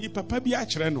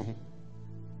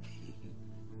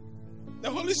 The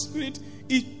Holy Spirit,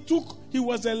 he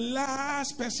was the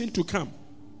last person to come.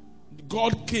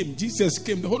 God came, Jesus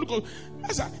came, the Holy Ghost.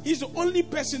 He's the only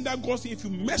person that God said, if you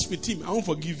mess with him, I won't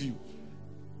forgive you.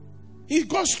 He's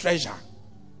God's treasure.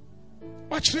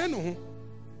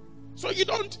 So you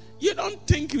don't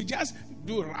think you just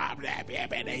do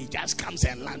then he just comes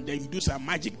and lands, then you do some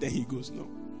magic, then he goes. No.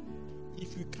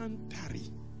 If you can't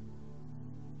tarry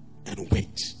and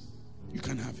wait, you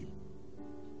can't have him.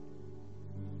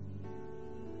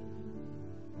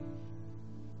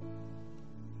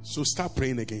 So start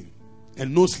praying again.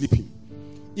 And no sleeping.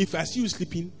 If I see you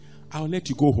sleeping, I'll let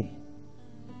you go home.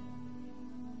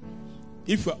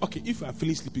 If you are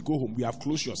feeling sleepy, go home. We have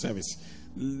closed your service.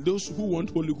 Those who want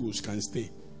Holy Ghost can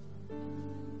stay.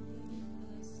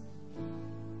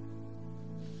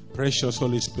 Precious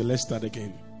Holy Spirit, let's start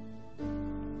again.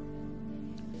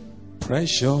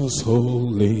 Precious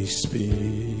Holy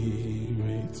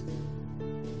Spirit,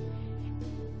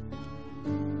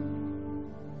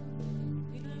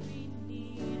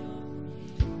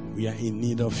 we are in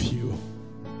need of you.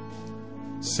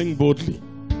 Sing boldly.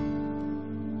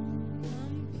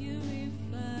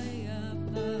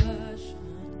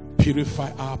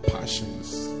 Purify our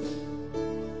passions.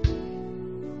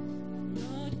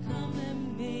 Lord, come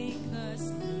and make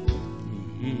us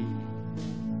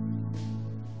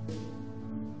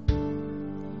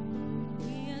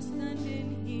We are standing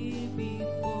here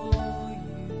before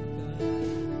you, God.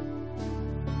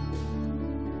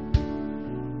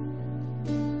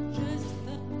 Just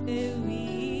the way we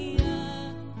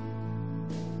are.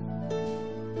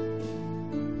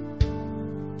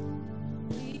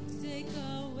 Please take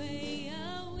away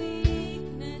our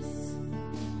weakness.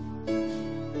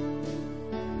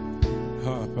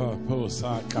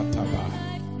 Life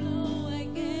flow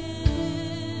again.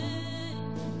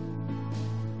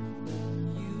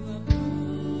 You are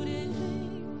brooding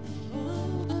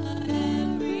over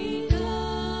every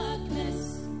darkness.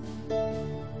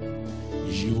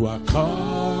 You are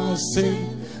causing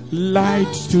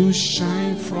light to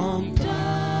shine from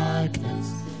darkness.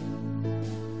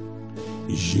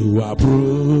 You are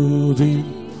brooding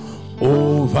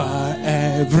over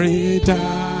every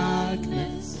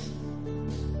darkness.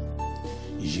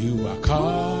 You are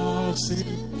causing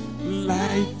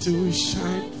light to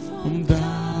shine from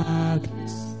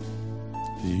darkness.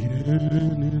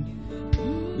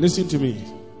 Listen to me.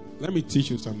 Let me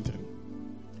teach you something.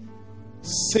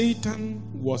 Satan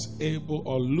was able,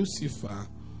 or Lucifer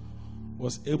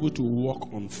was able to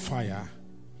walk on fire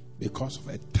because of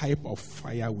a type of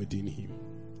fire within him.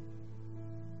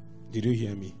 Did you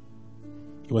hear me?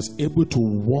 He was able to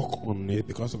walk on it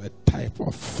because of a type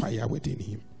of fire within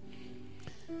him.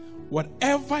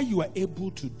 Whatever you are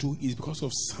able to do is because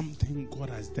of something God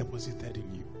has deposited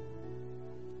in you.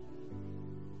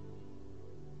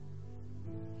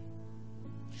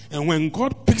 And when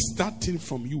God picks that thing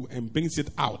from you and brings it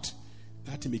out,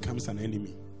 that thing becomes an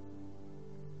enemy.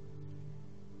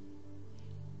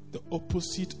 The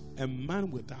opposite, a man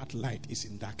without light is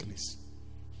in darkness.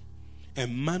 A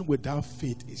man without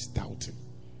faith is doubting.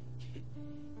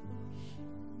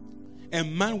 A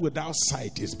man without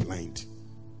sight is blind.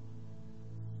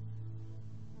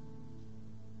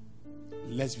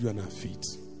 Let's be on our feet.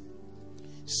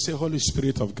 Say, Holy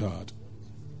Spirit of God.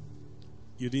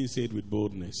 You didn't say it with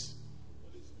boldness.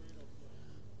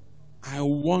 I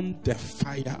want the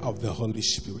fire of the Holy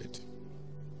Spirit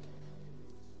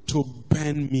to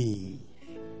burn me.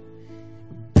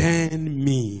 Burn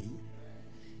me.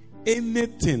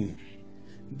 Anything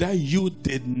that you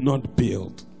did not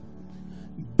build,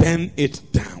 burn it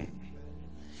down.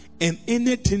 And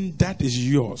anything that is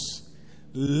yours,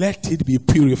 let it be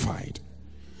purified.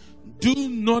 Do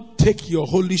not take your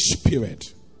Holy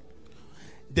Spirit,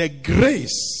 the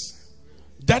grace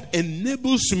that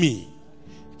enables me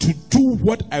to do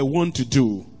what I want to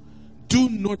do. Do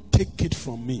not take it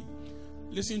from me.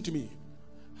 Listen to me.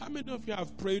 How many of you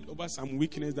have prayed over some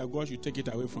weakness that God should take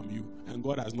it away from you, and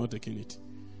God has not taken it?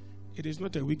 It is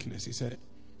not a weakness. It's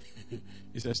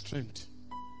a strength.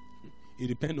 It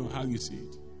depends on how you see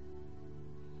it.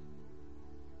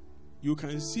 you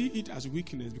can see it as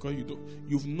weakness because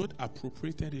you've not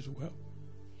appropriated it well.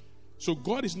 So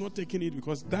God is not taking it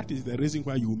because that is the reason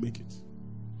why you will make it.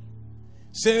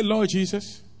 Say, Lord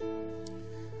Jesus,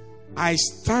 I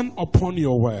stand upon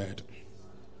your word.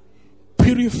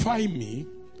 Purify me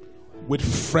with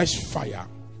fresh fire.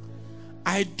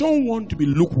 I don't want to be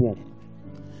lukewarm,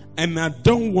 and I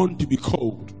don't want to be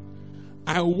cold.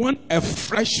 I want a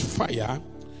fresh fire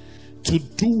to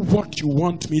do what you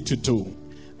want me to do.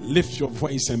 Lift your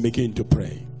voice and begin to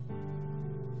pray.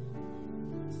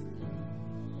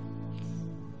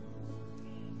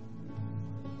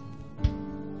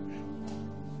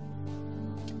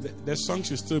 The song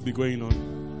should still be going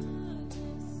on.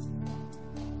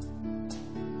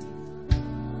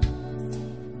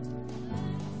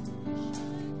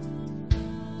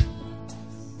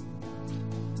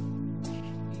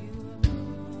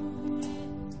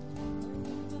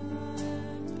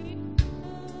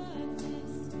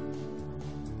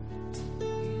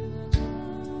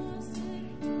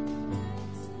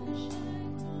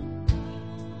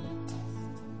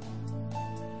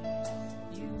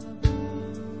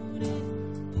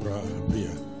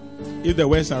 If the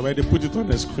words are ready, put it on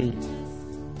the screen.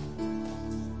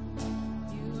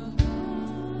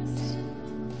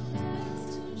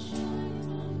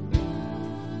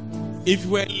 If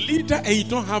you're a leader and you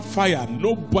don't have fire,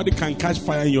 nobody can catch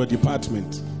fire in your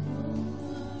department.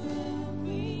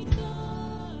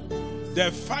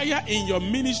 The fire in your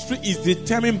ministry is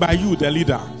determined by you, the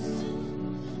leader.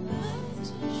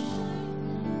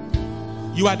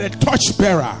 You are the torch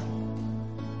bearer.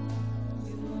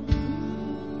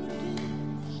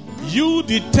 You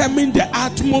determine the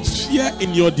atmosphere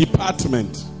in your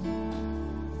department.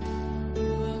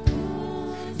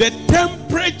 The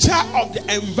temperature of the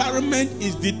environment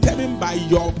is determined by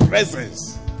your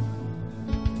presence.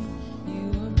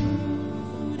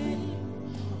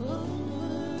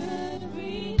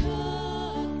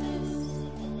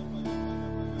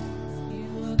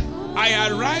 I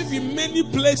arrive in many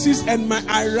places and my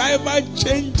arrival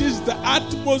changes the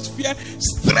atmosphere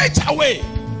straight away.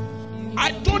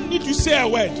 I don't need to say a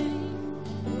word.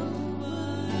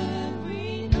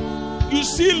 You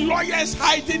see lawyers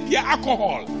hiding their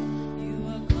alcohol.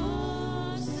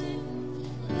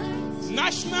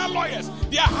 National lawyers,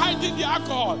 they are hiding their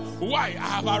alcohol. Why? I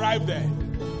have arrived there.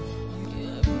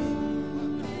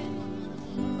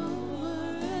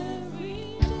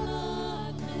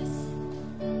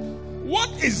 What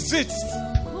is it?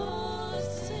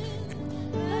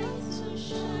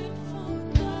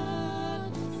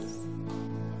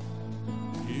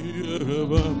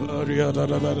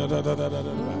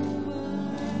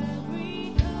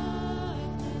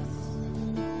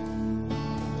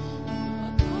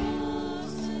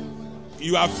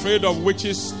 You are afraid of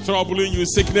witches troubling you,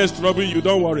 sickness troubling you.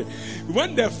 Don't worry.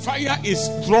 When the fire is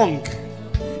strong,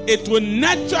 it will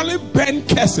naturally burn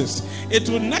curses. It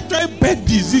will naturally burn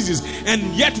diseases, and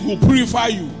yet will purify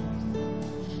you.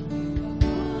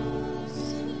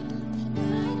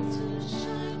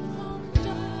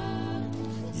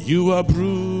 You are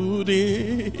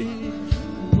brooding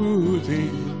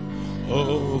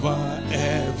over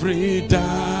every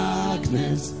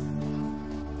darkness.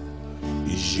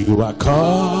 You are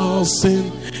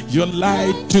causing your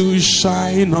light to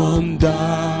shine on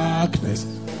darkness.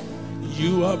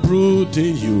 You are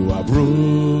brooding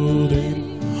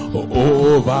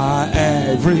over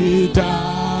every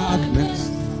darkness.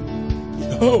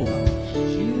 Oh,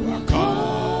 you are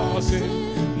causing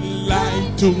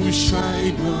light to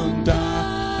shine on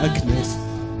darkness.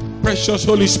 Precious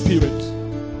Holy Spirit.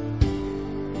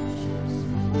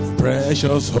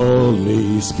 Precious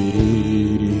Holy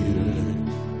Spirit.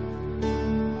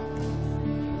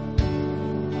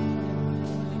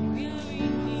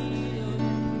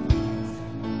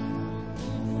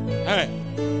 Hey.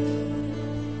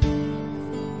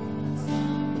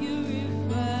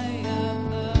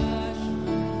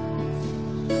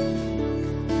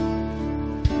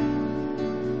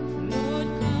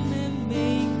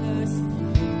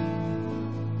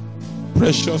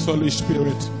 Precious Holy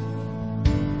Spirit.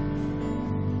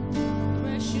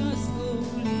 Precious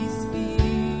Holy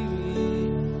Spirit.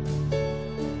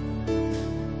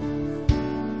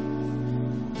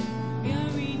 We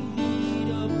are in need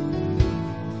of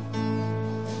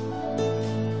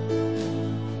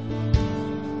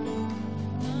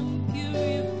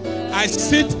you. I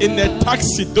sit in the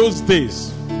taxi those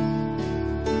days,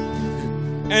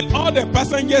 and all the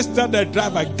passengers tell the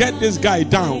driver, get this guy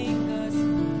down,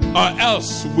 or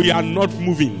else we are not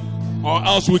moving, or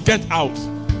else we get out.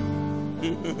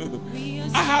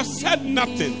 I have said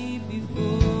nothing.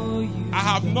 I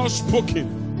have not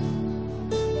spoken.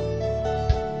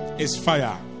 is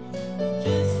fire.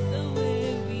 just the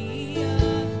way we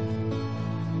are.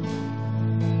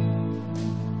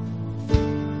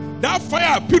 That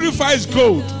fire purifies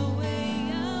gold, The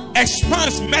way I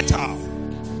expands metal,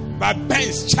 but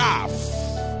bends chaff.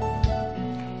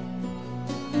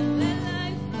 let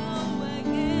life flow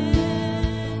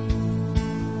again.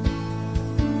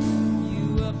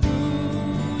 You are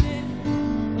brooding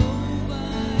over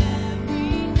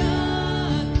every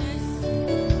darkness.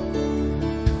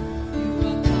 You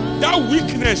are That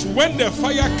weakness, when the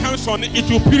fire comes on it, it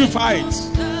will purify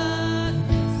it.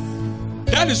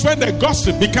 That is when the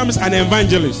gossip becomes an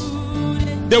evangelist.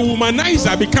 The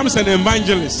womanizer becomes an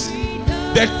evangelist.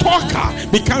 The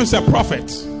talker becomes a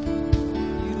prophet. You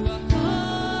are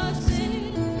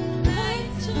causing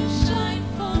light to shine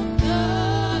from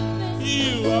darkness.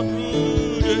 You are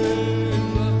brooding.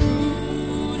 You are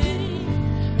brooding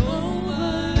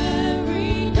over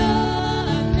every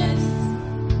darkness.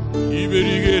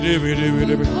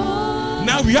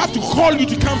 Now we have to call you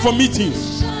to come for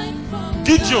meetings. Shine from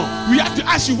Gideon, we have to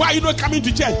ask you, why are you not coming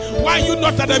to church? Why are you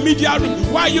not at the media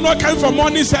room? Why are you not coming for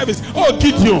morning service? Oh,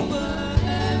 Gideon.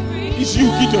 every It's you,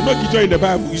 Gideon. Not Gideon in the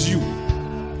Bible. It's you.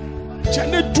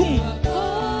 Chanetum.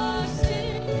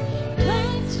 causing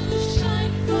light to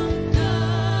shine from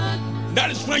darkness.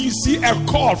 That is when you see a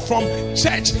call from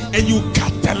church and you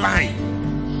cut the line.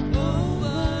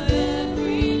 Over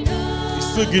every darkness.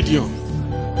 It's still Gideon.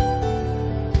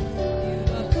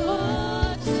 You are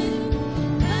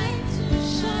causing light to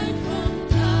shine from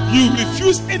darkness. You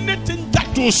refuse anything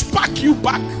that will spark you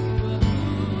back.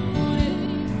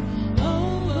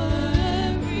 Over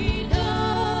every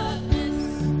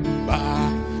darkness.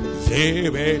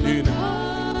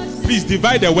 Please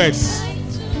divide the words.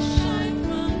 Light to shine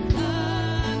from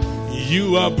darkness.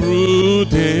 You are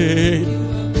brooding.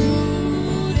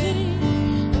 Brooding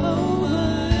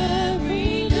over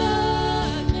every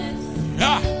darkness.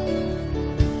 Ah,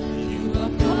 You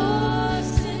are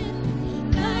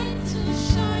causing light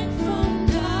to shine from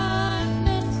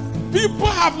darkness. people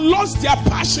have lost their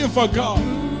passion for God.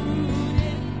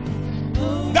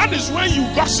 That is when you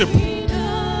gossip.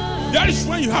 That is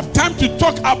when you have time to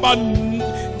talk about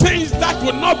things that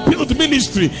will not build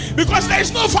ministry, because there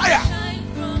is no fire. Shine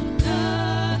from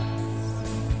darkness.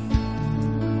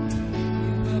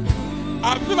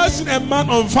 I've never seen a man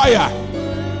on fire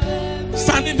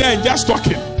standing there and just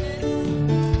talking.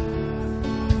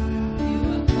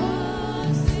 You are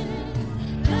causing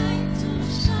light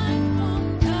to shine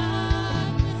from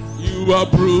darkness. You are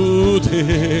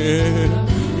brooding.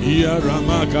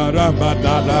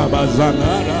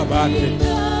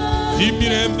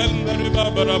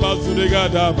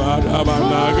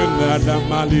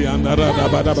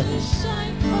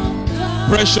 Shine from darkness.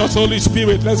 Precious Holy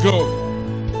Spirit, let's go.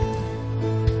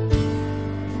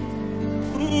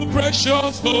 Oh,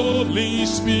 precious Holy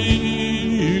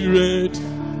Spirit,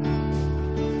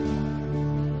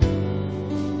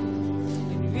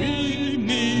 we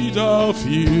need of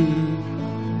you.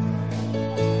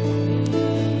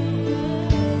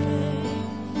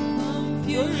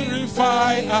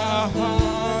 Purify our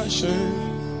hearts.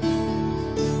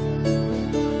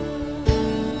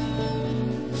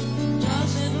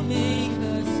 Doesn't make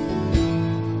us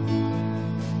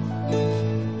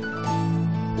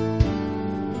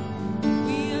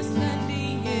We are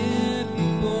standing here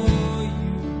before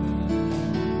you.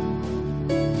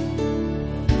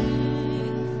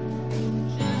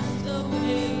 Just the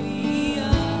way we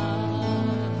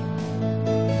are.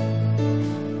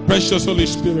 Precious Holy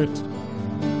Spirit.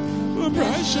 Oh,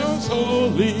 precious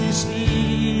Holy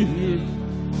Spirit,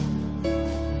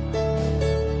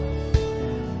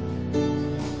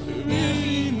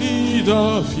 we need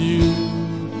of you.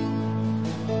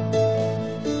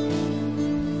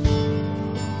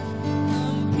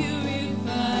 Come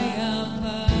purify our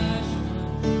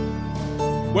passion.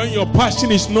 When your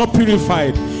passion is not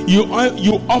purified, you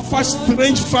offer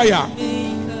strange fire.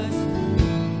 Make us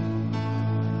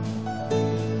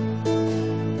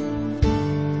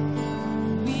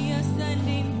We are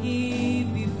standing here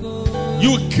before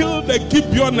You kill the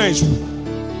Gibeonites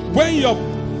when your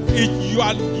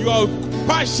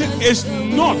passion is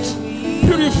not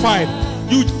purified.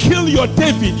 You kill your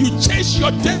David. You chase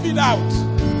your David out.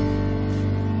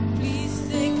 Please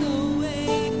take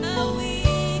away our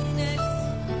weakness.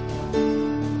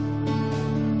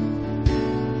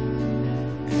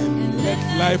 And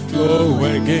let life flow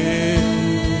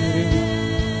again.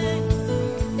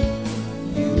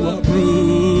 You are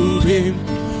brooding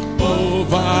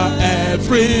over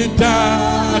every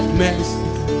darkness.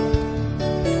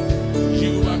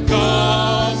 You are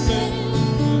causing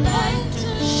Light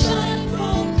to shine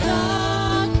from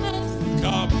darkness.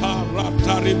 Kappa.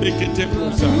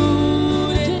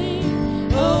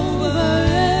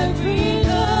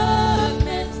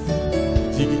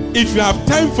 If you have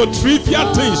time for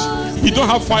trivial things, you don't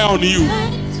have fire on you.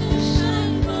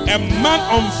 A man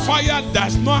on fire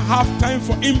does not have time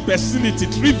for imbecility,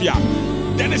 trivia.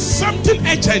 There is something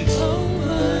urgent.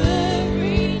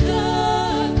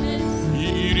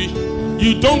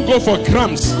 You don't go for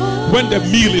crumbs when the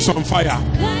meal is on fire.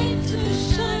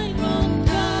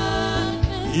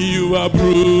 You are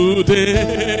brooding.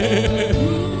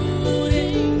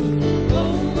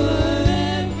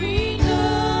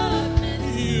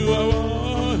 You are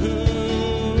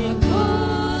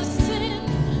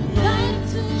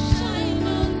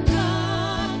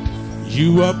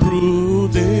You are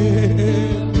brooding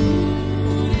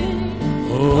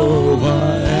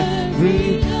over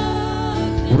every.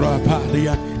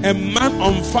 A man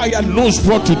on fire knows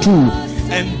what to do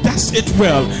and does it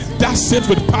well, does it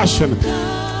with passion.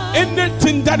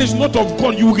 Anything that is not of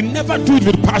God, you will never do it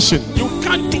with passion. You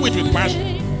can't do it with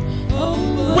passion.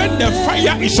 When the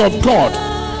fire is of God,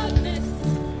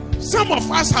 some of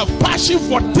us have passion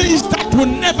for things that will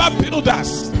never build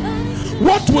us.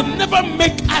 What will never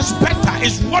make us better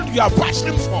is what we are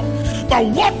passionate for. But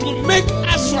what will make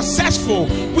us successful,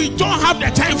 we don't have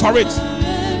the time for it.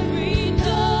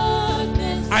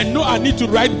 I know I need to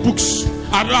write books.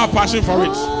 I don't have passion for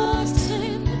it.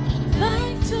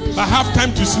 I have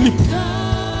time to sleep.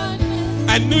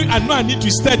 I know I need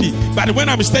to study. But when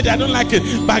I'm studying, I don't like it.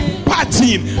 But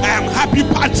partying, I am happy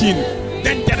partying.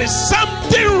 Then there is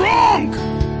something wrong.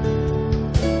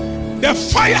 The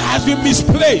fire has been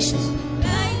misplaced.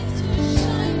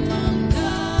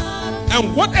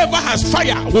 And whatever has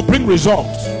fire will bring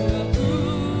results.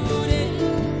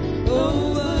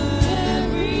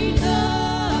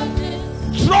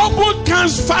 Trouble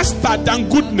comes faster than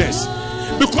goodness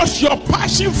because your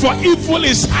passion for evil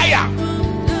is higher.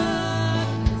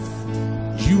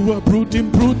 You are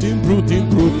brooding.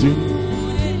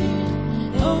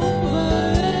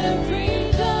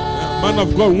 Man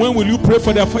of God, when will you pray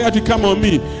for the fire to come on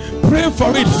me? Pray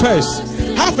for it first.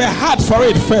 Have a heart for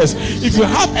it first. If you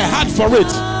have a heart for it,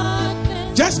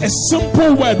 just a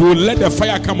simple word will let the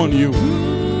fire come on you.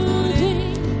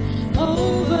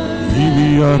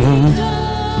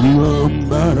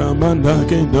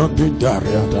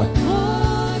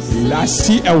 I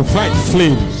see a white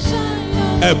flame,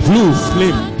 a blue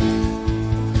flame.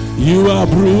 You are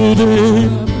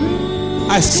brooding.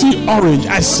 I see orange,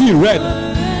 I see red,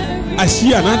 I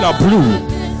see another blue.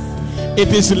 It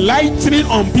is lightning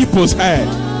on people's head.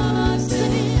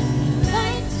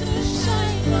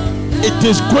 It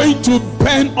is going to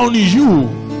burn on you.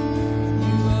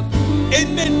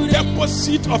 Any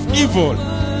deposit of evil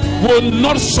will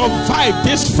not survive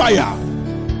this fire.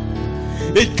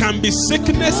 It can be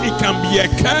sickness, it can be a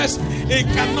curse, it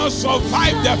cannot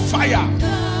survive the fire.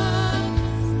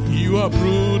 You are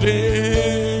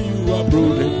brooding, you are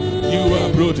brooding, you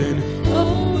are brooding.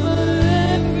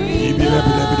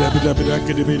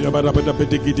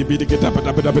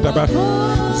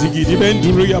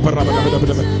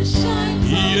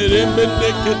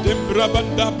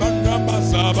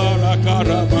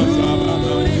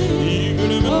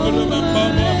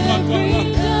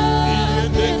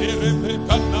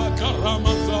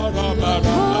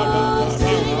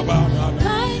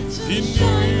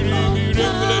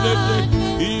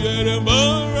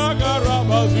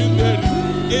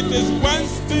 It is one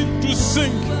thing to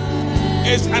sing,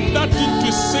 it's another thing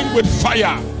to sing with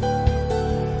fire.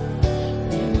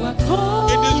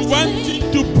 It is one thing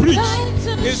to preach,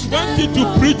 it's one thing to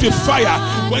preach with fire.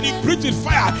 When you preach with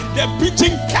fire, the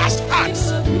preaching casts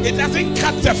hearts, it doesn't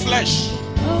cut the flesh.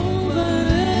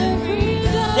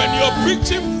 When your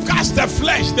preaching casts the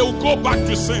flesh, they will go back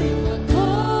to sin.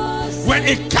 When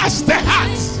it casts the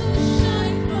heart,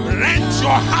 rent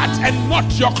your heart and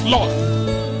not your cloth.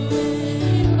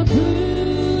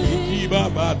 You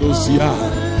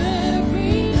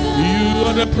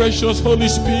are the precious Holy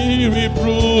Spirit,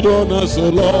 brood on us, O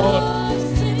Lord.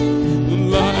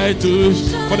 Light to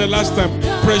us. For the last time,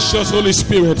 precious Holy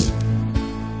Spirit.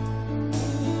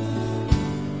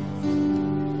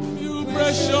 You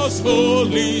precious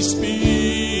Holy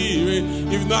Spirit.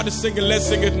 If you know how to sing it, let's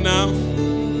sing it now.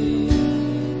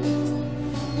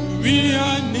 We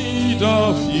are in need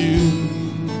of you.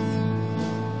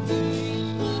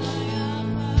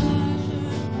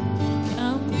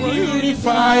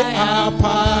 Purify our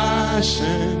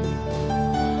passion.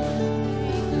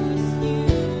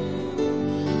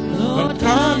 Lord,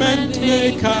 come and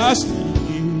make us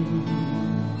new.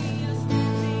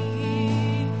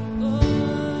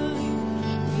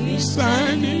 We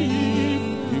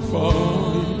standing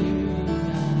before you.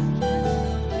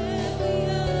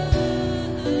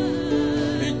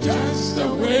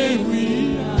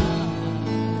 we are.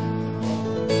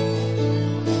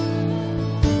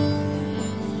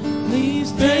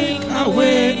 Please Take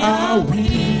away our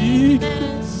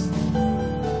weakness.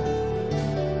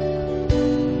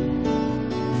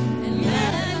 and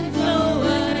let it flow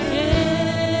again.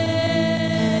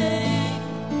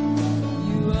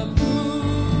 You are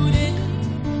brooding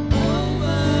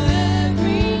over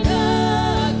every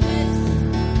darkness.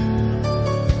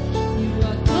 You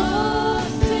are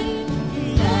causing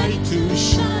light to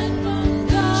shine from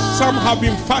God. Some have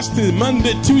been fasting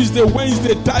Monday, Tuesday,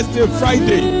 Wednesday, Thursday,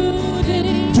 Friday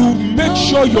to make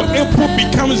sure your April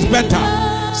becomes better.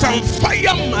 Some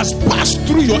fire must pass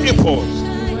through your April.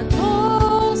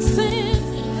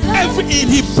 Every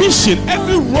inhibition,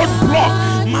 every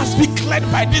roadblock must be cleared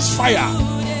by this fire.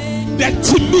 The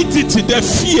timidity, the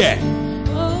fear.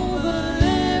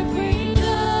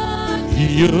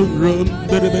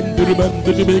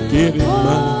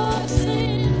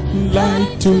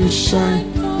 Light to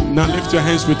shine. Now lift your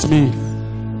hands with me.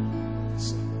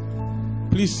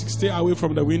 Please stay away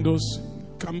from the windows.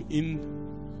 Come in.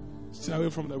 Stay away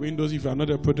from the windows. If you are not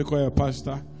a protocol or a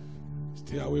pastor,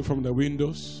 stay away from the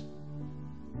windows.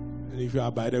 And if you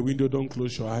are by the window, don't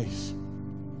close your eyes.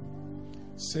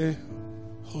 Say,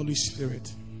 Holy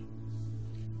Spirit,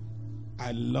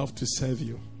 I love to serve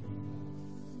you,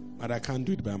 but I can't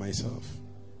do it by myself.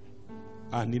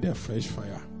 I need a fresh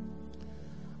fire.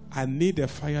 I need a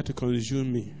fire to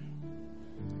consume me,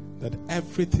 that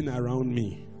everything around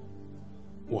me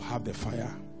will have the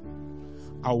fire.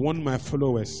 I want my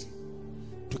followers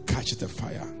to catch the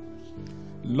fire.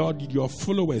 Lord, your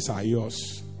followers are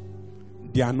yours.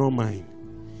 They are not mine.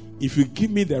 If you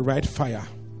give me the right fire,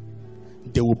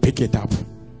 they will pick it up.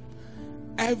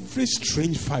 Every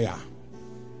strange fire,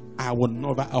 I will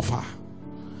never offer.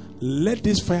 Let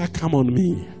this fire come on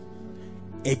me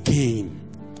again.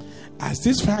 As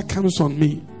this fire comes on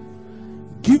me,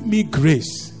 give me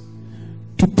grace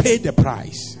to pay the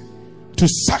price, to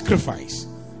sacrifice,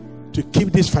 to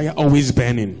keep this fire always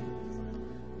burning.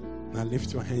 Now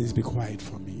lift your hands, be quiet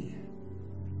for me.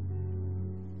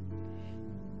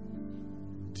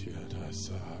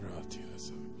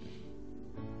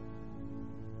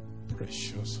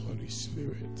 Precious Holy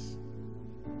Spirit.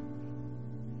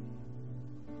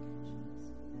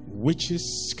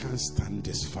 Witches can't stand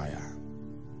this fire.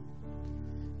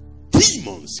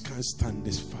 Demons can't stand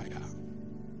this fire.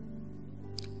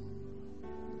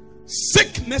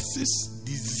 Sicknesses,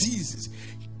 diseases,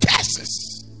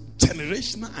 curses,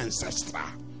 generational, ancestral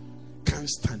can't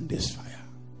stand this fire.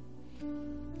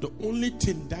 The only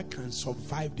thing that can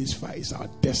survive this fire is our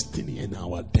destiny and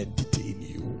our identity in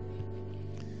you.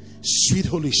 Sweet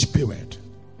Holy Spirit,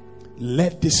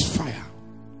 let this fire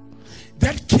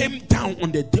that came down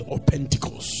on the day of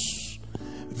Pentecost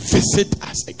visit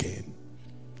us again.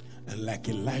 And like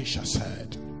Elisha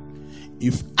said,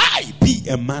 if I be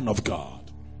a man of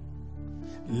God,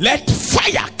 let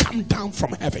fire come down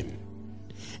from heaven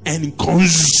and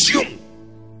consume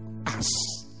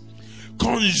us,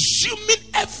 consuming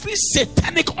every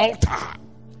satanic altar,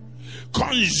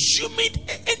 consuming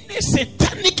any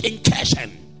satanic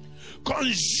incursion,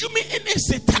 consuming any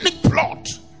satanic plot,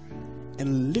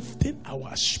 and lifting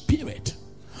our spirit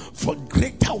for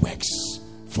greater works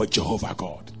for Jehovah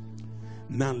God.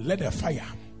 Now let the fire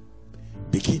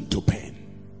begin to burn.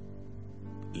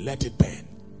 Let it burn.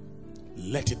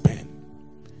 Let it burn.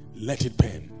 Let it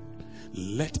burn.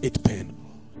 Let it burn.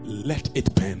 Let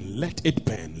it burn. Let it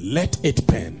burn. Let it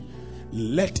burn.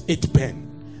 Let it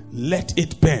burn. Let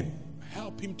it burn.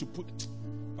 Help him to put.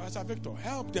 Pastor Victor,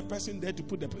 help the person there to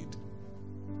put the plate.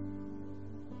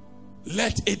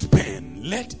 Let it burn.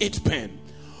 Let it burn.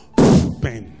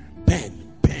 Burn. Burn.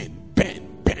 Burn.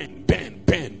 Burn. Burn. Burn.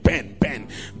 Burn. Burn.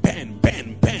 Burn. Burn.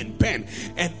 Burn. Burn. Burn.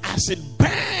 And as it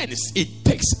burns, it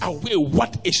takes away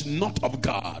what is not of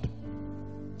God.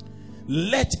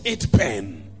 Let it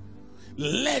burn.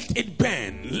 Let it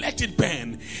burn. Let it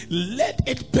burn. Let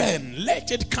it burn. Let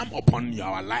it come upon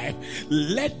your life.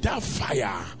 Let that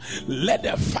fire. Let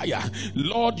the fire.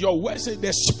 Lord, your word says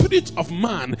the spirit of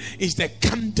man is the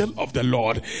candle of the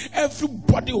Lord.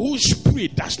 Everybody whose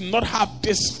spirit does not have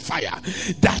this fire,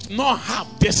 does not have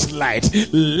this light,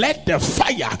 let the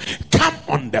fire come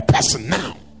on the person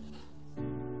now.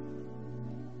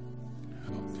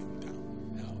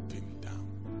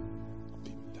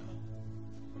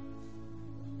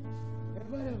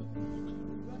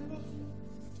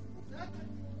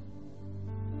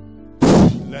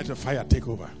 Let the fire take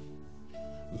over.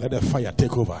 Let the fire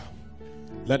take over.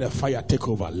 Let the fire take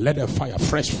over. Let the fire,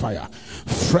 fresh fire,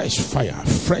 fresh fire,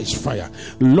 fresh fire.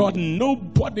 Lord,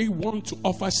 nobody wants to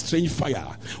offer strange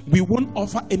fire. We won't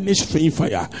offer any strange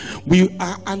fire. We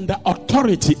are under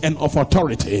authority and of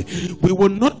authority. We will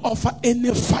not offer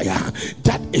any fire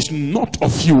that is not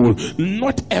of you.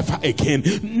 Not ever again.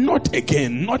 Not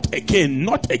again. Not again.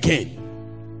 Not again.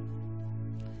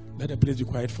 Let the place be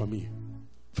quiet for me.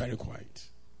 Very quiet.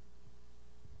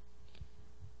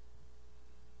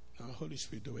 Holy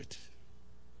Spirit, do it.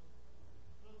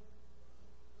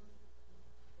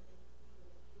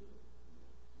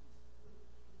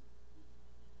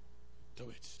 Do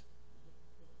it.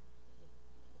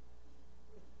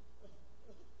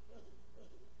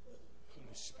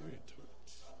 Holy Spirit, do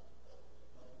it.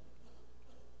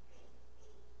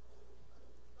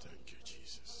 Thank you,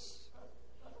 Jesus.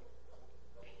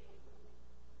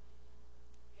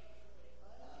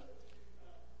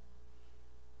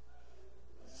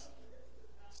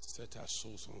 Set our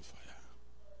souls on fire.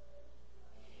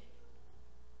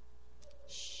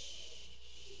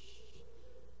 Shh.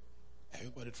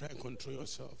 Everybody try and control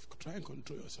yourself. Try and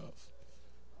control yourself.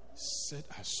 Set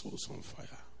our souls on fire.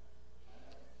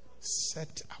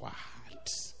 Set our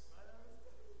hearts.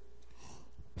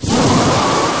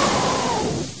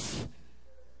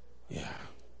 Yeah.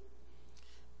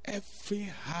 Every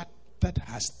heart that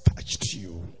has touched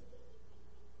you,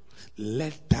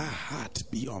 let that heart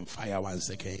be on fire once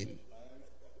again.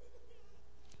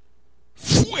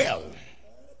 Fuel.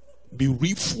 Be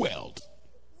refueled.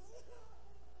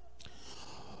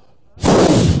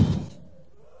 Fire.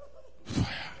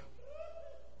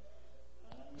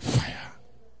 Fire.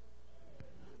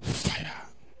 Fire.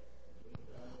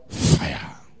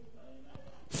 Fire.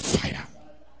 Fire.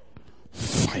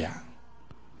 Fire.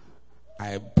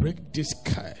 I break this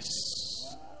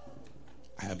curse.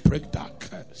 I break that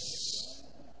curse.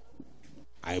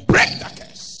 I break that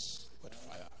curse with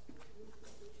fire.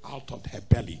 Out of her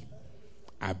belly.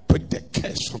 I break the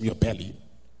curse from your belly.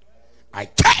 I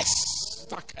curse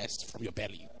that curse from your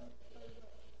belly.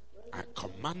 I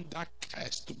command that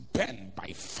curse to burn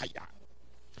by fire.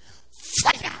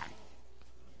 Fire.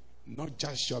 Not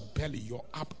just your belly, your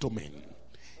abdomen.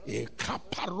 E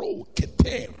kaparo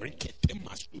kete rikete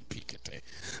masupikete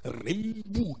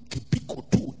rimbu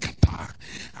kipikotu kata.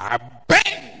 I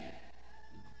burn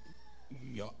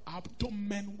your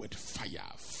abdomen with fire,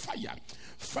 fire,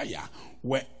 fire.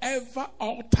 Wherever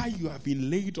altar you have been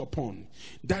laid upon,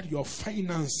 that your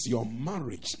finance, your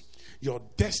marriage, your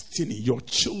destiny, your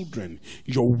children,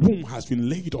 your womb has been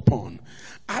laid upon,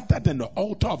 other than the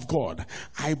altar of God,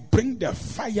 I bring the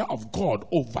fire of God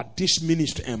over this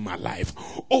ministry and my life,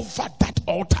 over that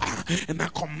altar, and I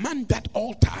command that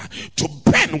altar to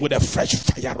burn with the fresh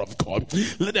fire of God.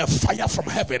 Let the fire from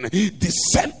heaven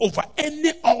descend over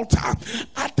any altar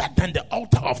other than the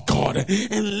altar of God,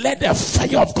 and let the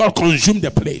fire of God consume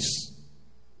the place.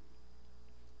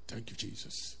 Thank you,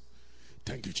 Jesus.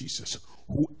 Thank you, Jesus.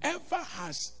 Whoever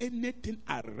has anything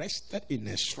arrested in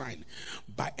a shrine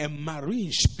by a marine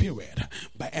spirit,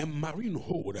 by a marine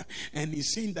hold, and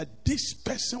he's saying that this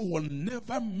person will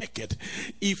never make it.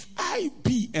 If I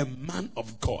be a man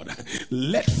of God,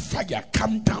 let fire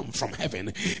come down from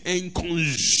heaven and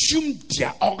consume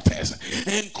their altars,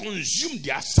 and consume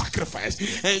their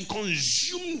sacrifice, and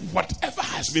consume whatever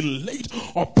has been laid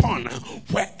upon.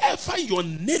 Wherever your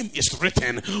name is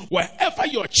written, wherever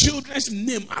your children's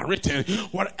name are written,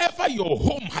 wherever your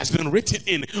home has been written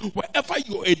in, wherever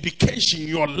your education,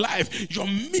 your life, your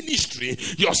ministry,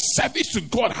 your service to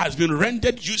God has been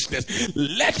rendered useless,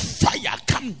 let fire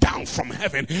come down from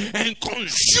heaven and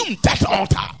consume that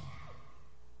altar.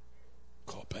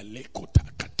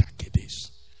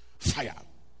 Fire,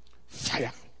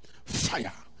 fire,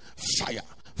 fire, fire,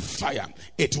 fire.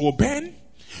 It will burn.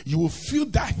 You will feel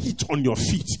that heat on your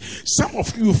feet. Some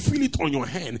of you will feel it on your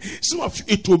hand. Some of you,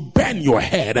 it will burn your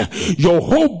head. Your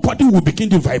whole body will begin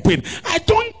to vibrate. I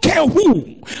don't care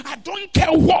who. I don't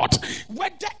care what.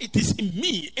 Whether it is in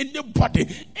me, anybody,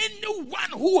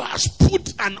 anyone who has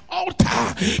put an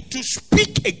altar to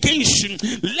speak against you,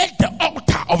 let the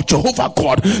altar of Jehovah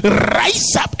God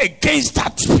rise up against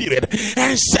that spirit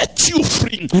and set you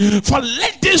free. For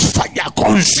let this fire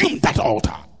consume that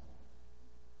altar.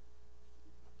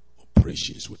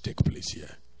 Operations will take place here.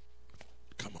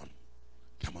 Come on,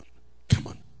 come on, come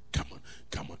on, come on,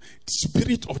 come on.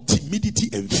 Spirit of timidity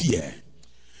and fear.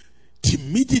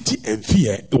 Timidity and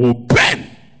fear, it will burn.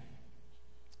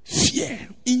 Fear,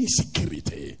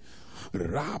 insecurity,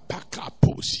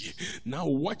 Now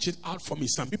watch it out for me.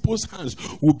 Some people's hands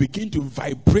will begin to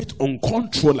vibrate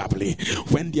uncontrollably.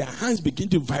 When their hands begin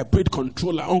to vibrate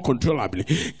uncontrollably,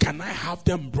 can I have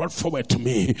them brought forward to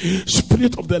me?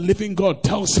 Spirit of the living God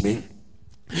tells me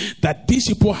that these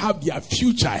people have their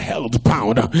future held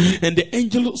bound, and the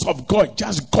angels of God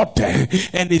just got there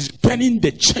and is burning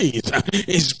the chains,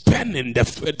 is burning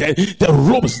the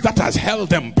ropes that has held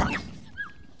them bound.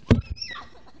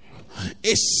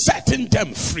 It's setting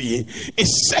them free.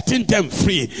 It's setting them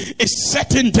free. It's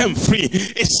setting them free.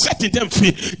 It's setting them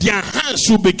free. Their hands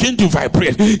will begin to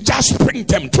vibrate. Just bring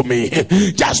them to me.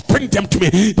 Just bring them to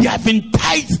me. They have been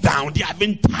tied down. They have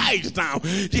been tied down.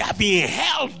 They have been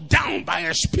held down by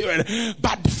a spirit.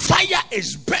 But fire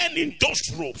is burning those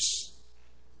ropes.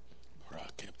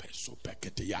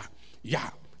 Yeah,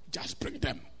 just bring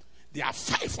them. There are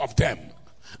 5 of them.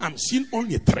 I'm seeing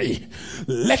only 3.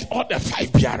 Let all the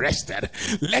 5 be arrested.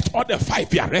 Let all the 5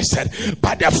 be arrested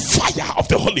by the fire of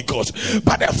the Holy Ghost.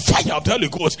 By the fire of the Holy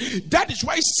Ghost. That is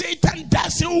why Satan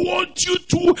doesn't want you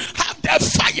to have the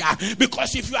fire.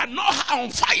 Because if you are not on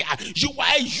fire, you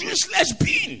are a useless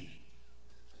being.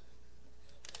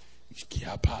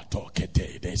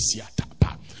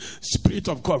 Spirit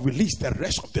of God, release the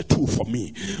rest of the 2 for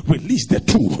me. Release the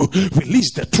 2.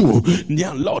 Release the 2.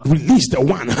 Dear Lord, release the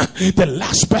one, the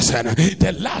last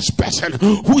person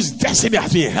whose destiny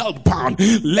has been held bound.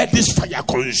 Let this fire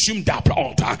consume that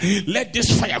altar. Let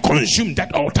this fire consume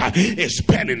that altar. It's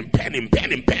burning, burning,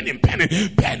 burning, burning, burning,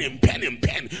 burning, burning,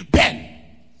 burning, burn.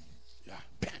 Yeah,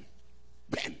 burn,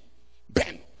 burn,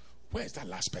 burn. Where's that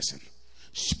last person?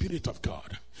 Spirit of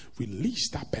God, release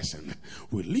that person.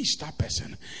 Release that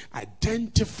person.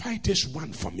 Identify this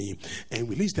one for me and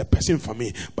release the person for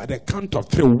me by the count of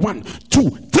 3. 1, 2,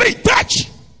 3. Touch.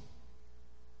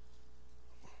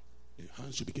 The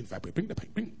hands will begin to vibrate. Bring the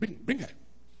pain. Bring her.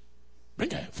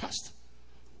 Bring her fast.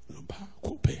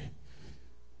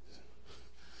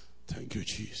 Thank you,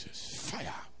 Jesus.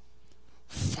 Fire.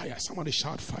 Fire. Somebody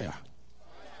shout fire.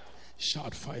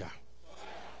 Shout fire.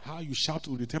 How you shout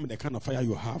will determine the kind of fire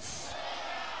you have.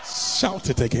 Shout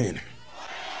it again.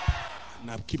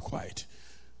 Now keep quiet.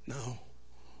 Now,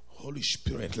 Holy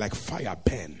Spirit, like fire,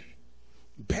 burn.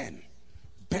 Burn.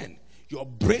 Burn. Your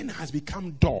brain has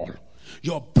become dull.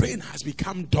 Your brain has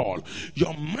become dull.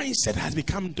 Your mindset has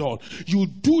become dull. You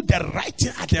do the right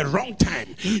thing at the wrong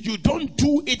time. You don't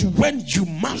do it when you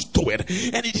must do it.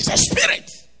 And it is a spirit.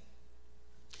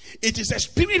 It is a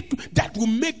spirit that will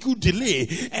make you delay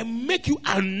and make you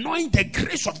anoint the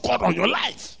grace of God on your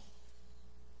life.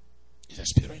 It's a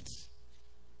spirit.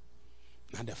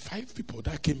 Now the 5 people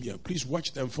that came here, please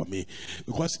watch them for me,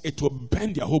 because it will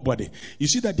burn their whole body. You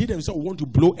see that they themselves want to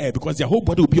blow air because their whole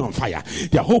body will be on fire.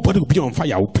 Their whole body will be on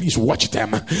fire. Please watch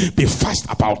them. Be fast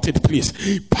about it, please.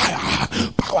 Power,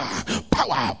 power,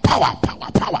 power, power,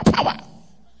 power, power, power.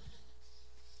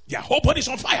 Their whole body is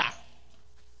on fire.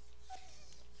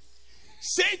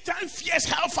 Satan fears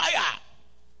hellfire.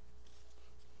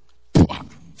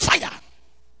 Fire.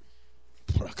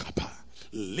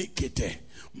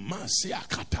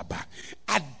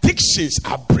 Addictions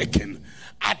are breaking.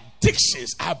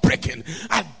 Addictions are breaking.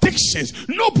 Addictions.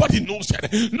 Nobody knows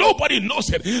it. Nobody knows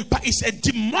it. But it's a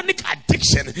demonic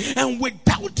addiction. And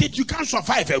without it, you can't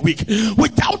survive a week.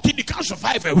 Without it, you can't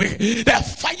survive a week.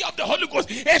 The fire of the Holy Ghost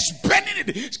is burning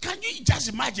it. Can you just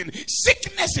imagine?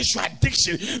 Sickness is your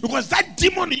addiction. Because that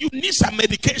demon, you need some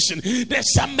medication.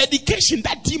 There's some medication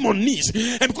that demon needs.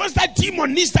 And because that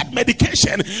demon needs that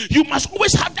medication, you must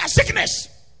always have that sickness.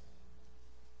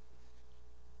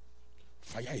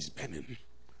 Fire is burning.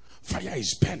 Fire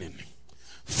is burning.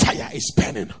 Fire is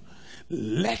burning.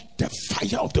 Let the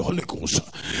fire of the Holy Ghost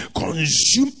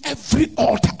consume every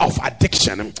altar of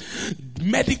addiction,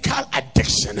 medical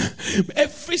addiction,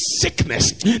 every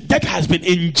sickness that has been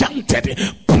injuncted,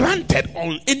 planted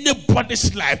on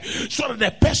anybody's life, so that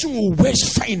the person will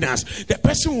waste finance, the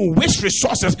person will waste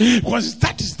resources, because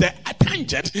that is the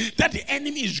tangent that the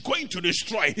enemy is going to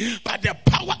destroy. By the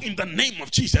power in the name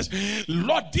of Jesus,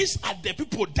 Lord, these are the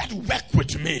people that work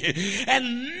with me,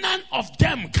 and none of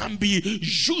them can be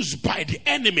used by the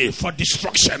enemy for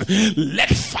destruction. Let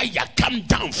fire come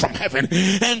down from heaven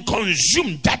and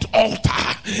consume that altar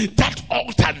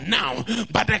now.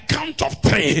 By the count of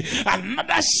 3,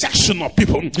 another section of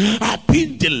people are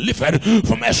being delivered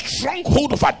from a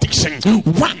stronghold of addiction.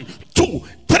 1, 2,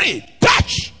 3,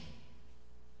 touch.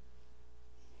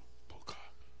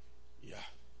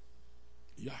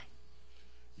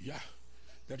 Yeah.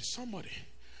 There is somebody,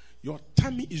 your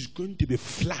tummy is going to be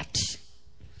flat.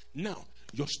 Now,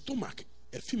 your stomach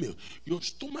a female, your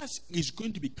stomach is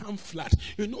going to become flat.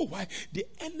 You know why? The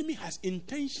enemy has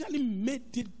intentionally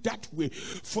made it that way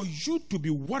for you to be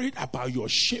worried about your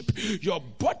shape, your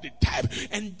body type,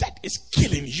 and that is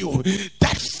killing you.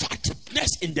 That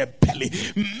fatness in the belly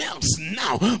melts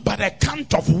now by the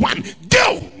count of one.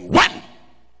 Go! One!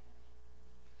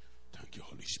 Thank you,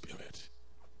 Holy Spirit.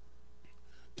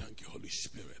 Thank you, Holy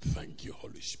Spirit. Thank you,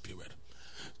 Holy Spirit.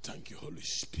 Thank you, Holy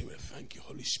Spirit. Thank you,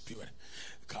 Holy Spirit.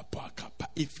 Kappa, kappa.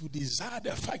 If you desire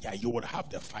the fire, you will have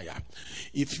the fire.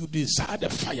 If you desire the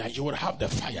fire, you will have the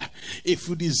fire. If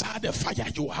you desire the fire,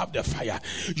 you will have the fire.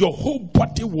 Your whole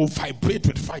body will vibrate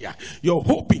with fire. Your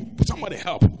whole being. Somebody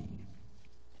help.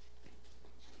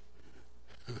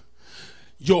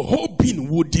 Your whole being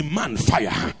will demand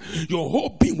fire. Your whole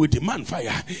being will demand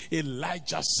fire.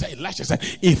 Elisha said,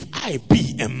 if I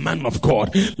be a man of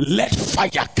God, let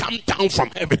fire come down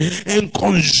from heaven and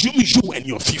consume you and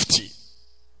your 50.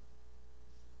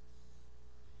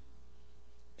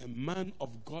 A man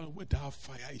of God without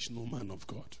fire is no man of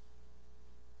God.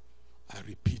 I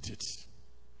repeat it.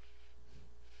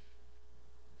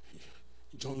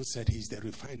 John said he's the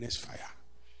refiner's fire.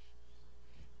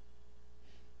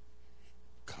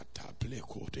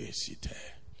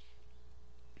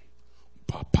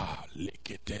 Papa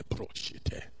lekete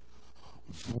proshite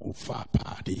vufa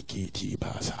padikiti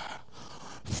baza.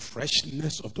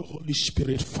 Freshness of the Holy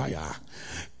Spirit fire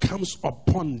comes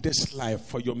upon this life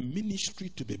for your ministry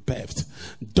to be birthed.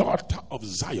 Daughter of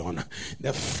Zion,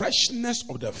 the freshness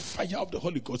of the fire of the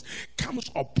Holy Ghost comes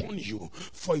upon you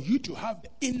for you to have the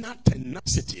inner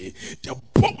tenacity, the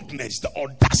boldness, the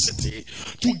audacity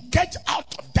to get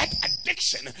out of that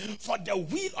addiction for the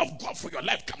will of God for your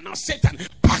life. Come now, Satan,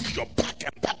 pack your bag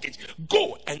and package.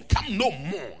 Go and come no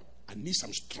more. I need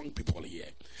some strong people here.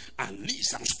 I need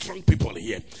some strong people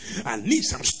here. I need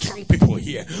some strong people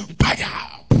here.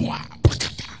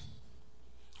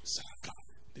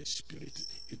 The spirit,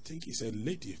 you think it's a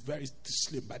lady, very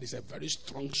slim, but it's a very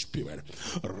strong spirit.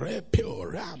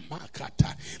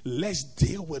 Let's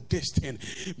deal with this thing.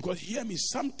 Because hear me,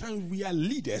 sometimes we are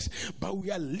leaders, but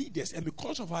we are leaders, and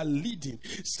because of our leading,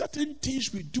 certain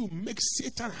things we do make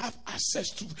Satan have access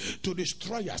to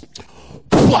destroy us.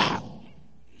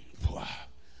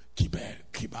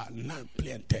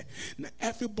 Now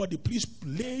everybody, please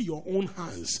lay your own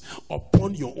hands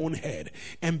upon your own head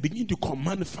and begin to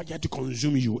command fire to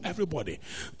consume you. Everybody,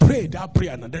 pray that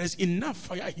prayer. Now there is enough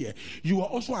fire here. You are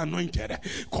also anointed.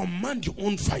 Command your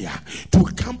own fire to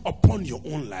come upon your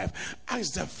own life.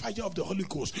 Ask the fire of the Holy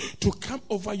Ghost to come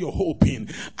over your whole being.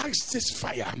 Ask this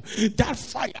fire. That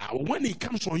fire, when it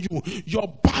comes on you, your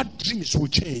bad dreams will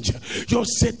change. Your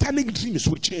satanic dreams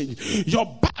will change. Your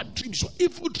bad dreams, your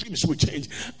evil dreams will change.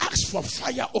 Ask for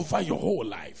fire over your whole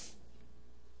life.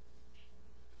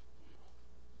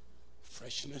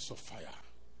 Freshness of fire.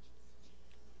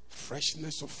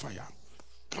 Freshness of fire.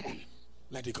 Come on.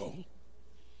 Let it go.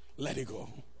 Let it go.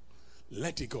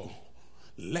 Let it go.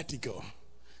 Let it go.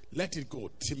 Let it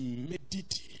go.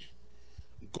 Timidity.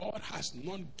 God has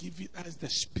not given us the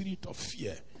spirit of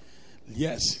fear.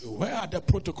 Yes. Where are the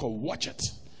protocol? Watch it.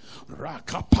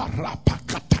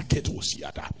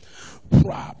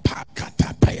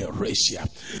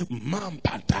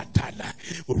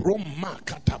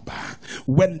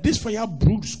 When this fire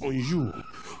broods on you,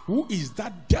 who is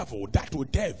that devil that will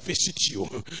dare visit you?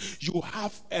 You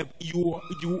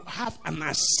have an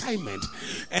assignment,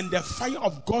 and the fire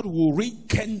of God will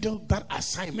rekindle that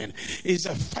assignment. It's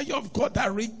the fire of God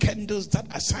that rekindles that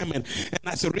assignment,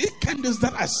 and as it rekindles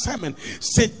that assignment,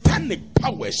 satanic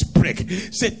powers break,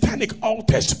 satanic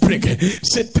altars break,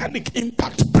 satanic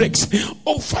impact breaks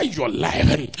over your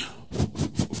life.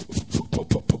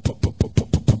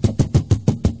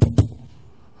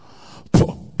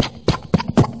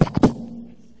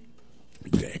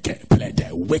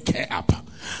 Wake her up.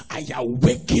 I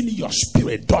awaken your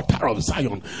spirit, daughter of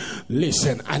Zion.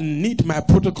 Listen, I need my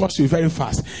protocols to be very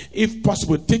fast. If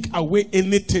possible, take away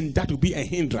anything that will be a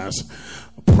hindrance.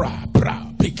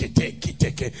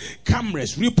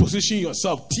 Cameras, reposition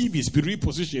yourself. TVs, be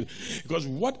repositioned. Because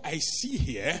what I see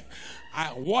here,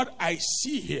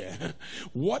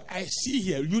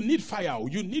 you need fire.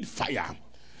 You need fire.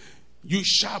 You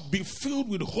shall be filled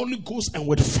with Holy Ghost and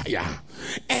with fire.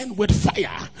 And with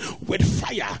fire. With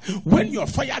fire. When your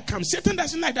fire comes, Satan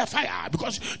doesn't like that fire.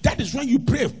 Because that is when you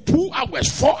pray 2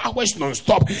 hours, 4 hours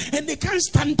non-stop. And they can't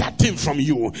stand that thing from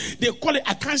you. They call it,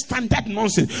 I can't stand that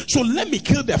nonsense. So let me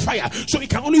kill the fire. So it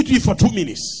can only do it for 2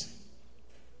 minutes.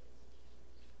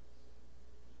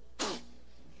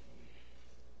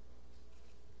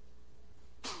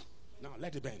 Now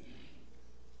let it burn.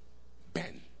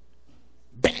 Burn.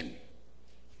 Burn.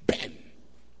 Burn.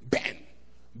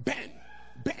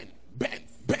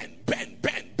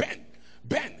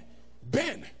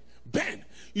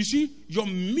 You see, your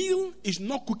meal is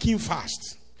not cooking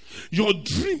fast. Your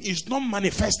dream is not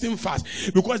manifesting fast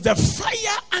because the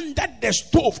fire under the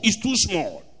stove is too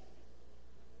small.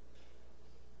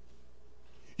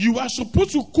 You are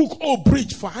supposed to cook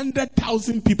bridge for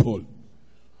 100,000 people,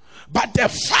 but the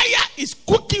fire is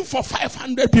cooking for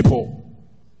 500 people.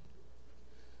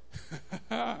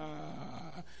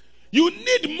 You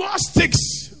need more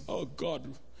sticks. Oh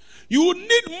God. You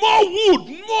need more wood,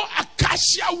 more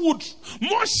acacia wood,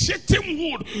 more shittim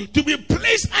wood to be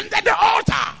placed under the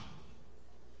altar.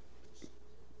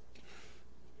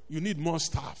 You need more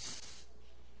stuff.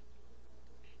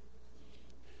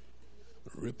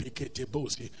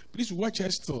 Please watch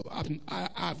us still.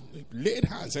 I've laid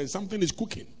hands and something is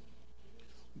cooking.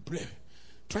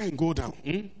 Try and go down.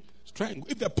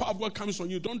 If the power of God comes on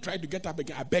you, don't try to get up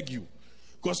again. I beg you.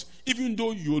 Because even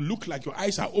though you look like your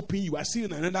eyes are open, you are still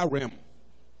in another realm.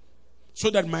 So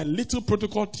that my little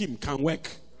protocol team can work.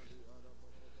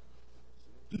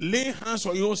 Lay hands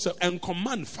on yourself and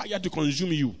command fire to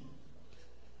consume you.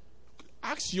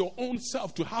 Ask your own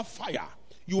self to have fire.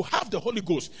 You have the Holy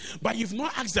Ghost, but you've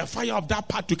not asked the fire of that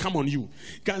part to come on you.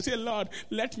 You can say, Lord,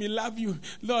 let me love you.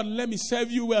 Lord, let me serve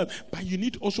you well. But you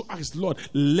need to also ask, Lord,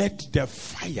 let the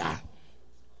fire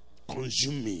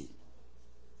consume me.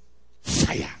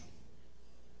 Fire.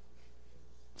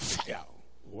 Fire.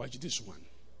 Watch this one.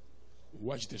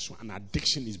 Watch this one. An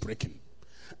addiction is breaking.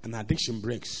 An addiction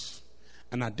breaks.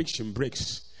 An addiction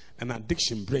breaks. An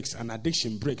addiction breaks. An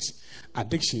addiction breaks.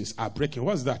 Addictions are breaking.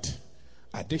 What's that?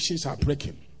 Addictions are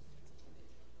breaking.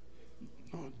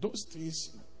 No, those things,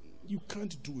 you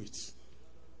can't do it.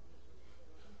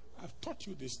 I've taught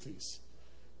you these things.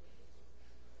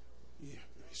 Yeah,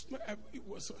 it's not, it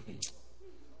was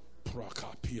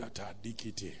Prakapiata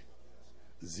dikite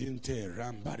Zinte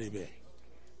Rambarebe.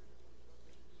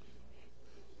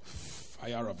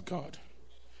 Fire of God.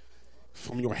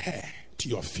 From your hair to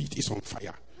your feet is on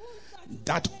fire.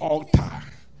 That altar.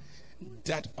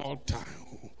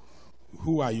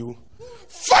 Who are you?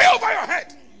 Fire over your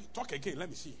head. Talk again, let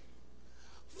me see.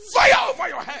 Fire over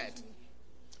your head.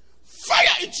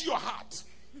 Fire into your heart.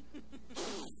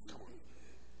 Come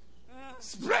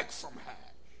on. Break from her.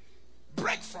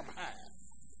 Break from her.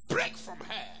 Break from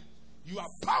her. You are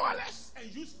powerless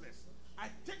and useless. I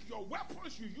take your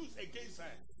weapons you use against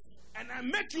her and I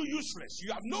make you useless.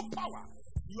 You have no power.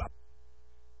 You are.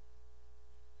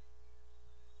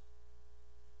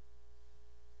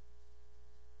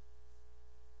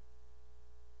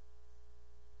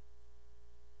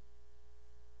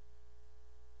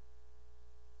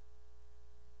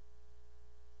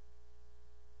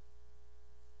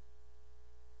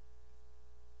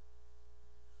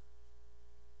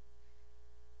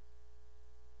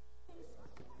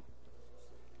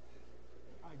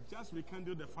 Just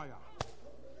rekindle the fire.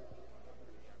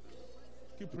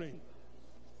 Keep praying.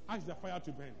 Ask the fire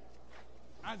to burn.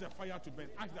 Ask the fire to burn.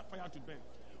 Ask the fire to burn.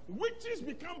 Witches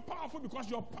become powerful because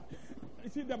you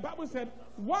see, the Bible said,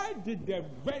 why did the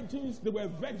virgins, they were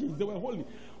holy.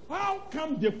 How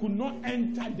come they could not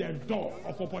enter the door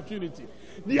of opportunity?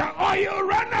 Their oil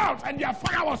ran out and their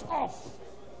fire was off.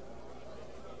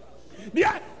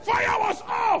 Their fire was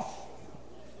off.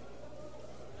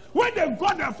 When they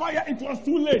got the fire, it was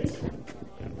too late.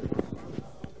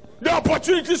 The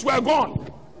opportunities were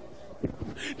gone.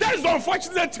 That's the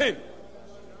unfortunate thing.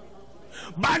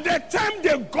 By the time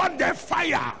they got the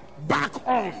fire back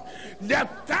on, the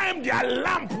time their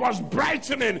lamp was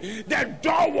brightening, the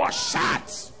door was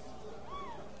shut.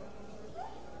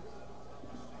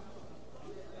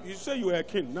 You say you are a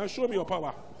king. Now show me your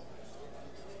power.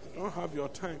 I don't have your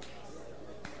time.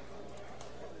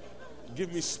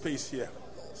 Give me space here.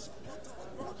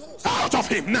 Out of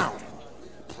him now.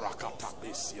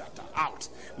 Out.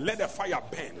 Let the fire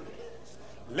burn.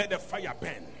 Let the fire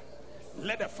burn.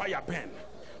 Let the fire burn.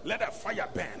 Let the fire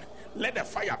burn. Let the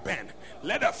fire burn.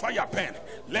 Let the fire burn.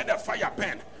 Let the fire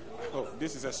burn. Oh,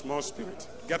 this is a small spirit.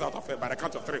 Get out of it by the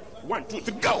count of 3. 1, 2,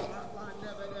 3. Go.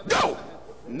 Go.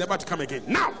 Never to come again.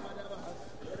 Now.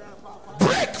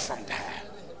 Break from there.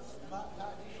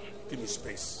 Give me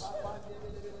space.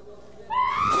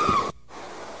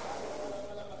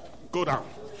 Go down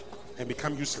and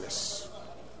become useless.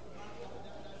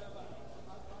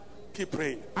 Keep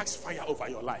praying. Ask fire over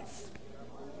your life.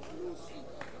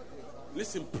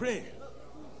 Listen, pray.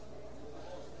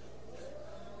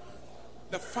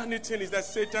 The funny thing is that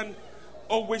Satan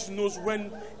always knows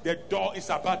when the door is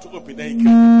about to open. Then he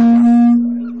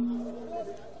can.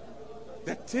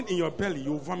 The thing in your belly,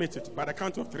 you vomit it by the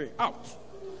count of 3. Out.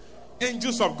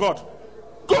 Angels of God,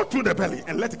 go through the belly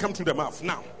and let it come through the mouth.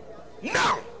 Now.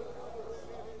 Now.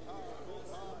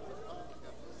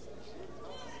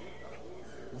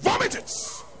 with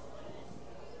it.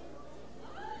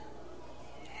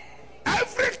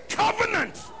 Every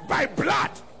covenant by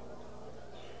blood,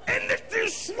 anything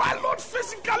swallowed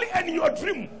physically and in your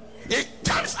dream, it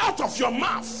comes out of your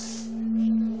mouth.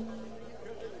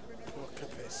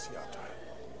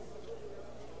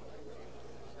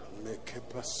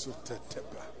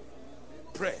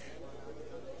 Pray.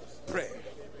 Pray.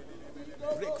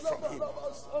 Break from him.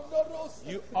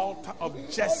 You altar of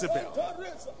Jezebel.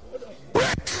 Break.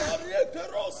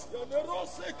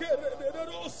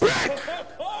 Break.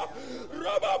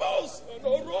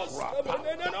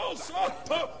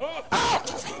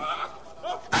 Out of him.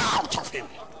 Out of him.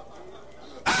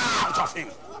 Out of him.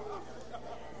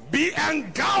 Be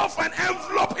engulfed and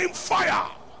enveloped in fire.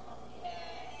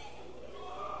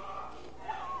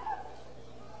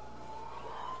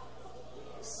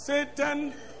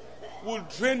 Satan will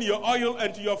drain your oil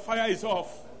until your fire is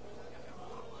off.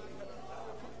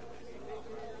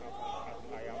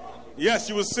 Yes,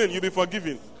 you will sin, you'll be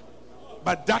forgiven.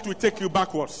 But that will take you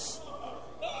backwards.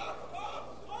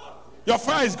 Your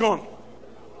fire is gone.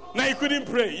 Now you couldn't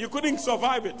pray, you couldn't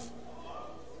survive it.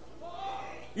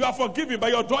 You are forgiven,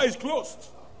 but your door is closed.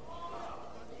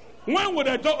 When will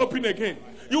the door open again?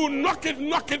 You will knock it,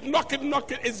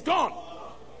 it's gone.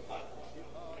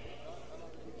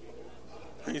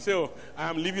 And you say, oh, I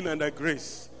am living under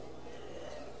grace.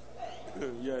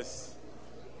 Yes.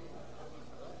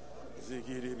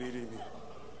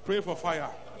 Pray for fire.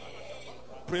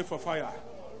 Pray for fire.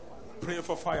 Pray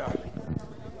for fire.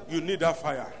 You need that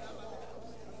fire.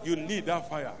 You need that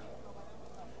fire.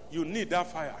 You need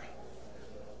that fire.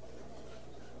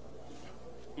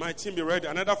 My team, be ready.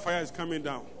 Another fire is coming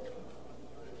down.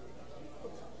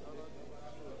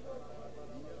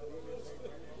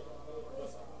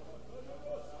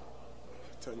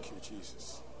 Thank you,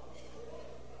 Jesus.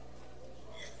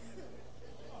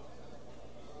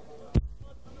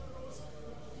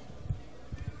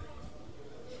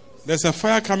 There's a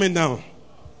fire coming down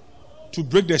to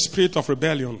break the spirit of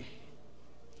rebellion.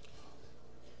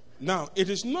 Now, it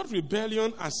is not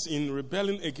rebellion as in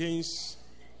rebelling against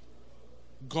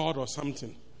God or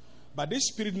something, but this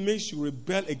spirit makes you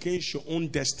rebel against your own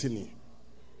destiny.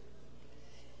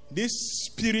 This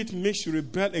spirit makes you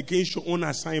rebel against your own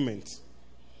assignment.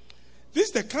 This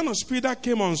is the kind of spirit that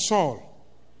came on Saul.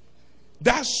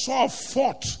 That Saul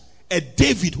fought a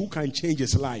David who can change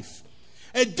his life.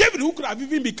 A David who could have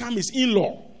even become his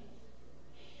in-law.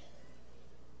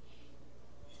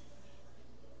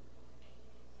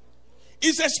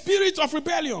 It's a spirit of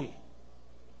rebellion.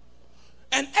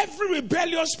 And every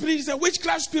rebellious spirit is a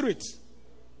witchcraft spirit.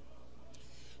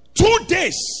 2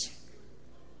 days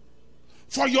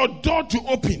for your door to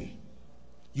open,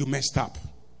 you messed up.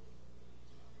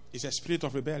 It's a spirit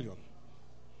of rebellion.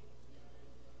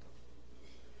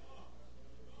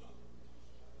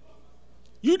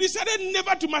 You decided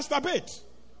never to masturbate.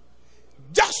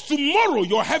 Just tomorrow,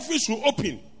 your heavens will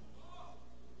open.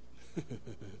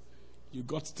 You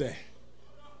got there.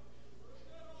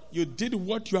 You did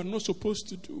what you are not supposed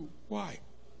to do. Why?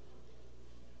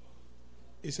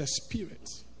 It's a spirit.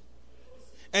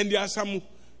 And there are some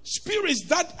spirits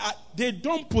that they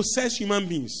don't possess human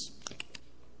beings.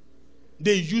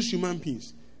 They use human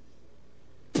beings.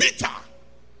 Peter,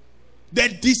 the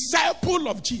disciple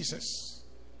of Jesus,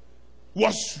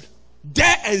 was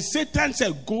there and Satan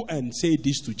said, go and say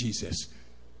this to Jesus.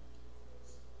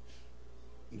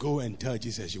 Go and tell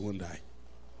Jesus you won't die.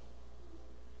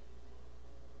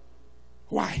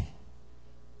 Why?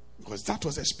 Because that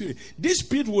was a spirit. This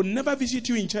spirit will never visit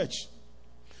you in church.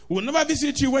 Will never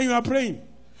visit you when you are praying.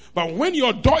 But when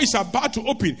your door is about to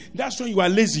open, that's when you are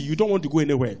lazy. You don't want to go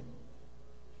anywhere.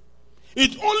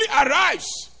 It only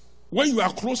arrives when you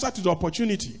are closer to the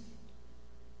opportunity.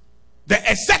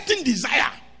 A certain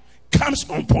desire comes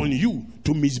upon you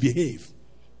to misbehave.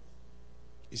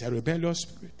 It's a rebellious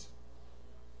spirit.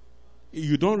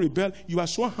 You don't rebel. You are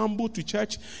so humble to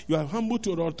church. You are humble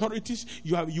to the authorities.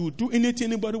 You do anything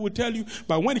anybody will tell you.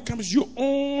 But when it comes to your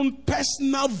own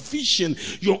personal vision,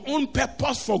 your own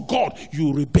purpose for God,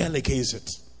 you rebel against it.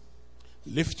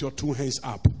 Lift your 2 hands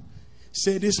up.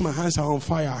 Say this, my hands are on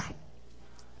fire.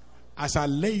 As I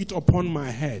lay it upon my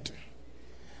head,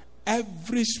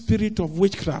 every spirit of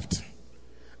witchcraft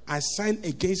assigned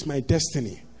against my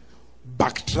destiny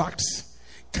backtracks,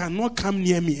 cannot come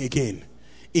near me again.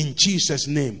 In Jesus'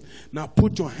 name. Now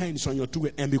put your hands on your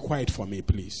 2 and be quiet for me,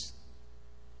 please.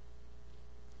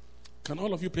 Can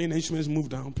all of you playing instruments move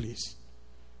down, please?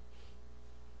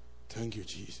 Thank you,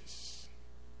 Jesus.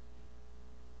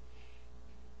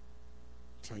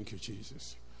 Thank you,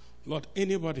 Jesus. Lord,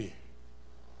 anybody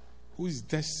whose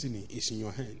destiny is in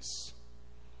your hands,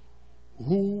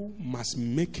 who must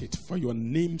make it for your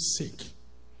name's sake,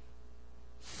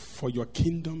 for your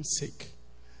kingdom's sake,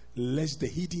 lest the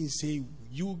hidden say,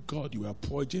 you God, you are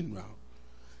poor general.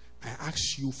 I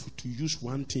ask you to use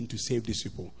one thing to save these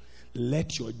people.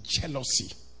 Let your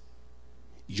jealousy,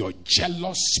 your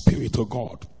jealous spirit of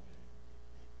God,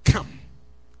 come,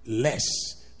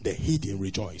 lest the hidden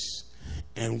rejoice,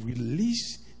 and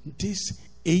release these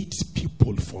 8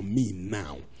 people for me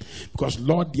now. Because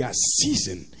Lord, their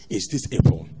season is this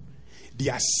April.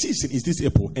 Their season is this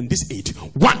April, and this 8.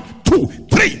 1, 2,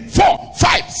 3, 4,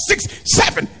 5, 6,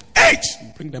 7, 8.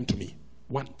 Bring them to me.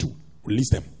 1, 2. Release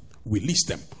them. Release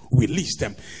them. Release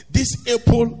them. This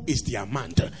April is their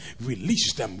month.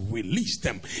 Release them. Release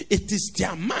them. It is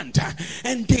their month,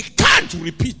 and they can't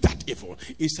repeat that evil.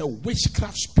 It's a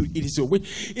witchcraft spirit. It is a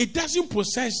witch. It doesn't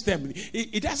possess them.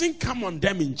 It doesn't come on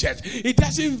them in church. It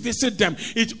doesn't visit them.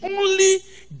 It only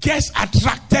gets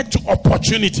attracted to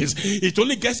opportunities. It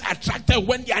only gets attracted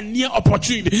when they are near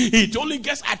opportunity. It only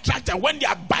gets attracted when they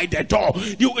are by the door.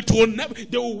 It will never.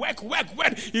 They will work.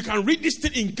 You can read this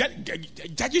thing in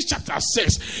Judges chapter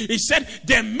 6. He said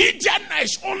the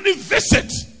Midianites only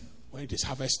visit when it is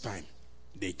harvest time.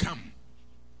 They come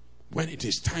when it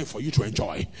is time for you to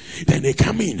enjoy. Then they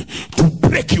come in to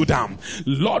break you down.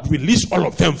 Lord, release all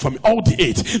of them from all the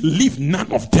 8. Leave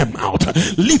none of them out.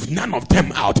 Leave none of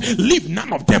them out. Leave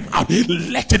none of them out.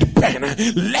 Let it burn.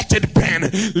 Let it burn.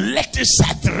 Let it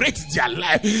saturate their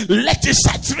life. Let it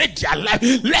saturate their life.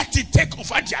 Let it take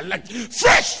over their life.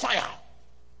 Fresh fire.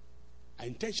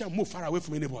 Intention move far away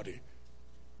from anybody,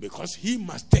 because he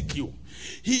must take you.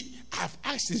 I've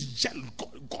asked his jealous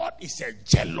God is a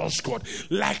jealous God.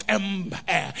 Like a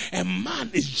man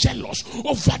is jealous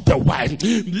over the wife.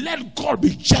 Let God be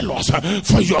jealous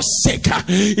for your sake.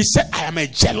 He said, I am a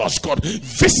jealous God,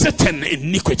 visiting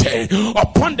iniquity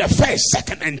upon the first,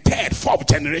 second, and third, fourth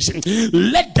generation.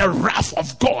 Let the wrath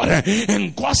of God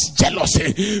and God's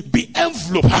jealousy be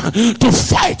enveloped to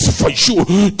fight for you,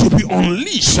 to be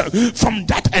unleashed from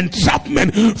that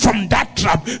entrapment, from that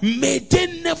trap. May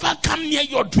they never come near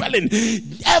your dwelling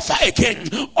ever again.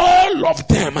 All of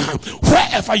them,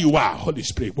 wherever you are. Holy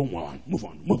Spirit, move on.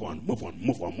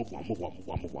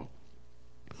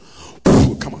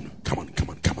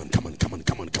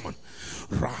 Come on.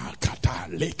 Rakata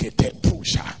lekete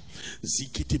pusha.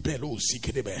 Zikiti belo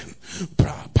zikidebe.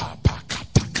 Bra pa pa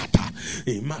kata kata.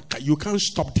 You can't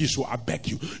stop this, so I beg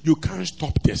you. You can't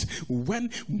stop this. When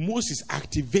Moses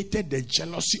activated the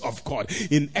jealousy of God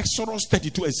in Exodus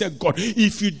 32 and said, God,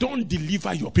 if you don't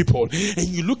deliver your people and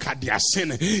you look at their sin,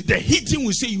 the hidden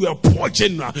will say you are poor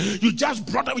general. You just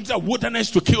brought them into the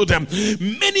wilderness to kill them.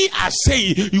 Many are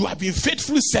saying you have been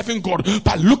faithfully serving God,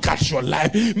 but look at your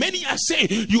life. Many are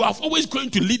saying you have always going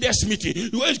to leaders meeting.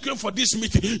 You always going for this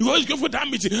meeting. You always going for that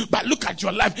meeting, but look at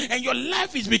your life, and your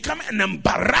life is becoming an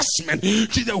embarrassment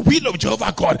to the will of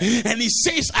Jehovah God. And he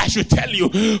says, I should tell you,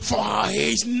 for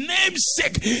his name's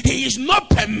sake, he is not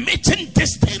permitting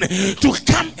this thing to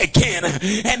come again,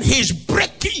 and he's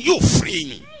breaking you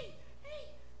free.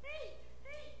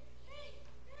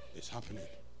 It's happening.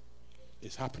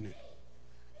 It's happening.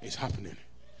 It's happening.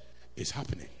 It's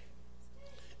happening.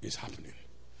 It's happening.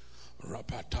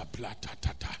 Rapata plata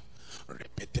tata.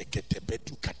 Repetekete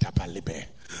betu katabalebe.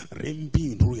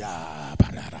 Rimbi ruya.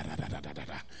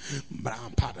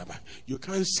 You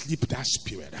can't sleep that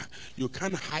spirit. You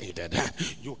can't hide it.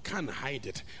 You can't hide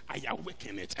it. I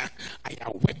awaken it. I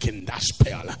awaken that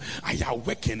spell. I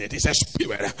awaken it. It's a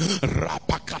spirit.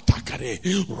 Rapakatakare.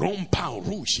 Rompa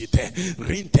rushite.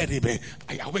 Rinteribe.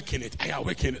 I awaken it. I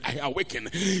awaken it. I awaken.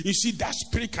 You see, that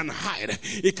spirit can hide.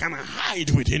 It can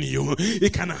hide within you.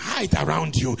 It can hide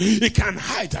around you. It can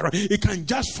hide around. It can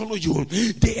just follow you.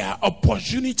 They are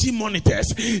opportunity monitors.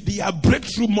 They are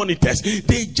breakthrough monitors.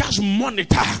 They just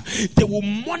monitor. They will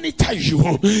monitor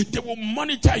you. They will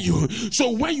monitor you.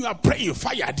 So when you are praying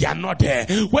fire, they are not there.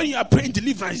 When you are praying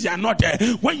deliverance, they are not there.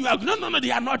 When you are no,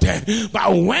 they are not there.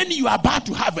 But when you are about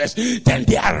to harvest, then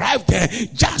they arrive there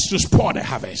just to spoil the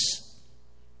harvest.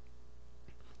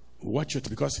 Watch it,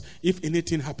 because if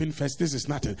anything happened first, this is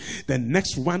nothing. The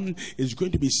next one is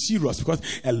going to be serious, because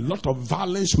a lot of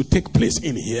violence will take place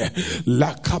in here.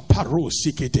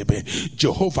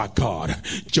 Jehovah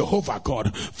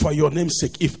God, for your name's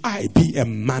sake, if I be a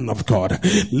man of God,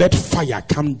 let fire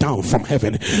come down from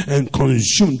heaven and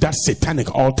consume that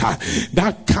satanic altar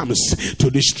that comes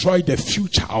to destroy the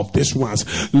future of these ones.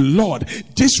 Lord,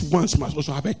 these ones must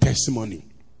also have a testimony.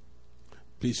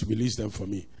 Please release them for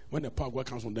me. When the power of God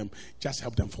comes on them, just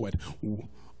help them forward.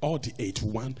 All the 8.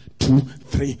 1, 2,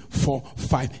 3, 4,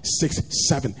 5, 6,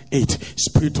 7, 8.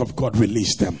 Spirit of God,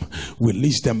 release them.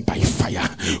 Release them by fire.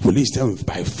 Release them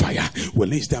by fire.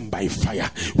 Release them by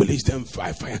fire. Release them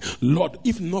by fire. Lord,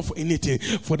 if not for anything,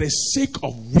 for the sake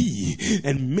of we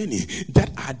and many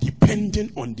that are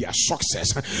dependent on their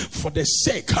success, for the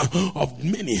sake of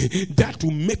many that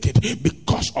will make it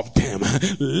because of them,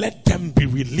 let them be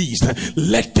released.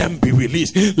 Let them be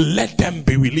released. Let them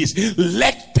be released.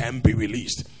 Let them be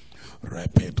released.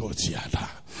 Repetoziada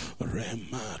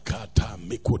remakata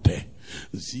mikute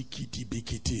zikiti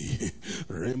bikiti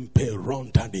rempe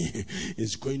rontani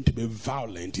is going to be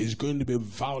violent. It's going to be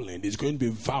violent. It's going to be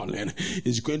violent.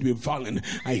 It's going to be violent.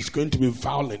 It's going to be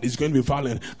violent. It's going to be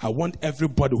violent. I want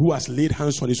everybody who has laid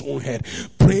hands on his own head,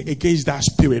 pray against that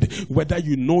spirit, whether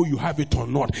you know you have it or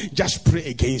not. Just pray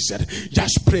against it.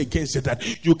 Just pray against it.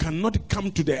 That you cannot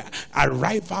come to the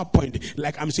arrival point.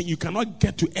 Like I'm saying, you cannot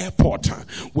get to airport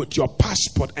with your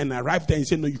passport and arrive there and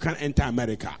say, no, you can't enter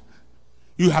America.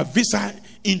 You have visa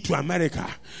into America.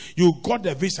 You got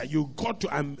the visa. You got to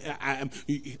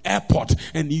airport,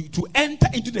 and to enter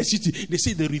into the city, they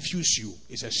say they refuse you.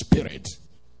 It's a spirit.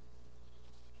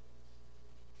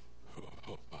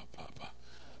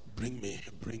 Bring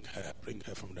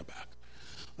her from the back.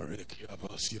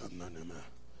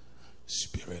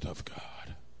 Spirit of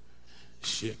God.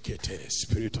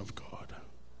 Spirit of God.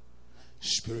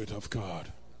 Spirit of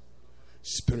God.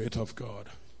 Spirit of God.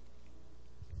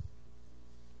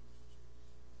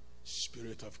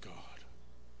 Spirit of God.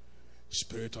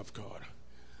 Spirit of God.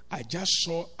 I just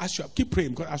saw, as you keep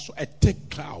praying, because I saw a thick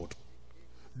cloud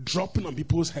dropping on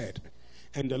people's head.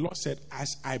 And the Lord said,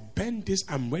 as I bend this,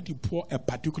 I'm ready to pour a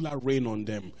particular rain on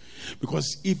them.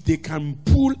 Because if they can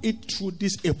pull it through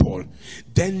this April,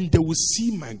 then they will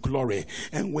see my glory.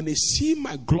 And when they see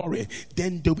my glory,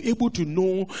 then they'll be able to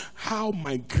know how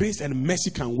my grace and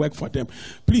mercy can work for them.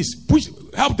 Please, push,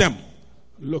 help them.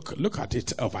 Look at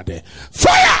it over there.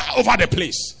 Fire over the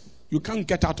place. You can't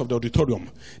get out of the auditorium.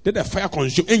 Let the fire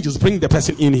consume. Angels, bring the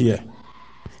person in here.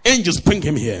 Angels, bring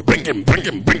him here. Bring him. Bring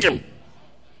him.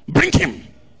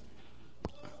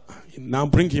 Now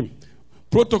bring him.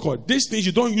 Protocol. These things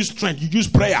you don't use strength, you use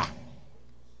prayer.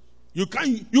 You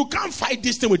can't fight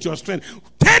this thing with your strength.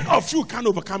 10 of you can't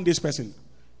overcome this person.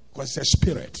 Because it's a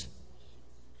spirit.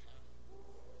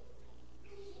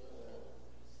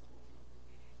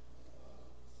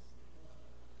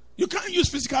 You can't use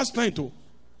physical strength too.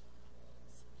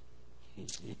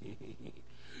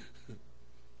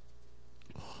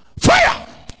 Fire!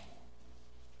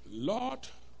 Lord,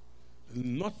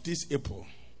 not this April.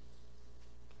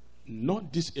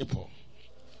 Not this April.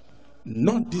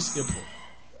 Not this April.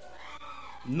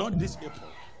 Not this April.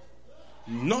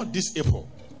 Not this April.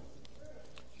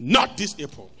 Not this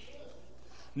April.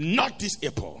 Not this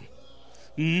April.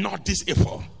 Not this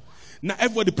April. Now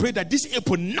everybody pray that this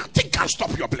April nothing can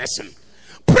stop your blessing.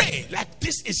 Pray like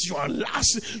this is your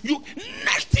last.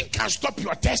 Nothing can stop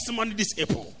your testimony this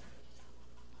April.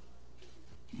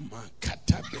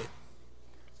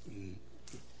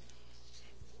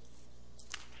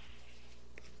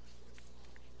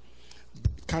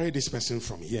 Carry this person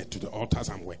from here to the altar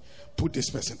somewhere. Put this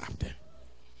person up there.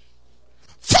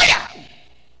 Fire!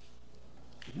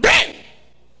 Burn!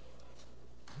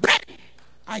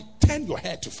 I turn your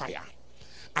hair to fire.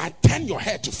 I turn your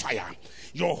hair to fire.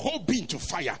 Your whole being to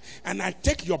fire. And I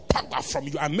take your power from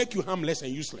you. I make you harmless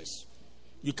and useless.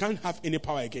 You can't have any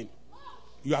power again.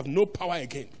 You have no power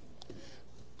again.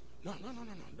 No.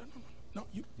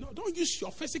 Don't use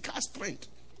your physical strength.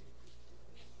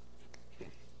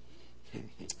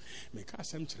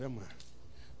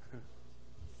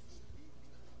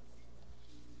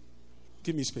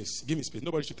 Give me space.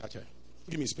 Nobody should touch her.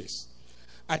 Give me space.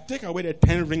 I take away the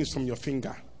 10 rings from your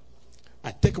finger.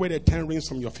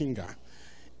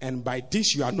 And by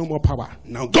this you have no more power.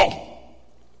 Now go.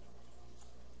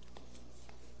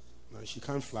 Now she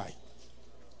can't fly.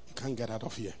 You can't get out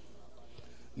of here.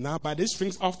 Now by these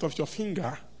rings out of your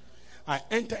finger, I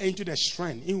enter into the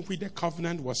shrine in which the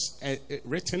covenant was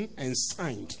written and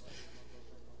signed.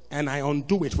 And I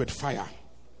undo it with fire.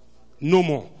 No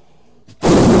more.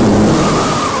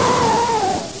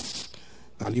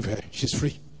 Now leave her. She's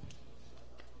free.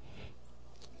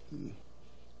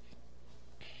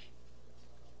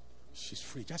 She's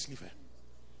free. Just leave her.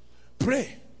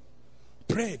 Pray.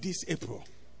 Pray this April.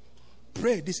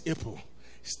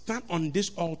 Stand on this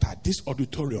altar, this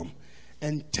auditorium,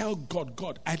 and tell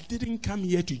God, I didn't come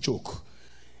here to joke.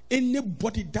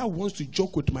 Anybody that wants to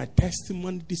joke with my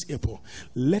testimony this April,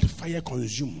 let fire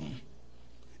consume.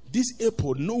 This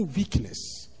April, no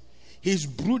weakness. He's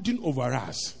brooding over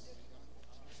us.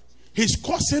 He's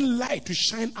causing light to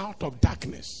shine out of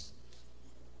darkness.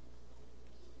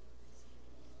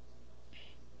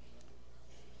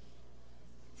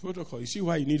 Protocol. You see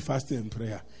why you need fasting and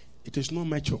prayer? It is not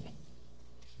mature.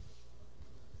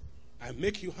 I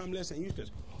make you harmless and you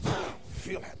just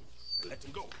feel him and let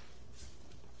him go.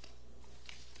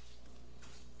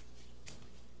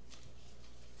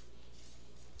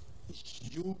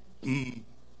 You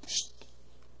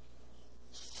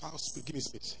foul spirit, give me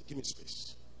space. Give me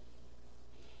space.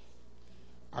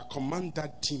 I command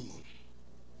that demon,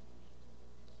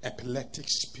 epileptic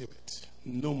spirit,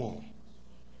 no more.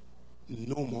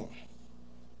 No more.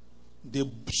 They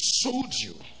sold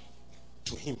you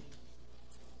to him,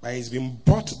 but he's been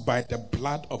bought by the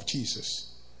blood of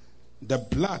Jesus. The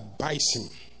blood buys him,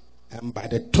 and by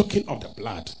the token of the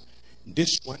blood,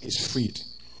 this one is freed.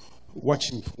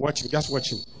 Watch him, just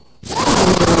watch him.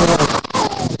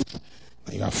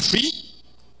 And you are free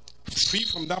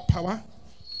from that power,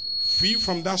 free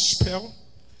from that spell,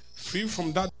 free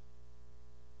from that.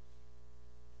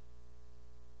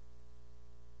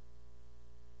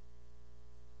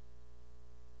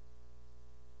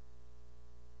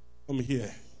 Come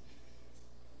here.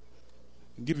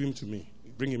 Give him to me.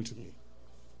 Bring him to me.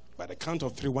 By the count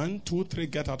of 3, 1, 2, 3,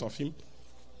 get out of him.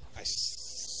 I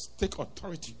take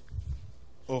authority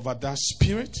over that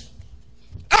spirit.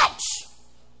 Out!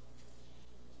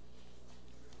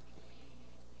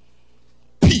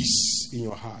 Peace in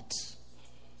your heart.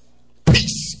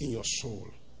 Peace in your soul.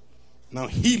 Now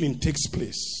healing takes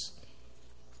place.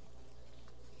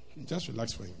 Just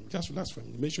relax for him. Just relax for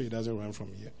him. Make sure he doesn't run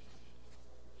from here.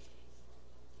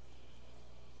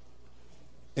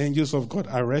 Angels of God,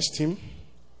 arrest him.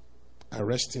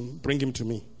 Arrest him. Bring him to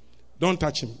me. Don't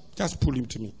touch him. Just pull him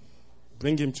to me.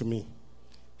 Bring him to me.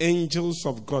 Angels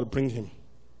of God, bring him.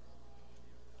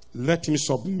 Let him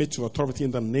submit to authority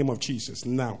in the name of Jesus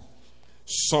now.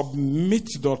 Submit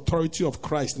to the authority of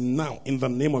Christ now in the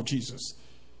name of Jesus.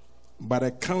 By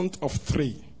the count of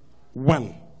 3.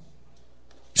 1,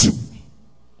 2,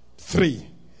 3.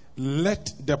 Let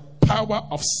the power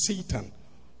of Satan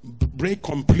break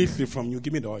completely from you.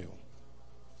 Give me the oil.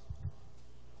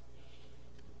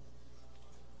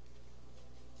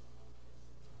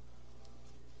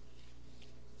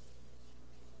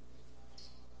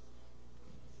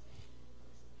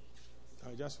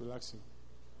 I'll just relax him.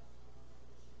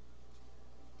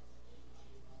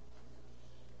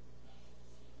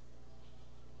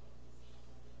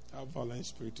 How violent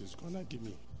spirit is gonna give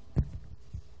me?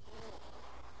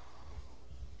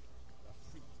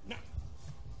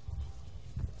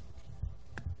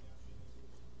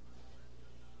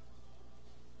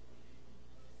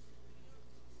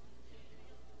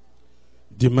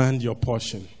 Demand your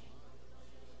portion.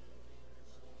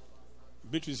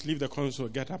 Beatrice, leave the console.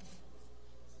 Get up.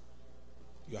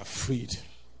 You are freed.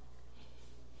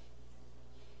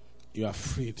 You are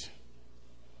freed.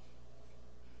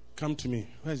 Come to me.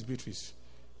 Where's Beatrice?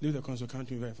 Leave the console. Come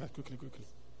to me very fast.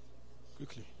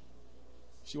 Quickly.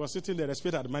 She was sitting there. The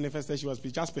spirit had manifested. She was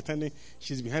just pretending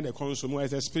she's behind the console. As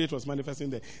the spirit was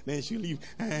manifesting there, then she leave.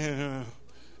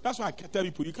 That's why I tell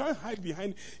people, you can't hide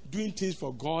behind doing things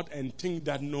for God and think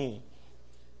that no.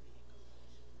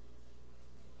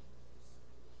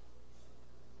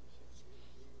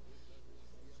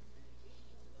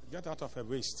 Get out of her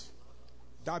waist.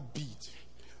 That bead.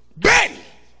 Bang!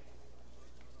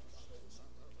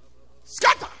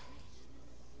 Scatter!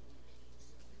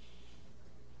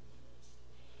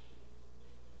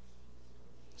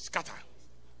 Scatter.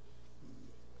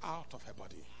 Out of her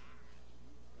body.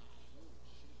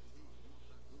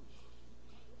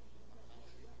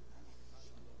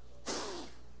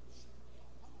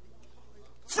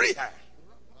 Free her.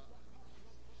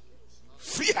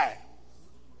 Free her.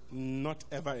 Not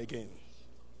ever again.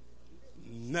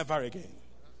 Never again.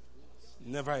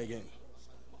 Never again.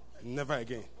 Never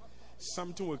again.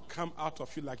 Something will come out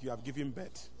of you like you have given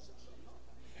birth.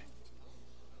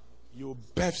 You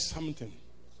birth something.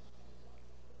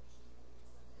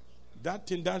 That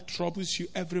thing that troubles you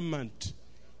every month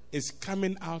is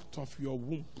coming out of your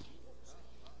womb.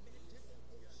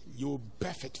 You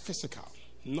birth it physical,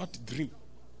 not dream.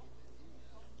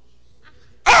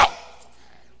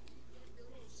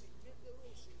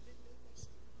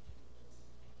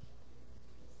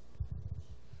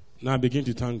 Now begin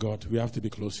to thank God. We have to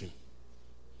be closing.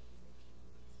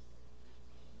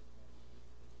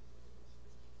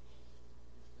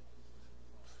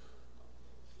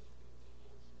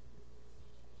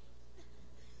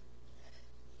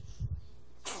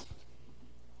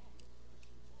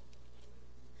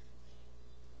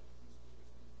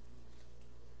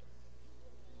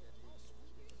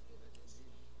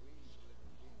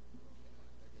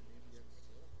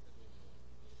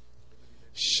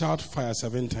 Shout fire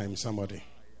 7 times, somebody.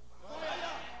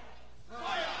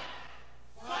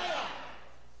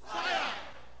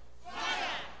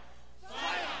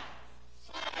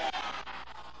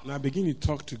 Now begin to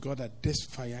talk to God that this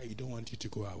fire, you don't want it to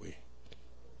go away.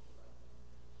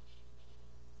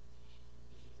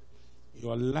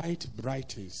 Your light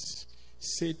brightens.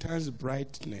 Satan's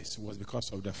brightness was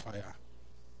because of the fire.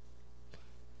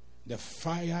 The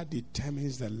fire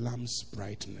determines the lamp's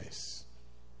brightness.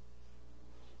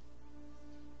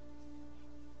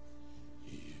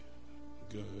 Yeah.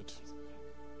 Good.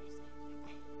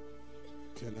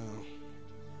 Okay, now.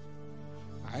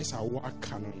 I saw what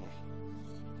canon.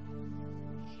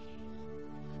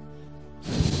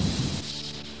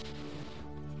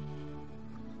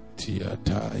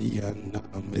 Tiata yana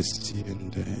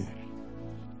mesiende.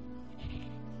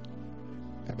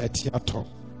 Ebetiato.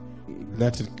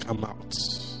 Let it come out.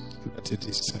 Let it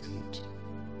descend.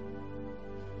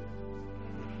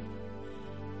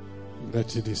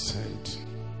 Let it descend.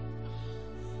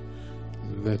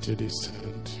 Let it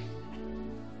descend.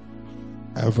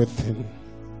 Everything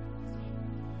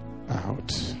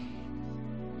out.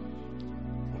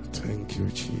 Thank you,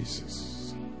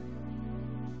 Jesus.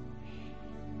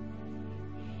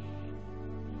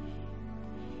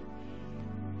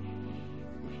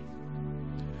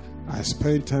 I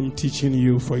spent time teaching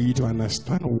you for you to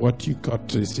understand what you got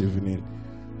this evening.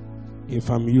 If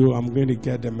I'm you, I'm going to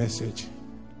get the message.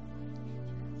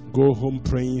 Go home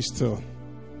praying still,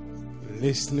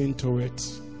 listening to it.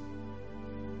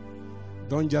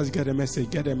 Don't just get a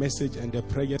message and the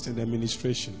prayers and the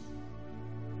administration.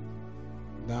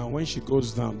 Now, when she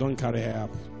goes down, don't carry her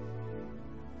up.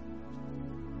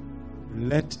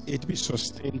 Let it be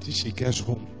sustained till she gets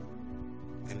home.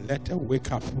 And let her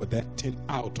wake up with that thing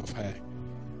out of her.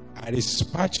 I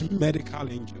dispatch medical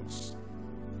angels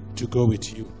to go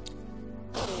with you.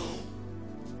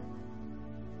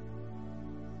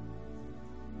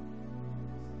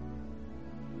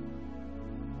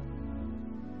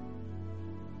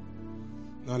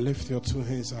 Now lift your 2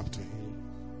 hands up to him.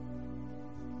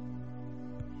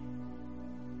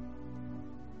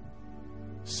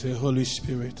 Say, Holy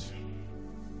Spirit,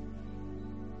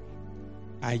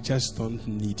 I just don't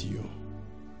need you.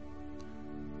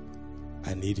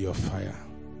 I need your fire.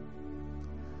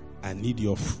 I need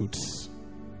your fruits.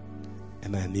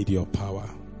 And I need your power.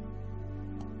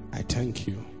 I thank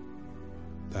you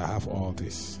that I have all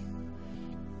this.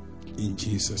 In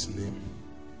Jesus' name.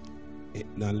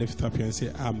 Now lift up your hand and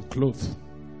say, I'm clothed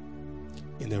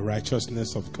in the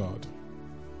righteousness of God.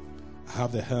 I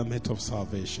have the helmet of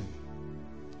salvation.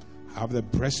 I have the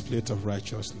breastplate of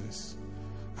righteousness.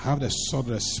 I have the sword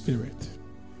of the Spirit.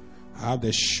 I have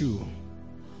the shoe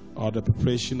or the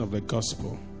preparation of the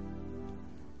gospel.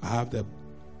 I have the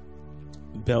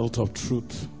belt of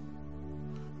truth.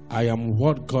 I am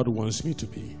what God wants me to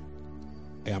be.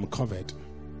 I am covered,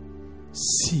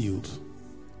 sealed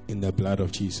in the blood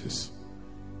of Jesus.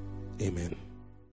 Amen.